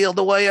 We sealed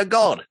away a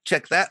god.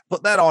 Check that.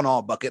 Put that on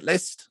our bucket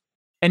list.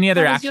 Any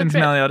other How was your actions,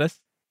 trip? Meliodas?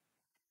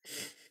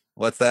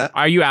 What's that?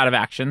 Are you out of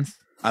actions?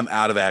 I'm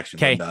out of action.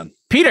 Okay. I'm done.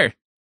 Peter.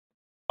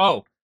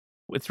 Oh,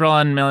 it's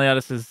rolling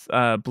Meliodas's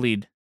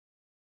bleed.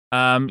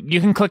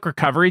 You can click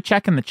recovery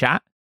check in the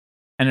chat,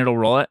 and it'll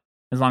roll it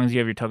as long as you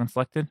have your token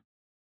selected.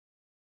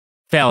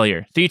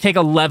 Failure. So you take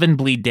 11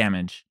 bleed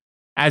damage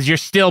as you're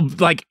still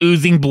like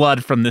oozing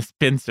blood from this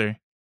pincer.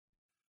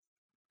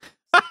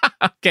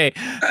 Okay,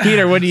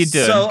 Peter, what are you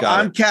doing? So Got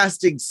I'm it.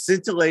 casting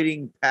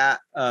scintillating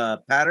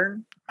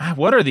pattern,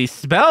 What are these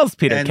spells,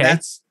 Peter? and Okay.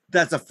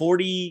 that's a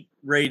 40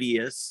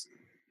 radius.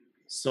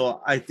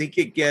 So I think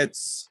it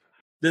gets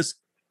this.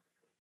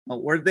 Oh,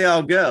 where'd they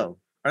all go?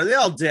 Are they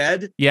all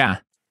dead? Yeah.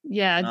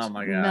 Yeah. Oh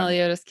my God.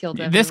 Meliodas killed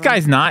everyone. This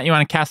guy's not. You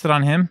want to cast it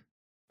on him?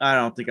 I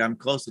don't think I'm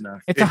close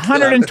enough. It's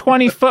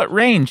 120 foot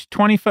range,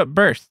 20-foot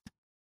burst.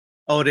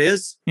 Oh, it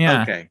is?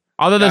 Yeah. Okay.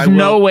 Although there's I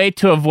no will- way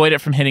to avoid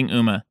it from hitting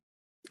Uma.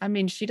 I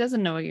mean, she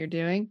doesn't know what you're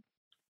doing.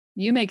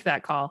 You make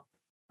that call.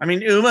 I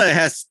mean, Uma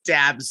has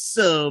stabbed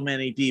so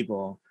many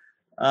people.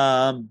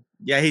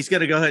 Yeah, he's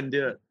gonna go ahead and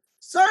do it.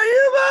 Sorry,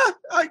 Uma.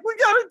 We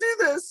gotta do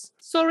this.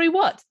 Sorry,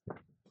 what?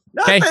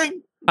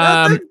 Nothing.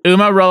 Nothing.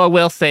 Uma, roll a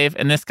will save,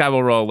 and this guy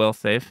will roll a will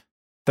save.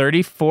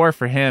 34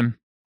 for him.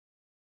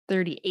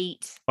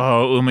 38.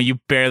 Oh, Uma, you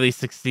barely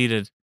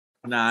succeeded.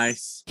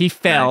 Nice. He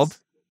failed.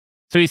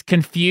 So he's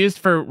confused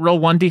for roll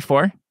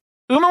 1d4.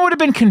 Uma would have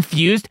been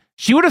confused.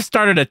 She would have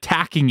started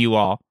attacking you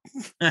all.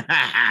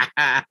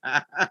 I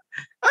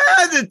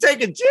had to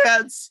take a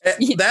chance.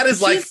 That is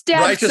She like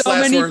stabbed righteous so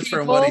last many words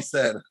from what he people.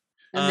 said.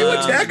 And You You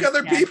then attack you other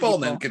attack people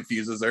and then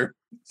confuses her.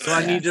 So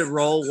I need to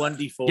roll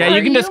 1d4. Yeah, you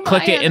Are can just you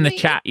click my it in the enemy?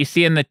 chat. You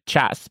see in the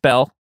chat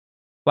spell,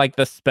 like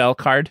the spell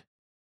card,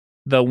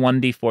 the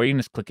 1d4. You can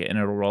just click it and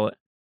it'll roll it.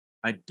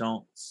 I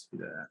don't see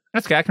that.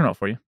 That's okay. I can roll it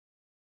for you.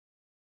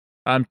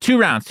 2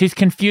 rounds. He's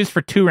confused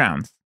for 2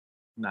 rounds.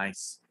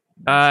 Nice.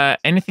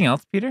 Anything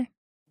else, Peter?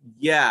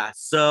 Yeah.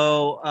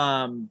 So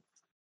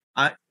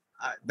I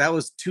that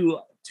was two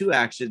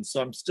actions.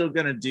 So I'm still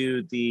gonna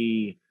do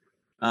the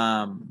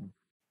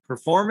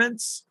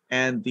performance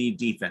and the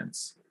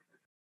defense.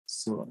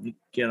 So let me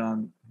get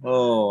on.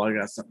 Oh, I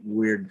got something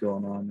weird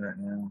going on right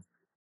now.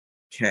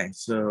 Okay,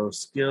 so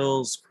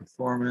skills,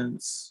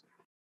 performance.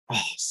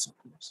 Oh, so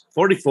close.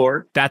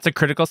 44. That's a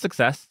critical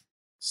success.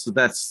 So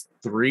that's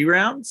 3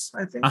 rounds,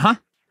 I think. Uh-huh.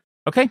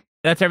 Okay.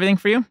 That's everything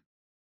for you?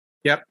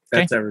 Yep,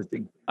 that's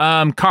everything.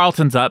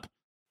 Carlton's up.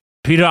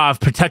 Peter, I've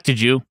protected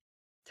you.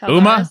 Tell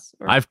Uma, us,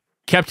 or- I've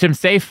kept him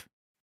safe.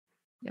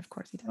 Yeah, of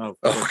course he does. Oh,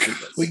 Oh,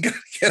 we gotta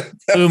get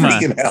that Uma.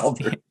 freaking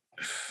Albert.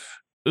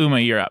 Uma,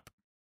 you're up.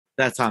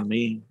 that's on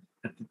me.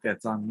 I think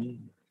that's on me.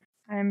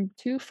 I'm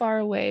too far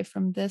away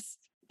from this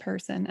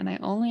person, and I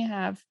only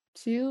have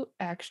 2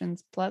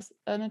 actions plus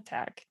an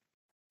attack.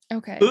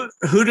 Okay.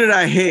 Who did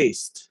I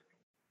haste?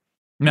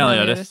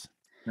 Meliodas.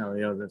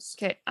 Meliodas.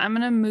 Okay, I'm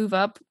gonna move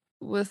up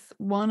with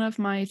one of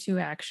my 2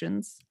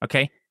 actions.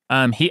 Okay.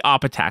 He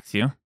op attacks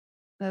you.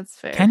 That's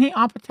fair. Can he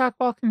op attack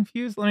while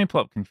confused? Let me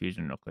pull up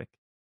confusion real quick.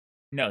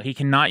 No, he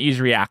cannot use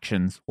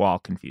reactions while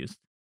confused.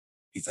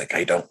 He's like,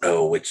 I don't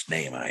know which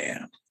name I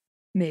am.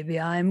 Maybe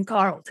I'm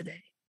Carl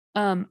today.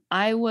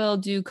 I will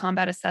do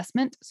combat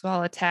assessment, so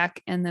I'll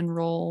attack and then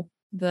roll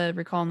the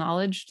recall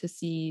knowledge to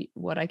see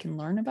what I can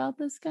learn about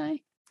this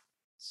guy.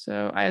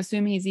 So I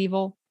assume he's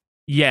evil.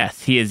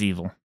 Yes, he is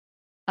evil.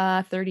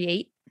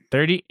 38.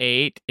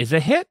 38 is a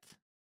hit.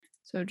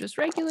 So just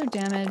regular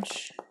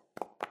damage.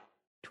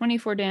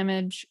 24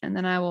 damage, and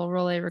then I will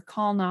roll a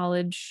recall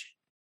knowledge.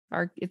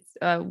 Or it's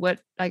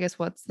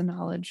what's the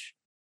knowledge?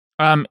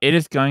 It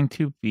is going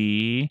to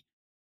be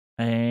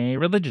a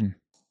religion.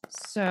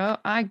 So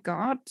I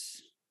got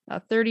a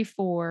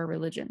 34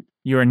 religion.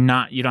 You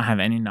don't have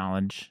any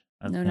knowledge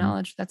of No him.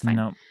 knowledge. That's fine.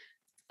 No.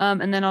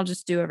 And then I'll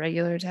just do a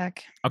regular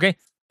attack. Okay.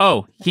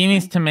 Oh, he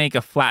needs fine. to make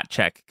a flat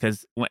check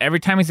because every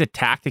time he's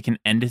attacked, it can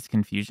end his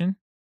confusion.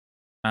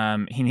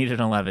 He needed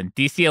 11.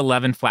 DC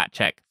 11 flat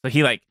check. So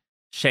he like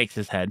shakes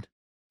his head.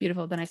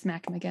 Beautiful. Then I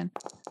smack him again.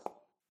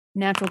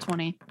 Natural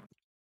 20.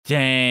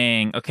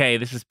 Dang. Okay,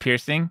 this is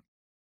piercing.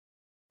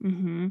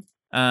 Mm-hmm.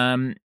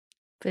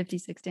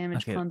 56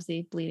 damage, Okay.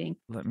 clumsy, bleeding,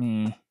 Let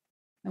me.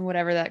 and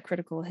whatever that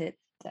critical hit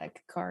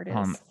deck card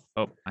is.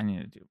 Oh, I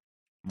need to do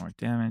more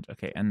damage.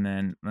 Okay, and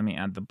then let me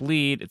add the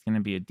bleed. It's going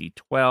to be a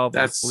D12.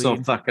 That's so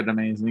bleed. fucking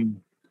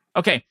amazing.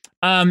 Okay.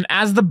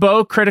 As the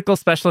bow critical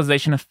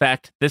specialization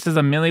effect, this is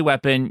a melee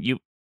weapon.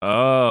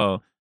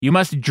 You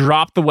must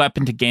drop the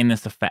weapon to gain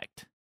this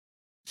effect.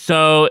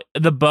 So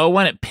the bow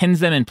one, it pins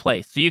them in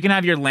place. So you can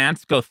have your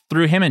lance go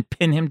through him and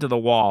pin him to the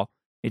wall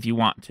if you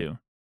want to.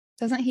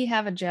 Doesn't he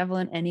have a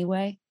javelin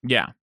anyway?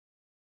 Yeah.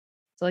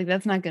 So like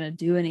that's not going to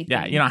do anything.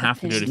 Yeah, you don't have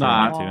to do it if you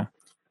not. want to.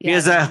 He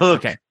has that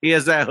hook. Okay. He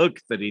has that hook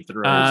that he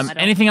throws. I don't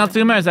Anything else, know.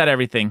 Uma? Or is that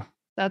everything?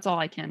 That's all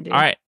I can do. All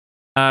right.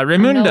 no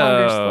Raimundo.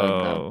 longer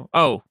slowed, though.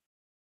 Oh,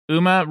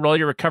 Uma, roll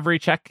your recovery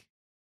check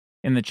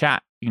in the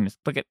chat. You can just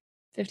click it.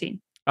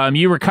 15.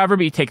 You recover,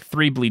 but you take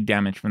 3 bleed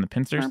damage from the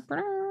pincers.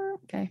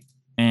 Okay.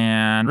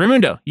 And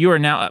Raimundo, you are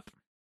now up.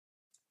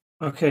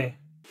 Okay.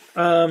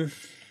 Were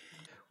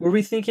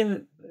we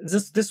thinking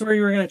is this where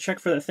you were gonna check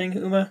for that thing,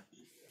 Uma?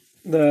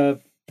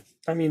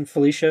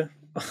 Felicia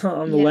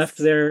on the Yes, left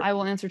there. I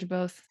will answer to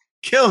both.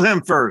 Kill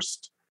him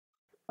first.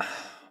 How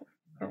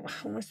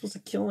am I supposed to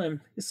kill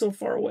him? He's so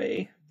far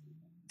away.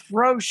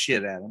 Throw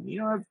shit at him. You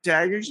don't have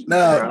daggers. You can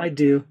No. throw. I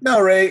do.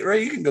 No, Ray,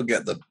 you can go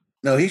get the.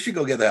 No, he should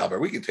go get the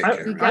halberd. We can take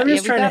care of it. I'm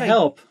just we trying to gotta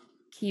help.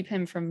 Keep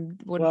him from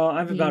Well,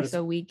 I'm being about as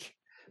so weak.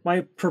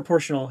 my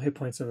proportional hit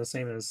points are the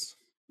same as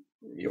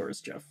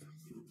yours, Jeff.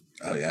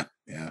 Oh yeah,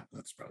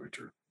 that's probably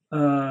true.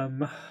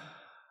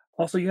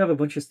 Also, you have a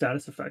bunch of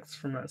status effects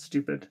from that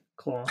stupid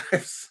claw.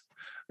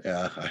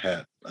 Yeah,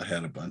 I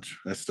had a bunch.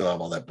 I still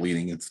have all that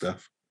bleeding and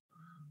stuff.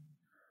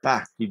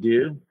 Fuck, you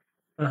do?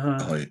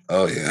 Uh-huh.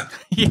 Oh yeah.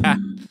 Yeah.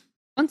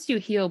 Once you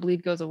heal,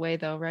 bleed goes away,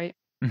 though, right?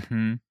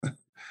 Mm-hmm.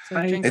 So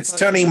I- drink a It's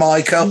potion. turning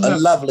my coat a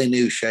lovely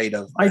new shade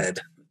of red.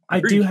 I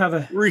do have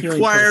a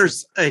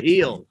Requires a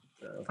heal.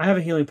 I have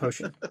a healing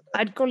potion.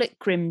 I'd call it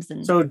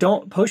crimson. So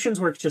potions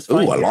work just Oh,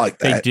 fine. I here. like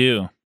They that.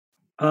 do.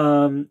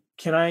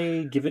 Can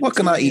I give it? What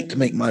can to I eat him? to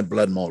make my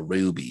blood more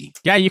ruby?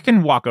 Yeah, you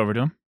can walk over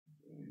to him.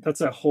 That's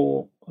a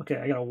whole.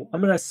 Okay,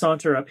 I'm gonna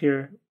saunter up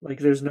here like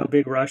there's no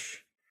big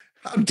rush.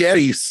 How dare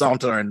you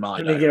saunter in my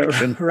I'm gonna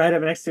direction? get right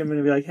up next to him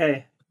and be like,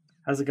 "Hey,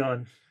 how's it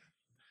going?"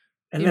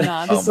 And You then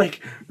nod. just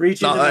like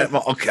reach into my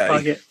Okay.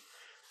 pocket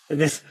and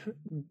then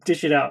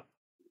dish it out.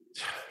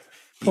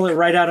 Pull it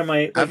right out of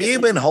my. Have you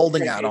been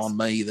holding out on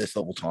me this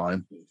whole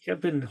time? I've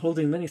been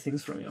holding many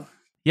things from you.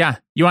 Yeah.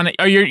 You want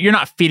to, or you're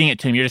not feeding it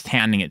to him. You're just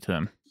handing it to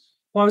him.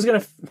 Well, I was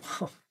gonna.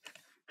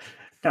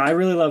 No, I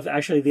really love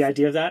actually the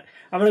idea of that.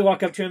 I'm gonna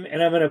walk up to him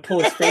and I'm gonna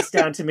pull his face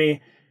down to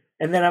me,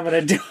 and then I'm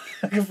gonna do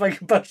like a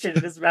fucking potion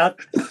in his mouth.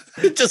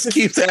 It just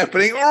keeps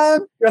happening.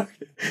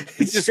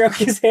 Just stroke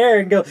his hair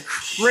and go.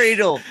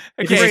 Cradle.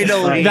 Okay.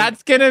 Cradle him.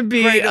 That's going to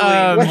be,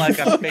 Cradle him like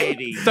a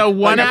baby. so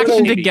one Like a action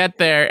to baby. get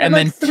there and I'm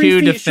then like 3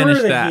 2 to feet shorter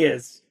finish than that. He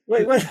is.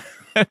 Wait, what?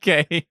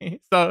 Okay.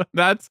 So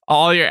that's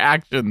all your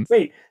actions.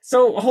 Wait.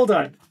 So hold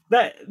on.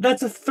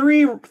 That's a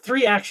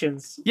three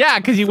actions. Yeah,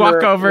 because you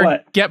walk For over,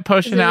 what? get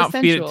potion Is it out,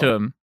 feed it to essential?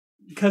 him.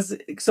 Because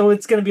so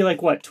it's gonna be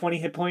like what 20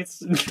 hit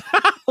points.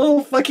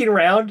 Whole fucking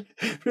round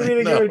for me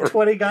to give I her know.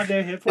 20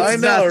 goddamn hit points. I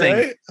know, nothing.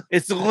 right?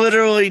 It's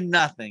literally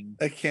nothing.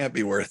 That can't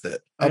be worth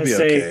it. I'll I be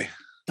say- okay.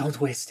 Don't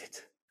waste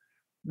it.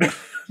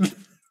 It's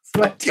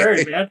my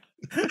turn, man.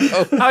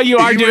 Oh, you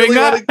are doing really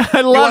that? wanna- I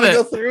You love want to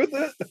go it. through with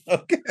it?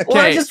 Okay. Well,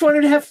 I Okay. just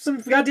wanted to have some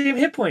goddamn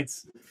hit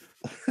points.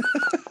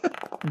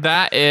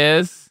 That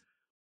is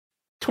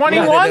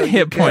 21 Yeah,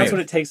 hit That's points.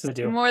 what it takes to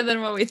do. More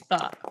than what we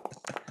thought.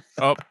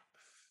 Oh.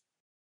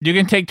 You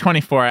can take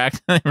 24. I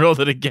accidentally rolled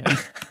it again.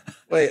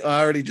 Wait,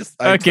 I already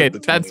just. I Okay,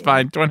 took the that's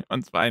 21. fine.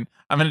 21's fine.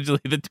 I'm going to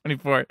delete the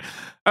 24.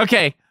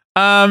 Okay.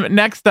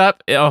 Next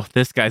up. Oh,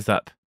 this guy's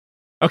up.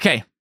 Okay.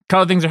 A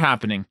couple things are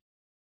happening.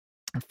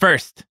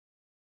 First,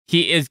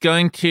 he is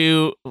going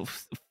to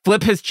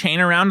flip his chain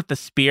around with the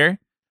spear.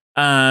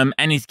 And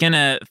he's going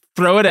to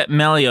throw it at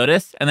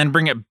Meliodas and then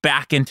bring it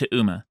back into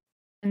Uma.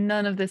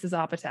 None of this is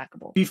op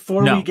attackable.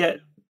 Before No. we get,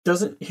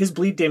 doesn't his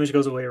bleed damage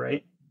goes away,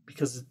 right?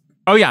 Because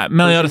Oh, yeah.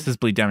 Meliodas'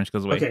 bleed damage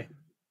goes away. okay,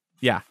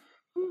 Yeah.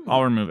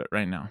 I'll remove it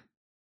right now.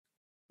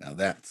 Now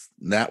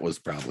that was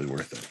probably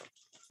worth it.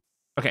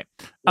 Okay.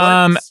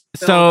 What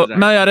So spell did I-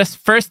 Meliodas'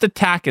 first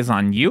attack is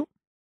on you.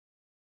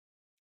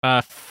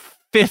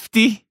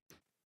 50.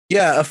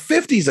 Yeah, a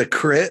 50's a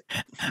crit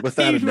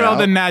without He a doubt.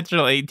 rolled a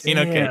natural 18.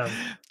 Okay. Damn. Oh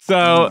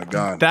So my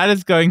god. that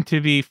is going to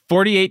be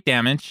 48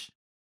 damage.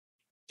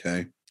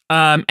 Okay.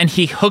 And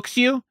he hooks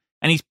you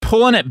and he's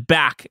pulling it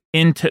back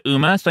into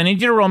Uma. So I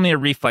need you to roll me a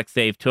reflex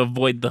save to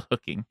avoid the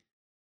hooking.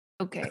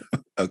 Okay.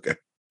 Okay.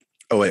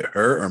 Oh wait,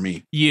 her or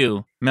me?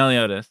 You,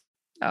 Meliodas.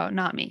 Oh,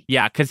 not me.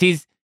 Yeah, because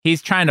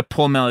he's trying to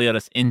pull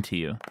Meliodas into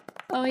you.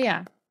 Oh,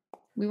 yeah.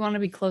 We want to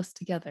be close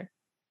together.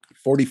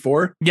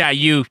 44. Yeah,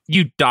 you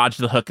dodge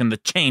the hook and the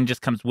chain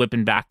just comes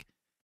whipping back.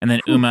 And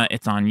then Uma,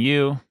 it's on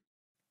you.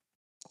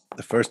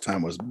 The first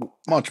time was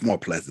much more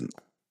pleasant.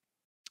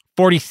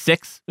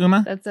 46,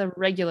 Uma. That's a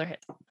regular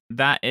hit.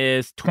 That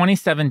is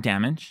 27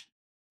 damage.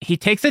 He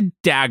takes a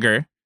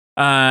dagger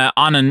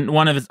on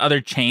one of his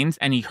other chains,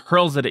 and he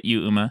hurls it at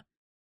you, Uma,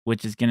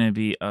 which is going to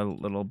be a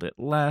little bit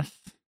less.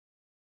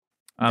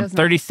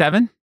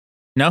 37?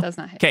 No? Does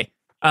not hit. Okay.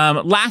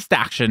 Last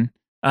action.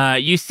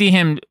 You see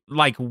him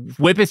like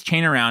whip his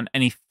chain around,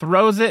 and he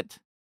throws it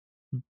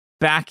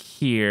back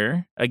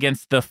here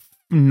against the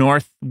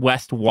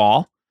northwest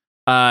wall,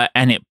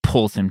 and it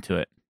pulls him to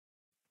it.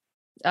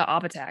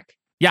 Op attack.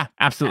 Yeah,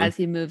 absolutely. As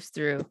he moves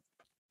through.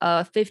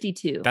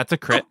 52. That's a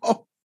crit.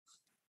 Oh.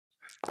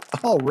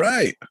 All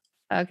right.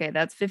 Okay,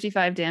 that's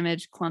 55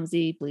 damage,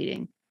 clumsy,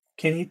 bleeding.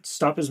 Can he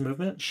stop his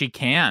movement? She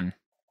can.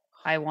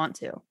 I want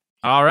to.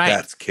 All right.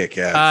 That's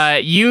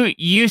kick-ass.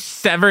 You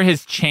sever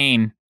his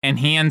chain, and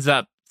he ends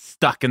up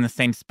stuck in the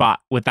same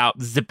spot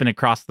without zipping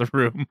across the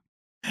room.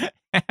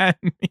 And,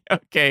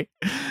 okay.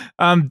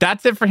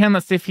 That's it for him.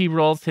 Let's see if he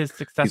rolls his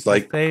successful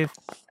save.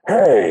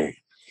 Hey.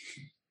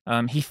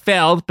 He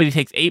failed, but he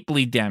takes 8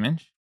 bleed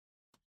damage.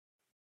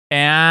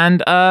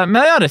 And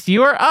Meliodas,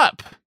 you are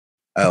up.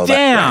 Oh,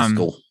 damn!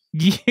 That rascal.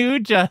 You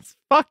just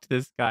fucked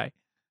this guy.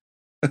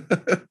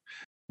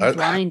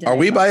 Are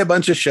we by a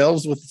bunch of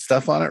shelves with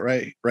stuff on it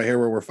right here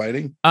where we're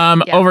fighting? Yeah.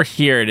 Over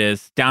here it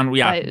is. Down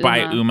by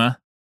Uma. Uma.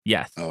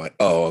 Yes. Okay.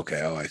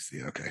 Oh, I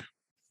see. Okay.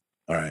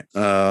 All right.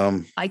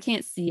 I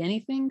can't see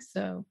anything,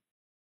 so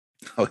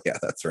Oh yeah,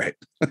 that's right.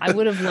 I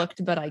would have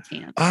looked, but I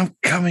can't. I'm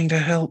coming to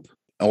help.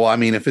 Oh, well, I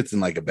mean, if it's in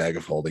like a bag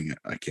of holding,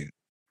 I can't.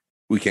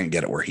 We can't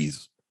get it where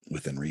he's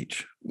within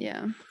reach.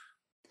 Yeah.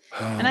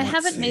 And I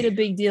haven't made a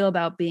big deal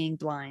about being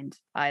blind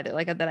either,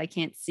 like that I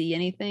can't see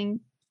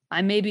anything.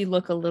 I maybe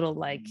look a little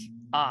like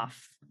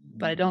off,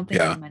 but I don't think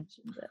I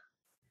mentioned it.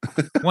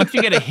 Once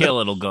you get a hill,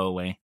 it'll go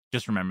away.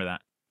 Just remember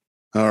that.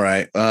 All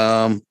right.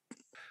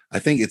 I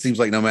think it seems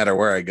like no matter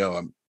where I go,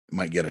 I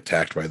might get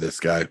attacked by this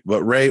guy.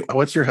 But Ray,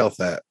 what's your health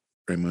at,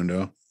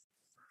 Raymundo?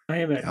 I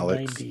am at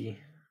Alex? 90.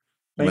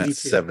 I'm at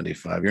 92.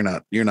 75.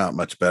 You're not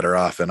much better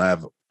off, and I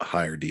have a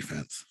higher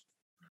defense.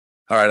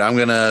 All right, I'm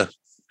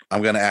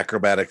gonna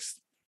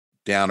acrobatics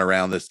down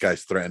around this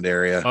guy's threatened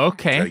area.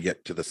 Okay. Try to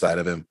get to the side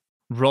of him.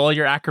 Roll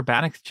your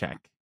acrobatics check.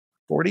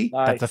 40?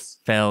 That's a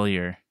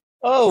failure.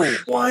 Oh,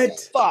 What?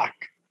 fuck.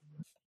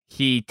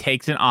 He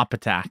takes an op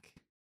attack.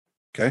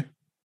 Okay.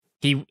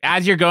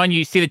 As you're going,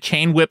 you see the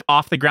chain whip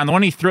off the ground. The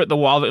one he threw at the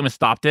wall that Uma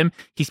stopped him.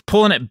 He's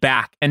pulling it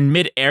back, and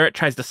mid-air, it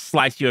tries to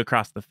slice you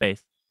across the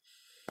face.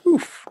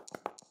 Oof.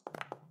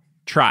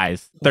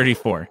 Tries.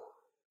 34.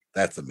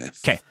 That's a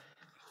miss. Okay.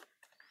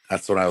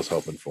 That's what I was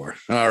hoping for.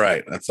 All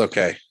right. That's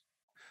okay.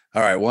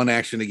 All right. One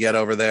action to get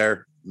over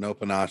there. No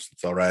panache.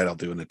 That's all right. I'll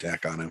do an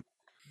attack on him.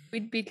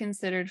 We'd be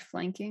considered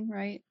flanking,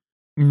 right?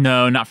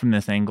 No, not from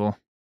this angle.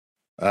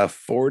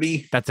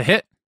 40. That's a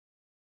hit.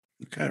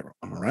 Okay.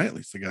 All right. At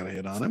least I got a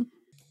hit on him.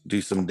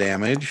 Do some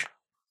damage. I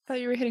thought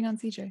you were hitting on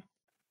CJ.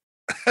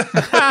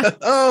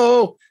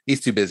 Oh,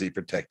 he's too busy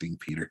protecting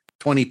Peter.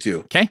 22.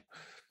 Okay.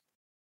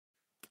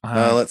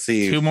 Let's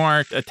see. 2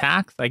 more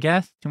attacks, I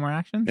guess. 2 more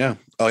actions. Yeah.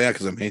 Oh, yeah,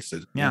 because I'm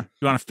hasted. Yeah.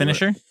 You want to finish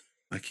her?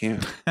 I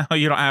can't. Oh,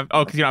 you don't have.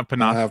 Oh, because you don't have I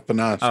panache. don't have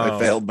panache. Oh, I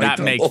failed my that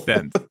tumble.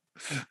 makes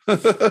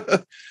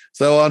sense.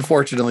 So,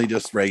 unfortunately,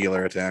 just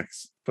regular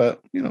attacks.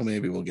 But,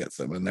 maybe we'll get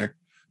some in there.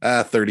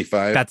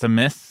 35. That's a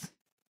miss.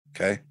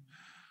 Okay.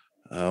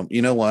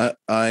 You know what?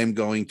 I'm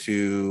going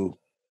to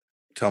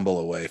tumble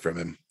away from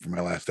him for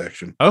my last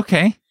action.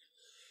 Okay.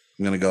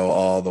 I'm going to go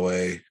all the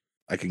way.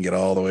 I can get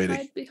all the way to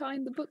Hide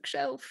behind the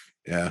bookshelf.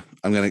 Yeah,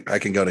 I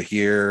can go to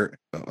here.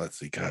 Oh, let's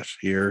see, gosh,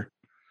 here,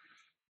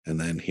 and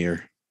then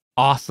here.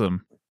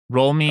 Awesome.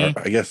 Roll me. Or,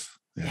 I guess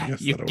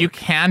you work.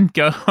 can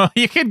go.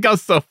 You can go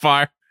so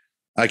far.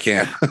 I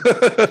can.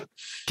 Okay.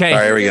 All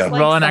right, here we go.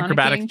 Like Roll an Sonicking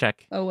acrobatics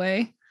check.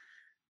 Away.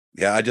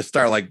 Yeah, I just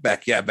start like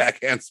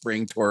backhand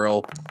spring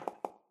twirl,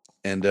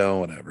 and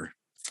whatever.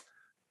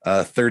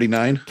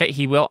 39. Okay,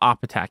 he will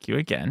op attack you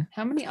again.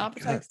 How many op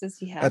attacks does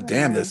he have? God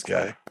damn this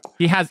guy.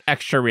 He has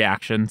extra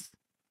reactions.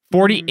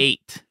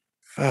 48.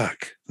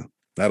 Fuck.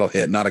 That'll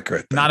hit, not a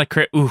crit. Though. Not a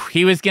crit. Ooh,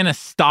 he was gonna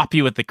stop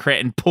you with the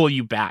crit and pull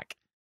you back.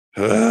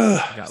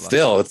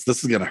 Still, this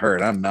is gonna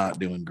hurt. I'm not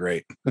doing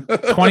great.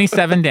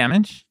 27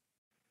 damage.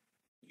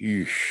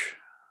 Yeesh.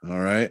 All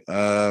right.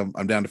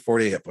 I'm down to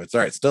 48 hit points.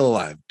 All right, still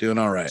alive. Doing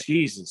all right.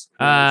 Jesus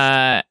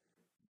Christ.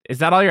 Is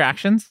that all your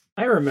actions?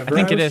 I remember. I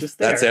think it was is. just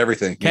there. That's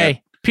everything. Okay, Yeah.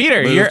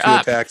 Peter, Move you're to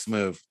up. attacks,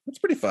 move. That's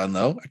pretty fun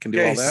though. I can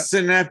do all that.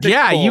 Synaptic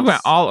Yeah, you pulse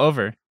went all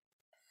over.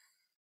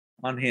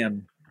 on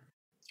him.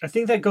 I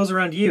think that goes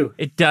around you.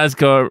 It does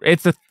go.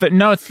 It's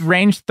no. It's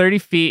range 30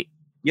 feet.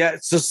 Yeah,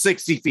 so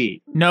 60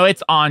 feet. No,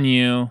 it's on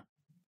you.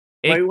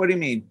 Wait, what do you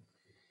mean?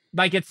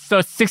 Like it's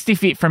 60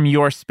 feet from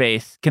your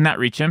space. Can that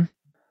reach him?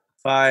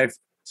 5,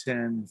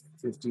 10,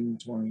 15,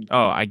 20.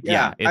 Oh,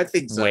 Yeah, it's I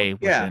think so. way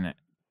Yeah. within it.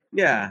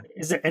 Yeah.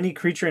 Is it any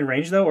creature in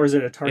range though, or is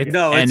it a target?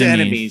 No, it's enemies.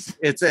 enemies.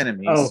 It's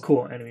enemies. Oh,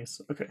 cool.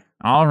 Enemies. Okay.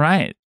 All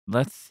right.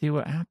 Let's see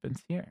what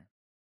happens here.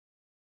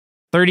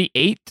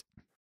 38.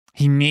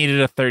 He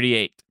needed a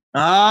 38.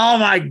 Oh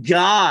my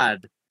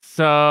God.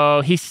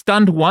 So he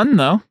stunned 1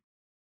 though.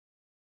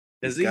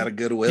 Is He's he? got a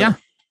good will. Yeah.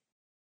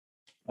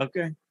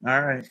 Okay.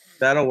 All right.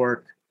 That'll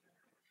work.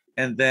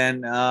 and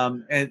then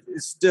and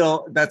it's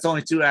still that's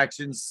only 2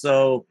 actions.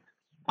 So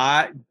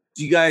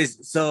do you guys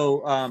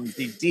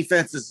the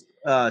defense is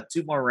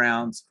 2 more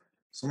rounds.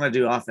 So I'm gonna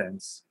do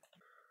offense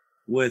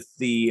with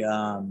the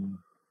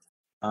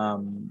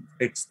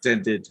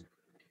extended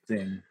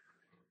thing.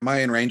 Am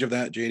I in range of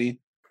that, JD?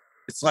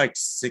 It's like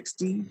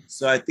 60,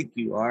 so I think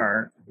you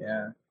are.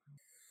 Yeah.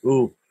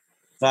 Ooh,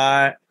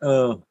 5.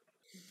 Oh,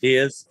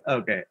 is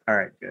okay. All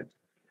right, good.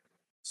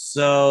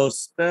 So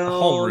spells. The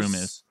whole room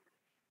is.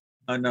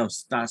 Oh no,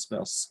 not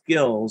spells.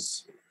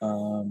 Skills.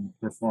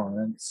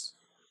 Performance.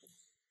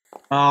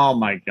 Oh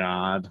my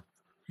god.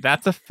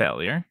 That's a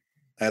failure.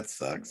 That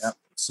sucks. Yep.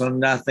 So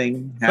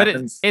nothing But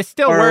happens. it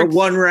still or works.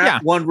 One round. Yeah.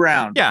 One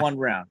round. Yeah. One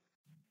round.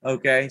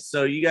 Okay,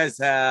 so you guys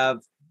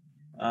have.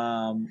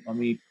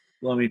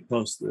 Let me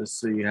post this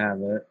so you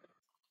have it.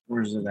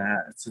 Where's it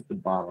at? It's at the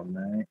bottom,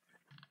 right?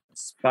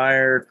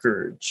 Inspire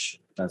Courage.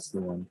 That's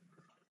the one.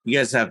 You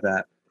guys have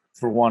that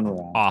for 1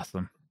 round.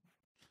 Awesome.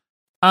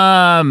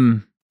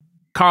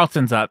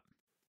 Carlton's up.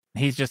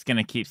 He's just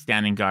gonna keep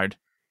standing guard.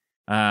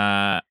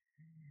 Do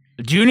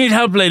you need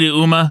help, Lady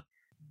Uma?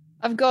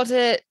 I've got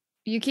it.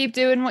 You keep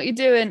doing what you're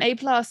doing. A+.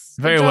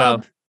 Very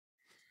well.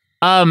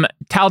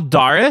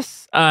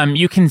 Taldaris,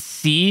 you can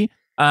see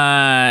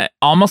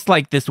almost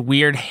like this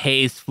weird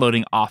haze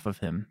floating off of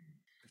him.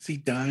 Is he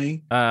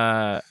dying?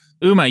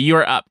 Uma, you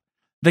are up.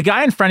 The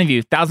guy in front of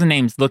you, Thousand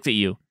Names, looks at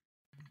you.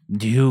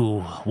 Do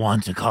you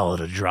want to call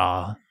it a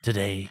draw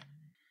today?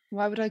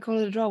 Why would I call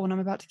it a draw when I'm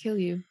about to kill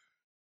you?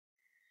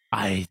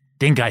 I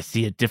think I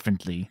see it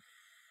differently.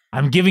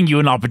 I'm giving you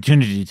an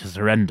opportunity to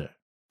surrender.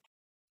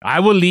 I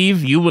will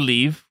leave, you will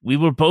leave, we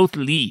will both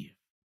leave.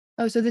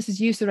 Oh, so this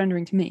is you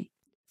surrendering to me.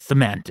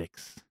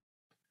 Semantics.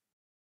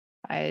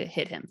 I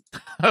hit him.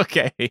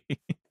 Okay.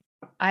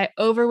 I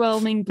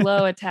overwhelming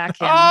blow attack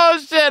him. Oh,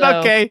 shit, So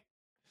okay.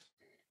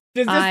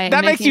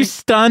 That makes you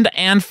stunned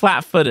and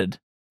flat-footed.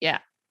 Yeah.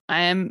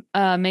 I am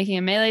making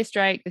a melee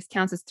strike. This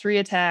counts as 3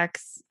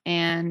 attacks.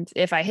 And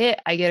if I hit,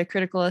 I get a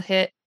critical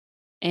hit.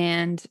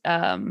 And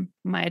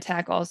my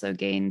attack also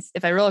gains,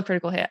 if I roll a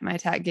critical hit, my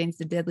attack gains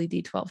the deadly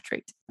D12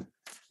 trait.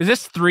 Is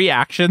this 3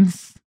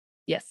 actions?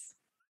 Yes.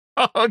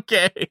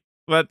 Okay.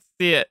 Let's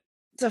see it.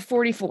 It's a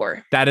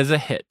 44. That is a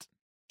hit.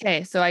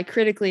 Okay, so I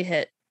critically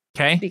hit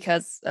Okay.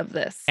 because of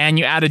this. And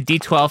you add a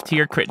D12 to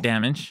your crit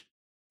damage.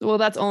 Well,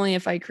 that's only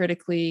if I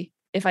critically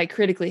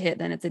hit,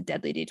 then it's a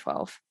deadly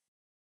D12.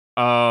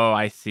 Oh,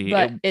 I see.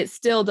 But it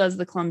still does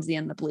the clumsy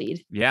and the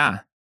bleed. Yeah.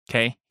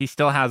 Okay. He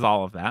still has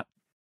all of that.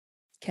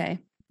 Okay.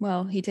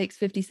 Well, he takes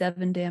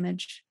 57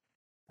 damage.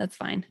 That's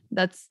fine.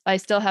 I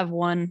still have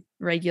 1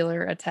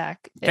 regular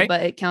attack, Okay.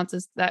 but it counts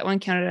as that one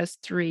counted as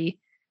 3.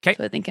 Okay.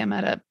 So I think I'm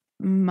at a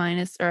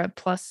minus or a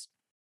plus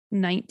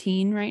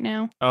 19 right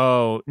now.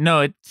 Oh,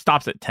 no, it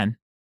stops at 10.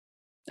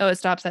 Oh, it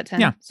stops at 10.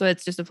 Yeah. So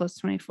it's just a plus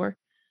 24.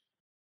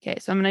 Okay.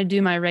 So I'm going to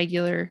do my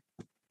regular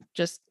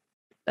just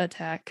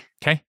attack.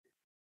 Okay.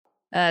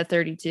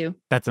 32.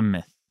 That's a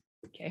miss.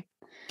 Okay.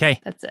 Okay.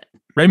 That's it.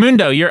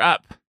 Raimundo, you're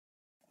up.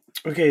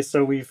 Okay,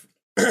 so we've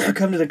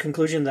come to the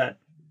conclusion that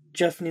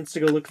Jeff needs to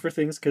go look for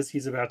things because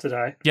he's about to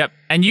die. Yep.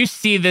 And you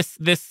see this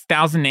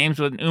 1,000 names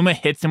when Uma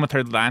hits him with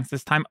her lance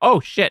this time. Oh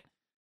shit.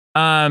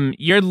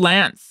 Your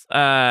lance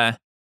it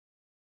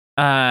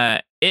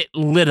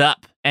lit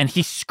up and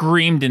he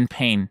screamed in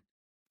pain.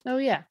 Oh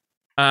yeah.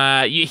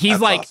 He's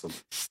That's like awesome.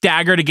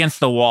 staggered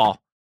against the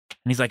wall.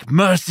 And he's like,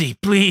 "Mercy,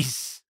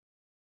 please."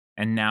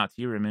 And now it's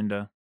you,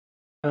 Raimundo.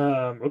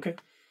 Okay.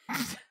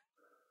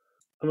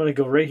 I'm gonna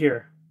go right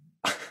here.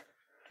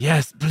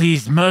 Yes,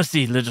 please,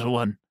 mercy, little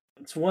one.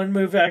 It's 1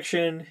 move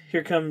action.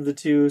 Here come the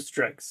 2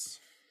 strikes.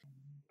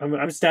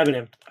 I'm stabbing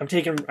him. I'm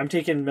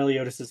taking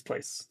Meliodas'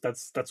 place.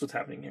 That's what's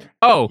happening here.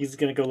 Oh, He's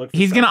gonna go look.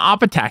 he's gonna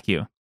op attack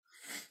you.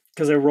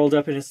 because I rolled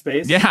up in his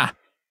space. Yeah.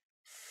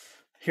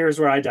 Here's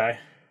where I die.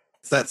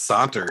 It's that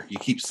saunter. You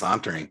keep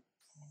sauntering.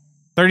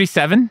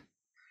 37.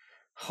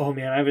 Oh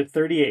man, I have a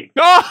 38.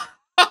 Oh,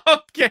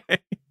 okay.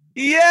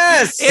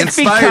 Yes. It's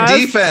Inspired because-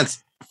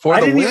 defense for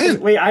the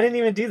win. I didn't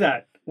even do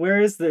that.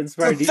 Where is the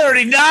inspired defense?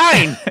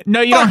 39.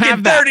 No, you don't Fucking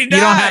have that. 39.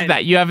 You don't have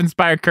that. You have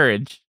inspired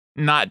courage,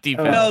 not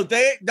defense.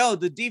 No,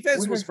 the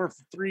defense was for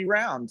 3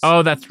 rounds.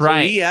 Oh, that's So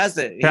right. he has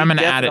it. Here, I'm going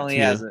to add it definitely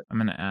to has you. it. I'm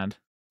going to add.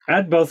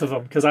 Add both of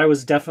them because I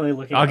was definitely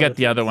looking. I'll get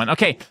the other one.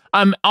 Okay.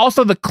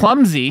 Also, the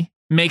clumsy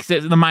makes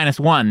it the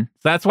 -1. So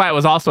that's why it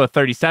was also a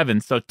 37.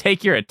 So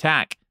take your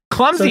attack.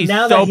 Clumsy's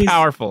now so that he's-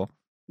 powerful.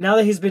 Now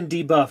that he's been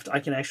debuffed, I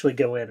can actually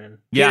go in and.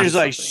 Yeah. He's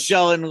like,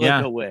 something. Shellen, look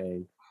Yeah.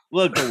 away.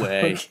 Look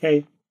away.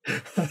 Okay.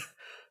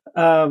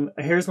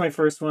 Here's my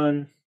first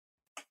one.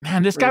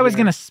 Man, this guy Right was here.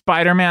 going to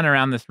Spider-Man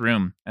around this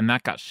room, and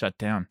that got shut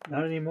down.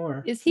 Not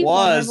anymore. Is he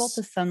Was vulnerable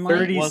to sunlight?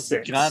 30. Was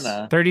 36.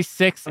 gonna.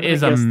 36 I'm gonna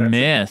is a guess that's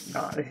miss.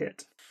 Not a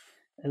hit.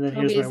 And then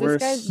Toby, here's my is this worst.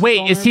 guy's-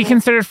 Wait, is he vulnerable?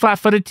 considered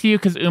flat-footed to you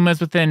because Uma's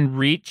within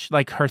reach?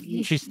 Like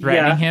she's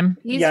threatening him?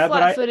 He's Yeah, but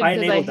flat-footed I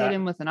because I enabled hit that.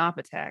 him with an op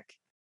attack.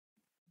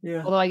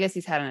 Yeah. Although I guess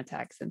he's had an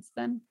attack since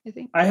then, I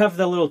think. I have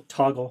the little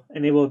toggle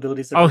enable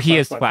abilities. that Oh, are he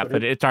is flat-footed.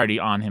 flat-footed. It's already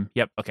on him.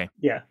 Yep. Okay.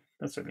 Yeah,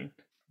 that's what I mean.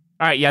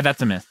 All right. Yeah,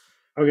 that's a miss.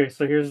 Okay,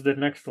 so here's the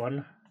next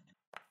one.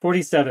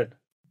 47.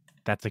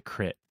 That's a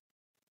crit.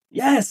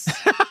 Yes.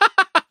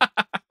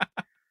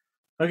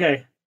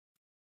 Okay.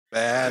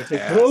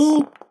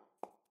 Badass.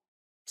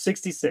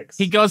 66.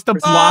 He goes to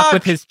block Fuck!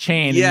 with his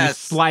chain, and you Yes.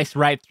 slice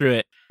right through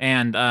it.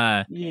 And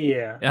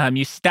Yeah.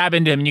 you stab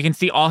into him, and you can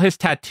see all his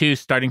tattoos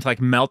starting to like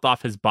melt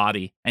off his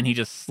body, and he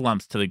just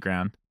slumps to the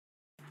ground.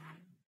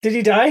 Did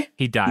he die?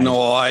 He died.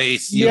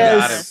 Nice. You Yes.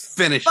 got him.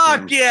 Finish Fuck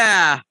him.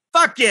 yeah!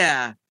 Fuck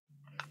yeah!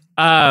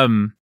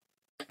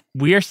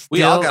 We're still.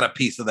 We all got a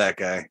piece of that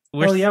guy.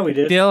 Oh, yeah, we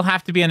did. Still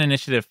have to be an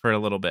initiative for a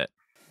little bit.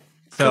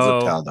 Because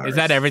of So Taldaris. is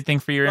that everything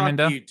for your Fuck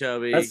Raimundo? you,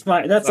 Toby. That's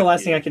the Fuck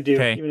last thing you. I can do,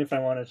 Okay. even if I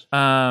wanted. Did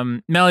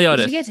you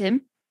Meliodas, get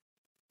him?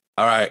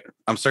 All right.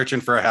 I'm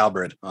searching for a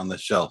halberd on the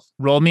shelf.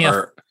 roll me a.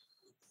 Or,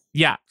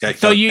 Yeah. okay,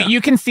 So go, you yeah.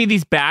 you can see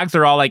these bags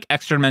are all like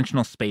extra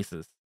dimensional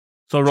spaces.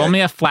 So roll Okay.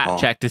 me a flat Oh.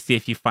 check to see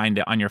if you find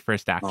it on your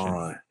first action. All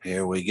right.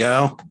 Here we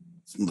go.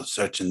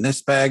 Searching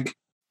this bag.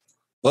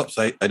 Whoops.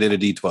 I did a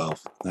D12.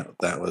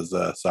 That was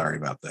sorry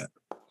about that.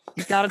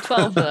 You got a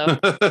 12 though.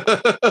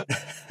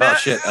 Oh,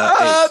 shit.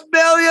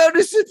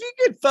 Meliodas, if you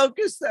could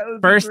focus, that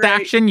would be First great.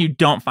 action, you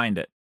don't find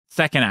it.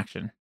 Second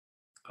action.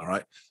 All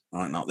right. All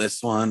right. Not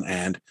this one.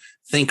 And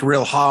think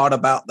real hard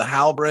about the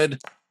halberd.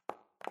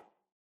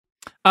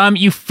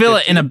 You fill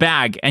it in a 15.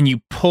 bag and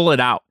you pull it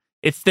out.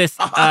 It's this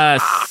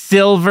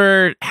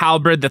silver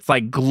halberd that's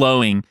like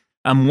glowing.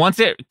 Once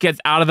it gets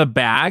out of the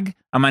bag,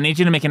 I need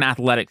you to make an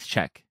athletics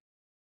check.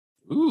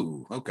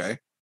 Ooh. Okay.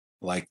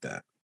 Like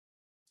that.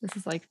 This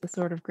is like the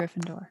sword of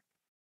Gryffindor.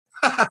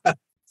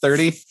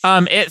 30.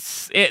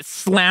 It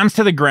slams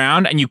to the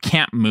ground and you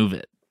can't move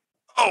it.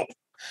 Oh,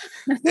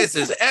 this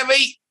is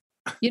heavy.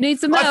 You need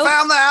some I help.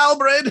 found the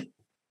halberd.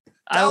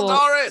 I will-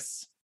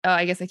 Taldaris. Oh,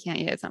 I guess I can't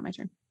yet. It's not my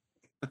turn.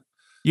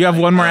 You have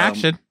one more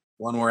action.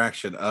 One more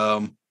action.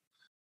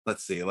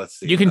 Let's see.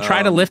 You can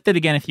try to lift it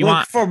again if you Look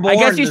want. for more I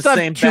guess in you the still have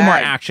same 2 more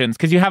bag. actions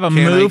because you have a Can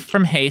I- move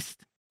from haste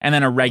and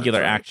then a regular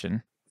That's right.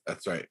 action.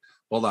 That's right.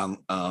 Hold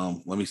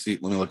on. Let me see.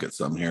 Let me look at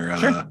some here.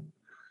 Sure.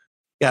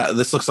 Yeah,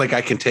 this looks like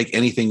I can take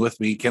anything with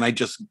me. Can I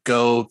just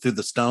go through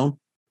the stone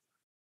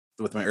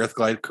with my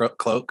Earthglide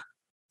cloak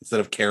instead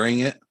of carrying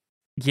it?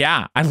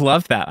 Yeah, I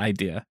love that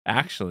idea,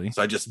 actually.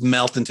 So I just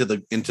melt into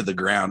the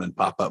ground and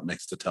pop up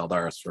next to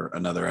Taldaris for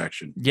another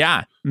action.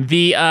 Yeah.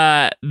 The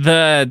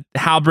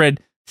halberd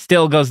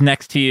still goes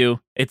next to you.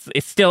 It's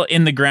still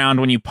in the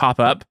ground when you pop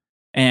up.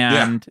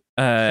 And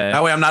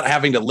That way I'm not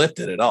having to lift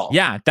it at all.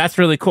 yeah, that's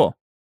really cool.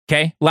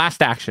 Okay,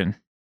 last action.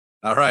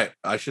 All right.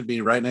 I should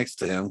be right next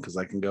to him because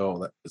I can go.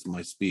 That is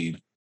my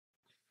speed.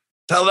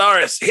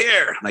 Taldaris,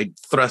 here. And I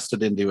thrust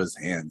it into his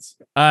hands.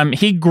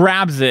 He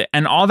grabs it,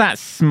 and all that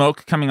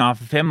smoke coming off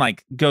of him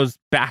like goes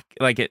back,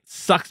 like it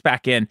sucks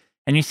back in,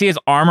 and you see his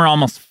armor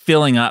almost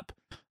filling up,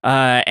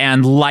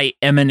 and light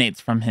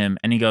emanates from him,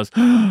 and he goes,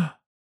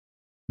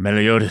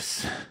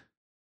 Meliodas,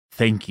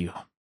 thank you.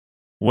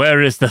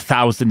 Where is the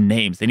 1,000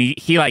 names? And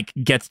he like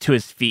gets to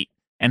his feet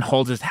and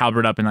holds his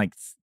halberd up and like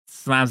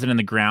slams it in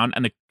the ground,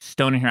 and the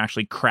stone in here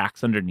actually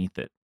cracks underneath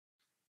it.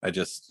 I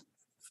just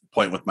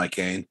point with my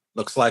cane.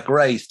 Looks like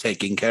Ray's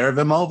taking care of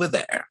him over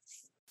there.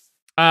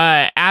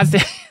 As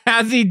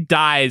he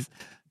dies,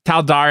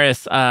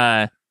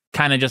 Taldaris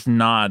kind of just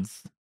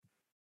nods.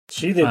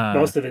 She did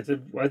most of it.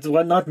 It's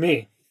not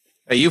me.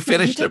 Hey, you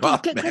finished You him don't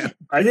up, get man. credit.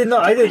 I did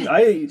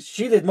not.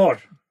 She did more.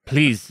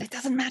 Please It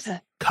doesn't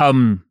matter.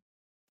 come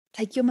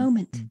Take your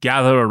moment.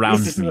 gather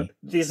around me.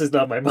 This is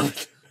not my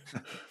moment.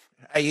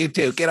 Hey, you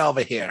two, get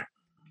over here.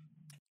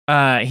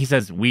 He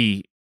says,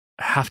 we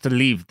have to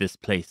leave this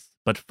place,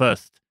 but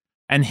first.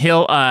 And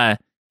he'll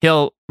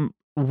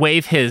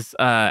wave his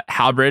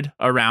halberd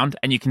around,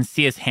 and you can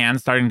see his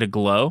hand starting to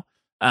glow.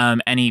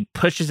 And he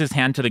pushes his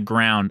hand to the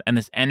ground, and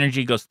this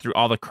energy goes through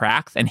all the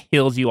cracks and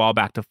heals you all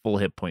back to full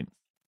hit points.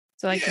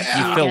 So I can Yeah.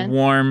 see You feel again.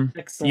 warm.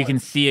 Excellent. You can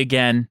see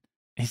again.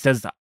 He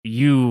says,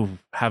 you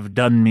have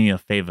done me a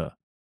favor.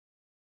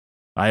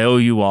 I owe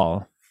you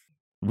all.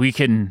 We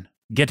can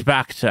get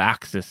back to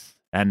Axis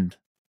and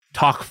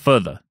talk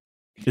further.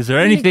 Is there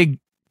anything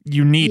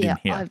you need in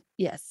here?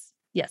 Yes.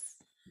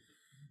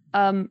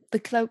 The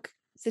cloak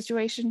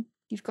situation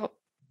you've got,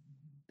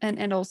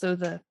 and also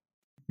the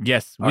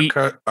Yes,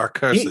 Our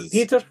curses.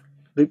 Peter,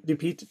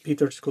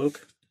 Peter's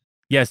cloak.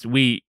 yes,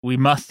 we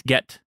must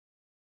get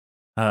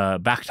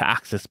back to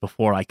Axis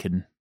before I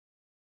can.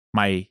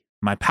 My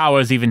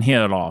powers even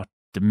here are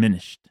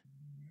diminished.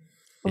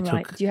 all It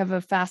right. took, Do you have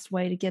a fast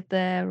way to get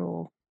there,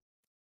 or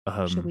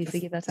should we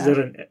figure that Is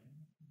there out?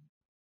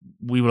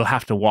 we will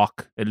have to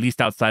walk at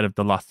least outside of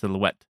the Lost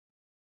Silhouette.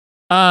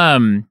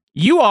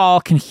 You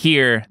all can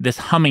hear this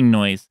humming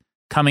noise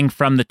coming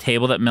from the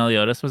table that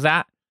Meliodas was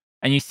at,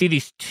 and you see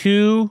these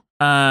two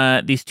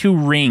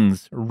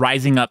rings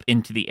rising up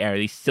into the air,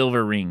 these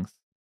silver rings,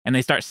 and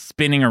they start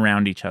spinning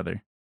around each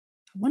other.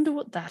 I wonder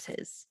what that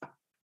is.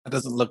 That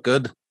doesn't look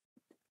good.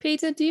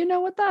 Peter, do you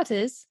know what that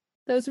is?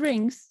 Those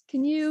rings?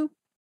 Can you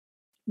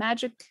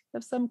magic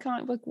of some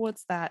kind?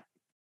 What's that?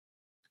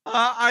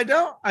 I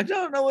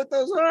don't know what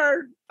those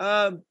are.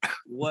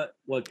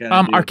 What can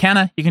I do?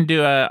 Arcana. You can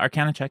do a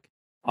Arcana check.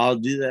 I'll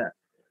do that.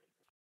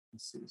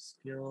 Let's see.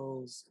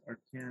 Skills,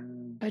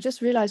 Arcana. I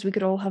just realized we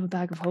could all have a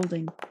bag of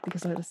holding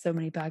because there's so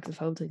many bags of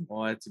holding.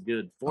 Well, that's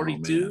good.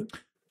 42.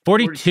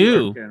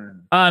 42.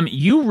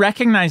 You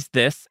recognize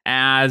this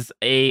as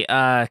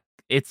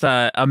it's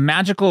a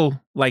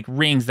magical like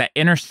rings that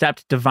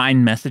intercept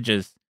divine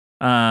messages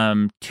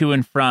to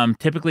and from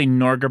typically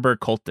Norgaber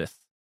cultists.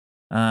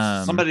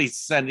 Somebody's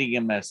sending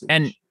a message.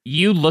 And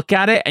you look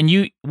at it,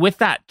 and with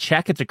that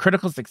check, it's a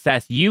critical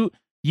success. You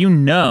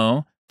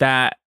know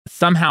that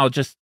somehow,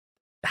 just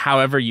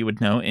however you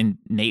would know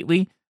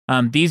innately,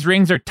 these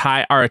rings are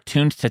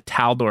attuned to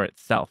Taldor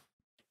itself.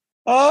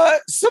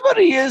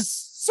 Somebody is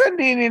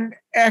sending an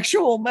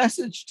actual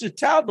message to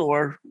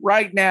Taldor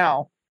right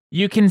now.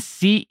 You can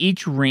see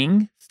each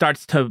ring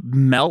starts to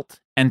melt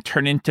and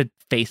turn into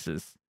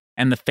faces,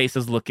 and the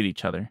faces look at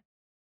each other.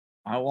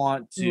 I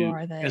want to. Who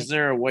are they? Is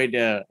there a way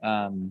to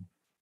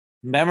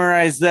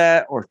memorize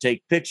that or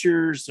take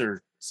pictures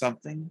or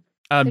something?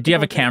 Do you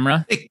have a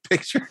camera? Take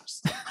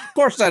pictures. Of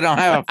course, I don't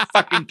have a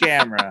fucking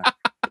camera.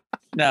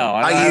 No,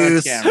 I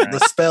use the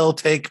spell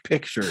take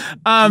picture.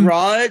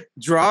 Draw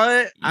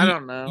it. I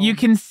don't know. You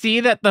can see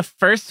that the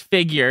first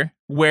figure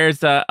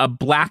wears a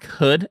black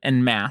hood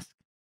and mask,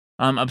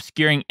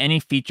 obscuring any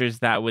features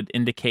that would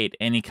indicate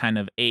any kind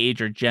of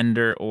age or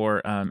gender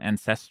or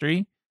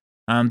ancestry.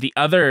 The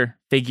other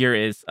figure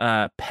is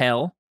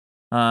pale,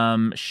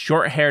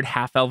 short-haired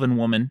half-elven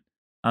woman,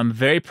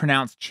 very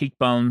pronounced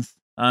cheekbones,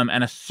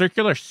 and a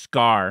circular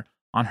scar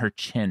on her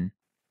chin.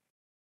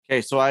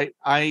 Okay, so I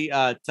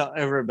tell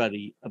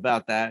everybody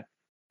about that.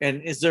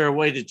 And is there a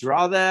way to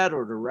draw that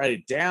or to write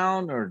it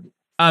down? Or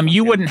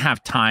you wouldn't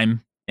have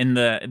time in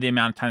the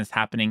amount of time it's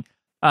happening.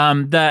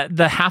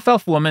 The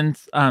half-elf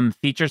woman's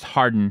features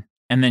harden,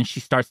 and then she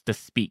starts to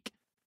speak.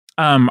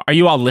 Are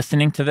you all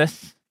listening to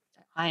this?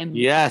 I'm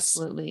yes.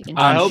 absolutely.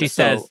 She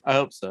says, I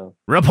hope so.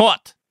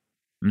 Report.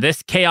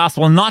 This chaos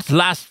will not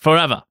last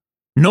forever,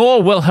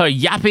 nor will her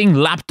yapping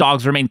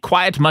lapdogs remain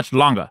quiet much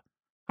longer.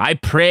 I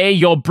pray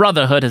your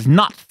brotherhood has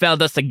not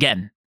failed us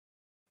again.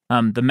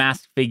 The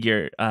masked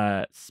figure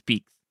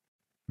speaks.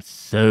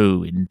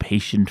 So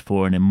impatient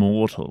for an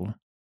immortal.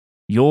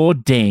 Your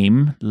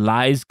dame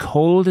lies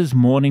cold as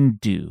morning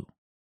dew,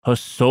 her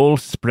soul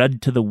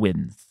spread to the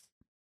winds.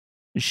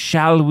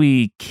 Shall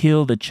we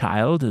kill the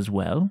child as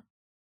well?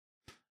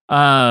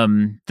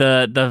 The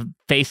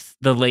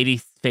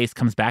lady's face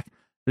comes back.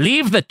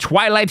 Leave the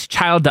twilight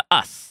child to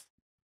us.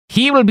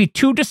 He will be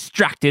too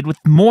distracted with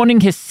mourning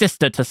his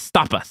sister to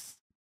stop us.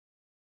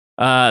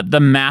 The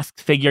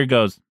masked figure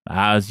goes,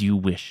 as you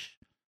wish.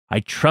 I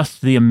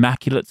trust the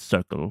Immaculate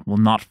Circle will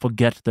not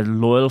forget their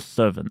loyal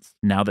servants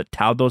now that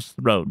Taldor's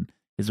throne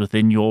is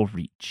within your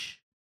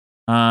reach.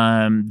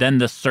 Then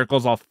the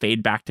circles all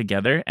fade back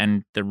together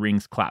and the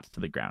rings collapse to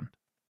the ground.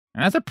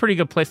 And that's a pretty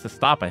good place to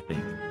stop, I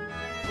think.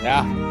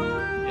 Yeah.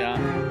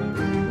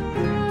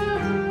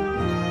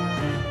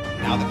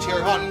 Now that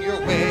you're on your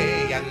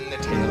way and the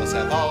tales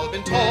have all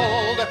been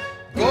told,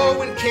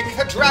 go and kick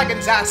a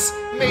dragon's ass,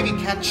 maybe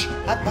catch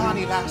a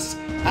bonny lass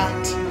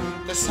at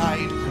the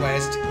side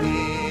quest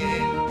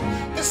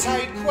inn. The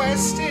side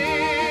quest inn.